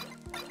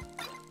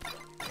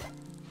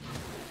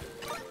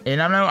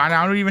 And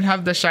I don't even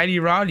have the shiny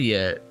rod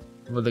yet.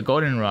 Well, the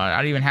golden rod. I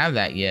don't even have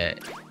that yet.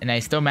 And I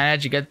still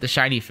managed to get the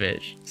shiny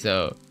fish.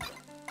 So,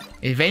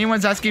 if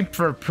anyone's asking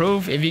for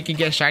proof if you can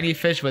get shiny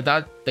fish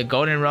without the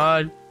golden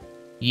rod,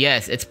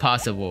 yes, it's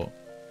possible.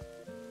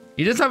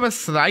 You just have a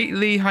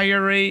slightly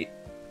higher rate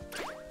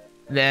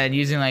than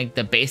using like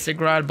the basic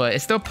rod, but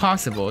it's still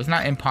possible. It's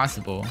not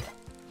impossible.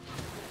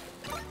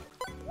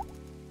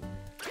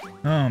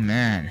 Oh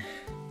man,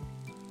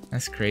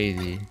 that's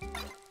crazy.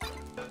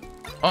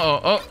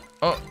 Oh.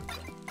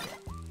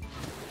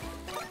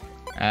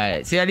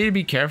 Alright, see, I need to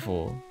be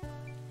careful.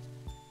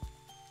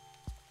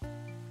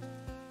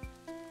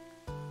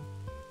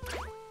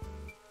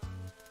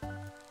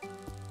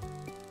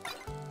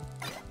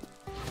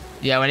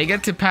 Yeah, when you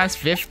get to past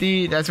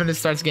 50, that's when it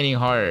starts getting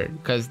hard,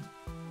 because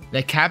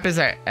the cap is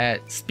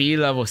at speed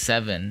level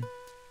 7.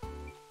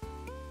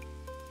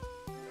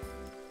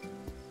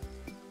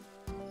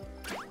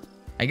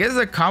 I guess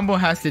the combo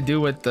has to do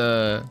with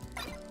the...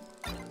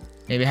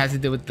 Maybe it has to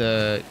do with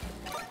the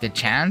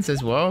chance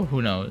as well?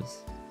 Who knows?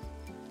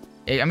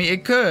 I mean,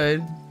 it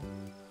could.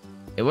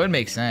 It would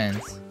make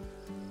sense.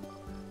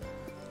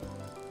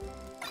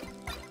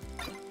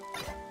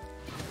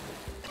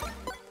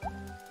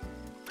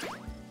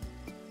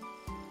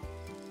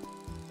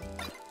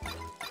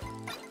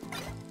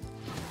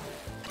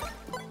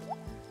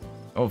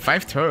 Oh,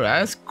 5 Toro,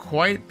 that's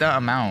quite the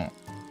amount.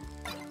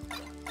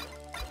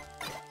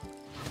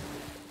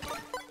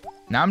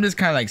 Now I'm just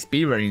kind of like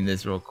speedrunning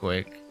this real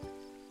quick.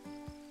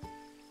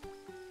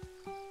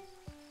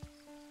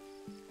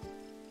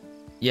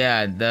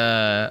 Yeah,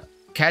 the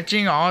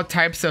catching all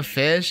types of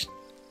fish,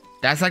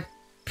 that's like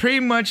pretty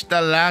much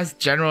the last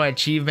general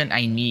achievement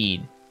I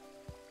need.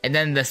 And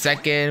then the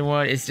second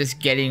one is just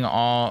getting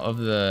all of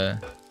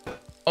the...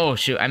 Oh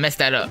shoot, I messed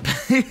that up.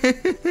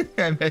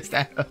 I messed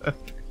that up.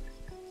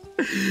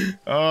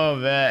 Oh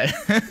man.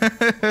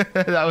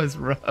 That was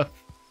rough.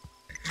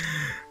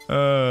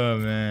 Oh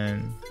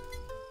man.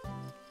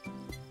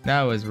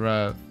 That was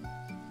rough.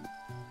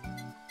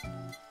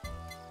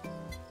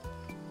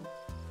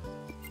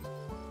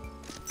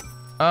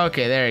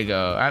 Okay, there you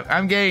go.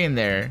 I'm getting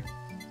there.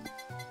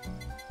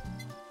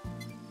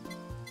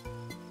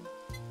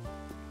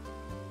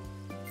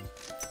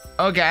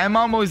 Okay, I'm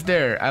almost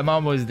there. I'm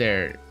almost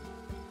there.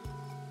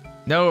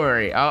 No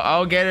worry.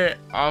 I'll get it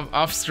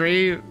off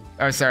stream.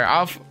 Oh, sorry,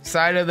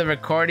 outside of the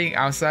recording.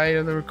 Outside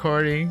of the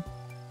recording.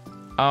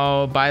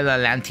 I'll buy the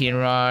lantern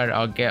rod.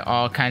 I'll get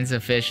all kinds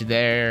of fish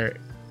there,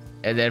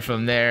 and then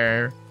from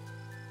there,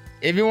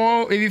 if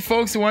you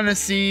folks want to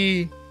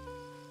see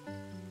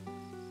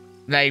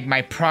like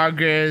my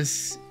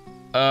progress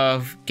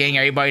of getting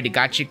everybody to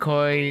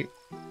Gachikoi,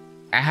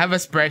 I have a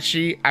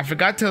spreadsheet. I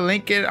forgot to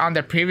link it on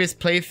the previous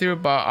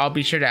playthrough, but I'll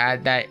be sure to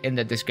add that in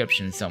the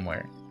description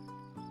somewhere.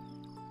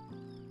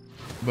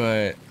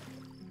 But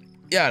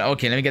yeah,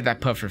 okay, let me get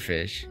that puffer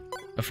fish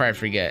before I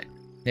forget.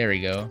 There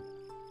we go.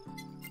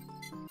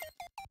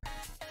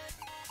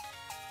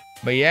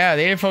 But yeah,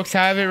 there you folks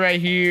have it right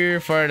here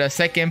for the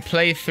second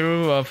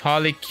playthrough of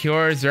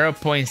HoloCure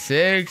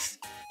 0.6.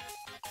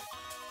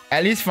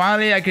 At least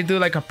finally I could do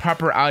like a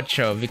proper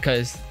outro,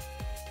 because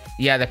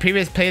yeah, the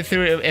previous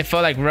playthrough it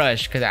felt like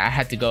rush because I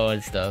had to go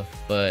and stuff.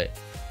 But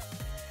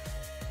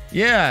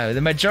yeah,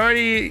 the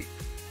majority,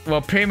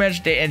 well, pretty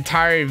much the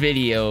entire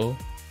video,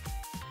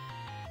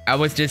 I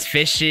was just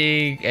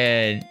fishing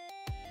and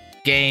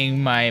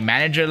getting my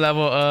manager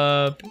level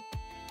up,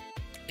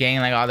 getting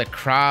like all the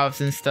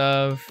crops and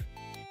stuff.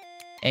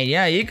 And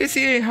yeah, you can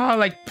see how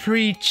like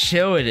pretty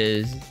chill it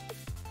is,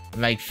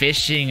 like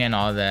fishing and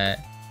all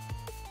that.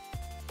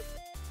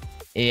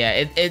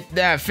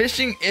 Yeah,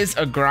 fishing is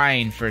a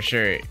grind for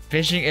sure.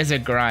 Fishing is a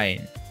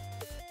grind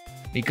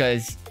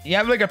because you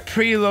have like a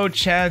pretty low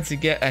chance to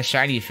get a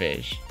shiny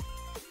fish.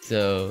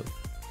 So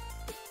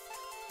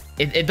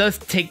it does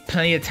take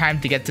plenty of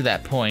time to get to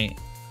that point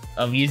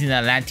of using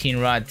that lantern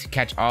rod to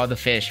catch all the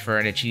fish for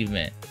an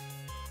achievement.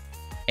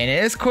 And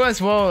it is cool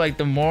as well, like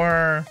the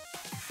more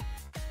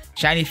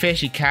shiny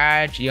fish you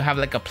catch, you have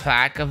like a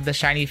plaque of the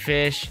shiny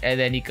fish, and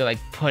then you could like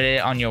put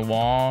it on your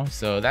wall.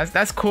 So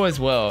that's cool as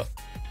well.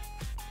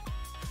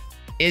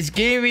 It's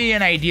giving me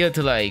an idea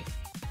to like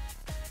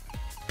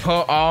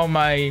put all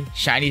my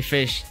shiny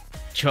fish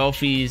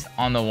trophies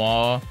on the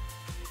wall,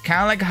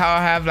 kind of like how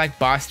I have like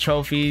boss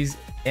trophies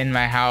in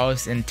my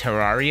house in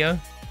Terraria,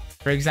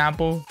 for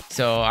example.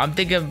 So I'm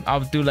thinking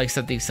I'll do like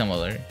something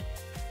similar.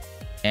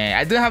 And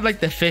I do have like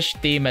the fish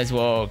theme as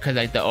well, because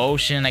like the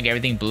ocean, like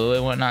everything blue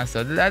and whatnot,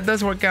 so that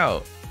does work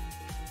out.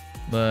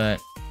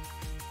 But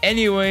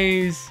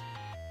anyways,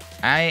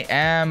 I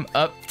am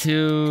up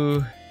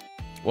to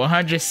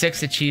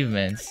 106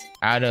 achievements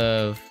out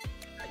of,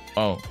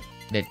 oh,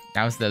 that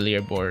was the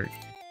leaderboard.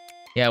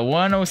 Yeah,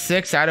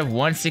 106 out of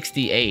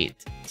 168.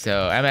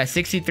 So I'm at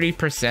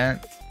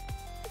 63%.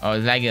 Oh,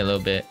 it's lagging a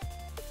little bit.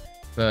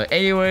 But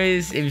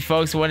anyways, if you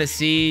folks want to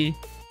see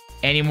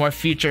any more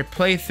future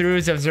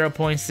playthroughs of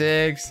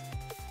 0.6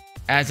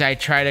 as I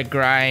try to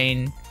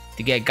grind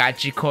to get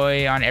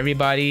Gachikoi on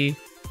everybody,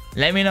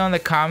 let me know in the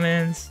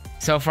comments.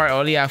 So far I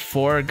only have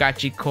 4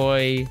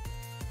 Gachikoi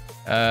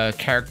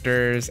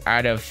characters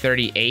out of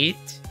 38.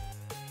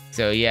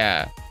 So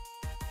yeah,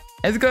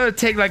 it's gonna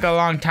take like a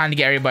long time to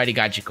get everybody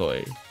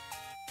Gachikoi,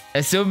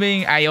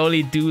 assuming I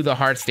only do the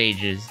hard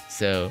stages.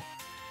 So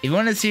if you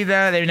want to see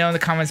that, let me know in the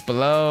comments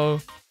below.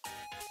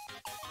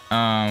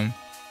 I'm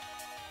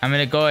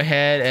gonna go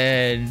ahead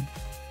and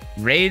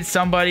raid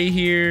somebody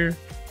here.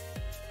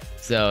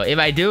 So if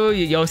I do,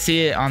 you'll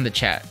see it on the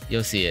chat.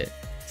 You'll see it.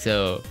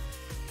 So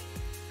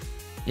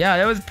yeah,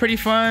 that was pretty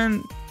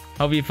fun.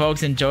 Hope you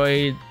folks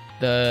enjoyed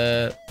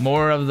the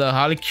more of the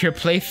HoloCure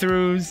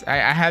playthroughs.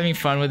 I'm having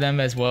fun with them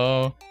as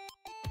well.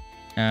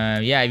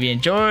 Yeah, if you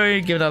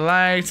enjoyed, give it a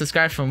like,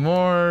 subscribe for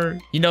more.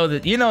 You know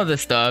the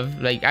stuff.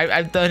 Like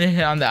I've done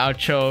it on the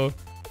outro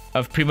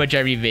of pretty much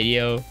every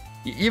video.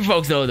 You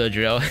folks know the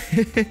drill.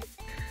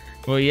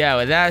 Well, yeah,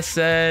 with that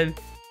said,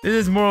 this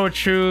is Moral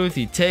Truth.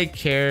 You take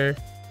care.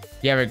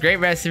 You have a great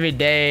rest of your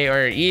day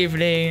or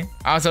evening.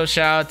 Also,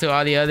 shout out to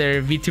all the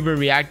other VTuber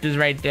reactors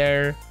right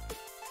there.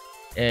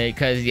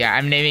 Because, yeah,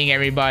 I'm naming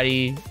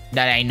everybody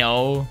that I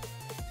know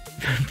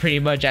pretty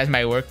much as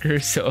my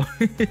workers. So,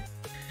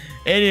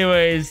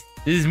 anyways,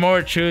 this is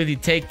Moral Truth. You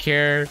take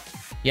care.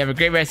 You have a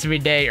great rest of your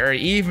day or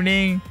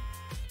evening.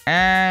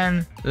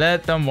 And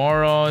let the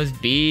morals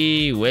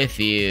be with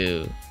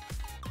you.